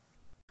 Mm.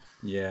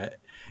 Yeah.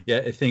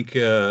 I think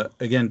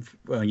again,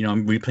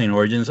 I'm replaying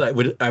Origins.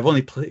 I've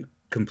only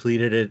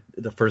completed it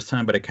the first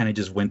time, but I kind of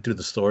just went through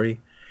the story.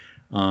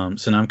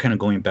 So now I'm kind of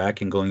going back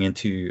and going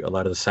into a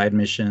lot of the side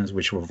missions,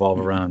 which revolve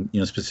around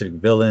specific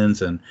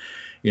villains, and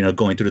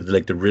going through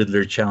the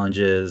Riddler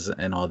challenges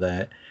and all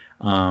that.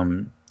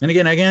 And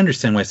again, I can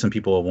understand why some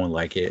people won't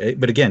like it,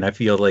 but again, I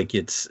feel like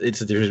it's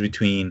the difference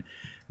between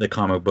the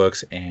comic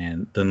books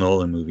and the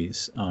Nolan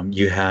movies.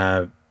 You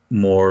have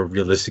more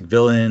realistic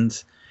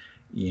villains.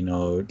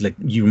 Like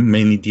you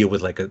mainly deal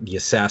with like the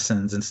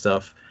assassins and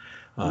stuff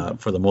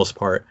for the most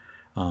part.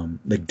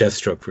 Like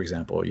Deathstroke, for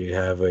example, you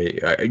have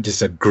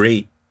just a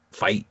great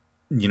fight,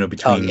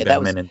 between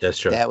Batman and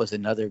Deathstroke. That was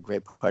another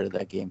great part of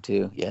that game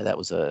too. Yeah, that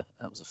was a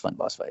fun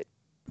boss fight.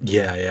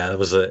 Yeah, that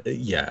was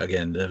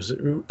again, that was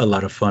a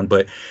lot of fun.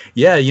 But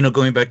yeah,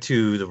 going back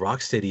to the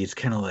Rocksteady, it's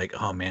kind of like,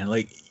 oh man,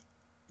 like,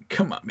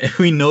 come on, man,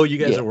 we know you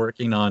guys are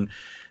working on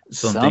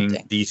something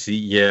DC,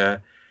 yeah,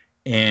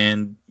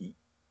 and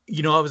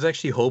I was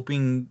actually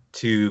hoping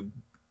to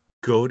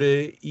go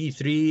to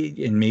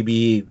E3 and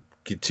maybe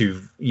get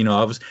to,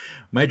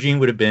 my dream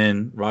would have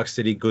been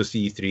Rocksteady goes to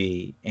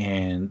E3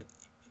 and,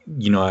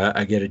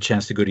 I get a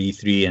chance to go to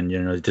E3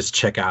 and, just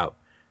check out,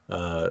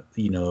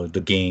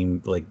 the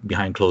game like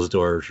behind closed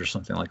doors or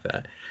something like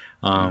that.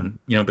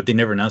 But they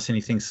never announced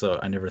anything. So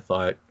I never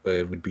thought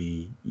it would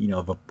be,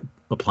 of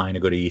applying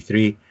to go to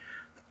E3,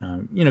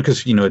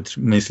 because, it's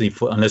mostly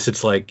unless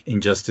it's like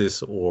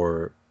Injustice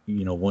or,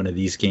 one of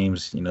these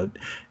games, there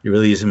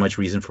really isn't much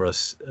reason for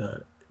us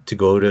to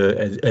go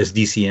to as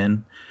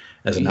DCN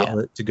as an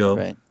outlet to go.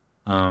 Right.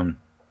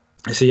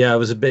 So yeah, it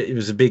was a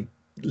big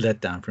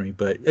letdown for me.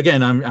 But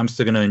again, I'm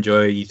still gonna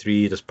enjoy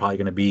E3. That's probably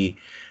gonna be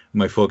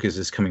my focus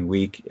this coming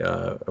week.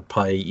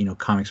 Probably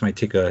comics might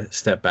take a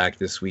step back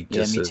this week.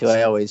 Yeah, me too.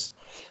 I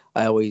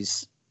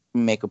always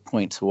make a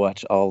point to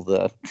watch all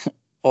the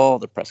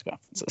press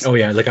conferences. Oh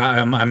yeah, like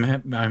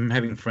I'm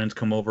having friends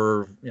come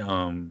over.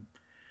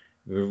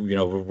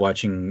 We're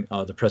watching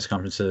the press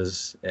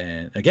conferences,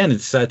 and again,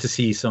 it's sad to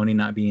see Sony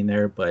not being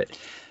there, but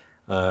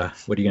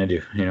what are you gonna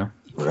do?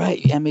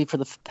 Right. I mean, for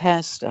the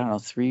past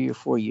 3 or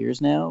 4 years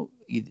now,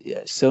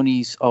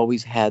 Sony's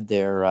always had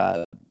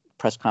their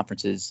press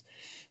conferences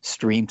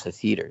streamed to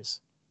theaters,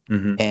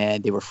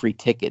 and they were free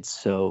tickets.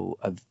 So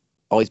I've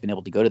always been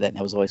able to go to that, and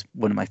that was always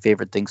one of my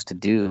favorite things to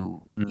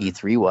do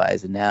E3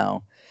 wise. And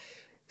now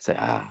it's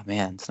like,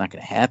 man, it's not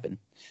going to happen.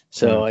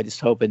 So I just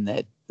hoping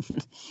that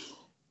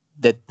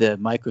that the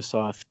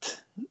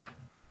Microsoft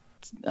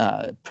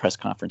press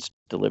conference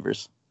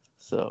delivers.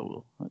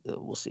 So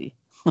we'll see.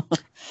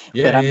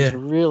 Yeah,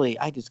 but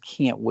I just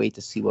can't wait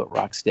to see what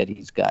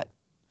Rocksteady's got.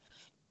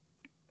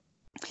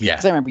 Yeah,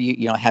 because I remember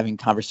having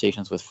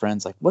conversations with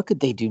friends like, what could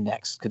they do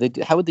next?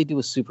 How would they do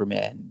a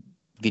Superman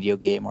video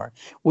game, or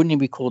wouldn't it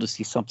be cool to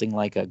see something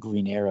like a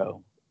Green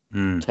Arrow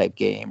type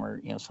game,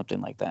 or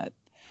something like that?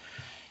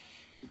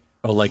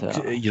 Or like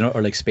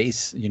or like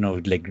space,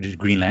 like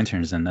Green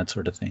Lanterns and that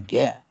sort of thing.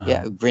 Yeah,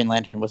 Green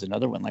Lantern was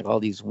another one. Like all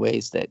these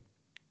ways that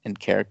and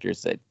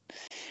characters that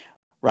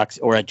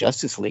or a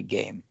Justice League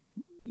game.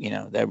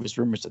 There was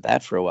rumors of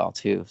that for a while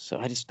too. So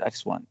I just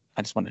want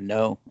to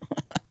know.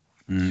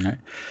 Right.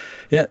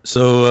 Yeah.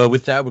 So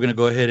with that, we're gonna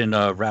go ahead and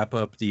wrap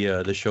up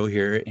the show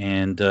here.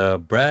 And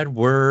Brad,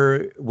 what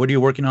are you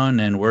working on,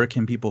 and where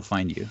can people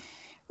find you?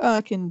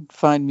 Can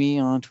find me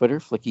on Twitter,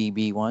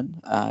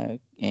 FlickyB1,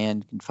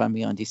 and can find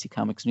me on DC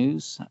Comics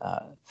News,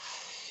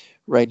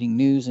 writing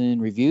news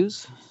and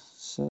reviews.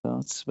 So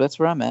that's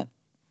where I'm at.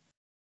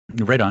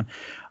 Right on.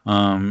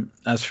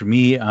 As for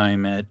me,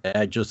 I'm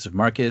at Joseph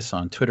Marcus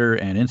on Twitter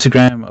and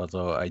Instagram,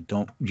 although I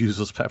don't use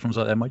those platforms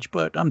all that much,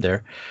 but I'm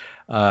there.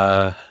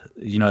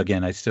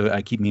 Again,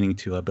 I keep meaning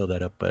to build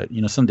that up, but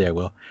someday I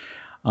will.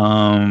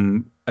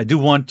 I do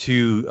want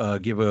to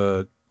give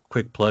a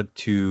quick plug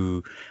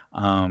to,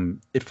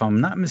 if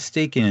I'm not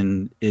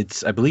mistaken,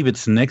 I believe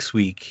it's next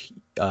week.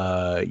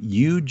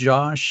 You,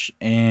 Josh,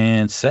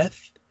 and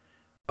Seth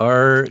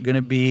are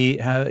gonna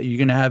you're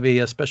gonna have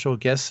a special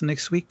guest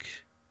next week.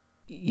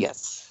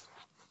 Yes.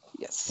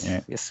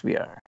 Yeah. Yes, we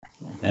are.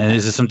 And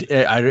is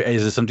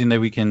it something that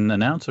we can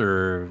announce,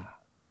 or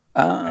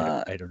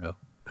I don't know.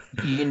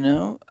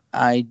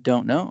 I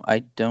don't know. I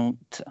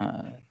don't.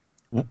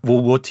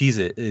 We'll tease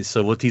it.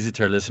 So we'll tease it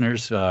to our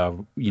listeners.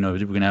 We're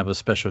gonna have a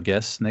special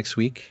guest next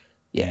week.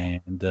 Yeah.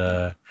 And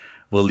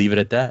we'll leave it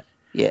at that.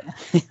 Yeah.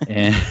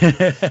 And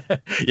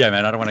yeah,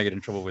 man, I don't want to get in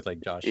trouble with like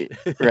Josh.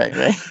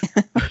 Right.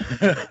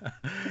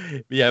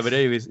 Yeah, but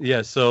anyways,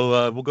 yeah.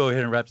 So we'll go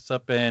ahead and wrap this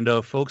up. And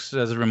folks,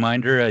 as a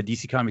reminder,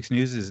 DC Comics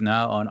News is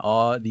now on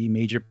all the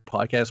major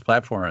podcast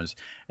platforms: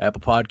 Apple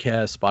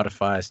Podcasts,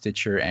 Spotify,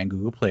 Stitcher, and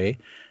Google Play.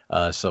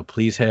 So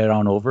please head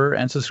on over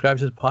and subscribe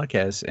to the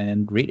podcast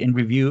and rate and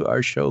review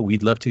our show.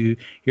 We'd love to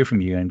hear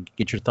from you and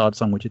get your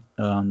thoughts on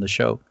on the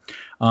show.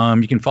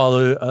 You can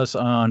follow us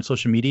on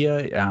social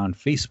media on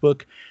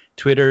Facebook,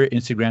 Twitter,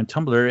 Instagram,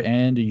 Tumblr,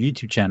 and a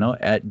YouTube channel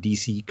at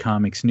DC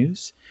Comics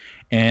News.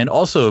 And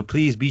also,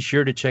 please be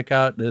sure to check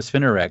out the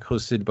Spinner Rack,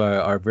 hosted by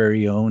our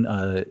very own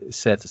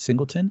Seth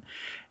Singleton.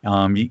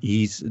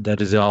 That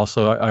is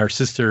also our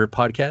sister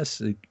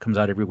podcast. It comes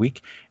out every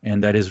week,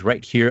 and that is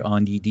right here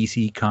on the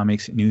DC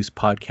Comics News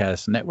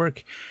Podcast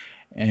Network.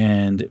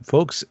 And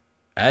folks,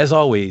 as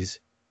always,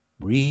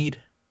 read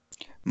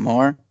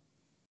more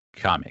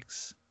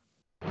comics.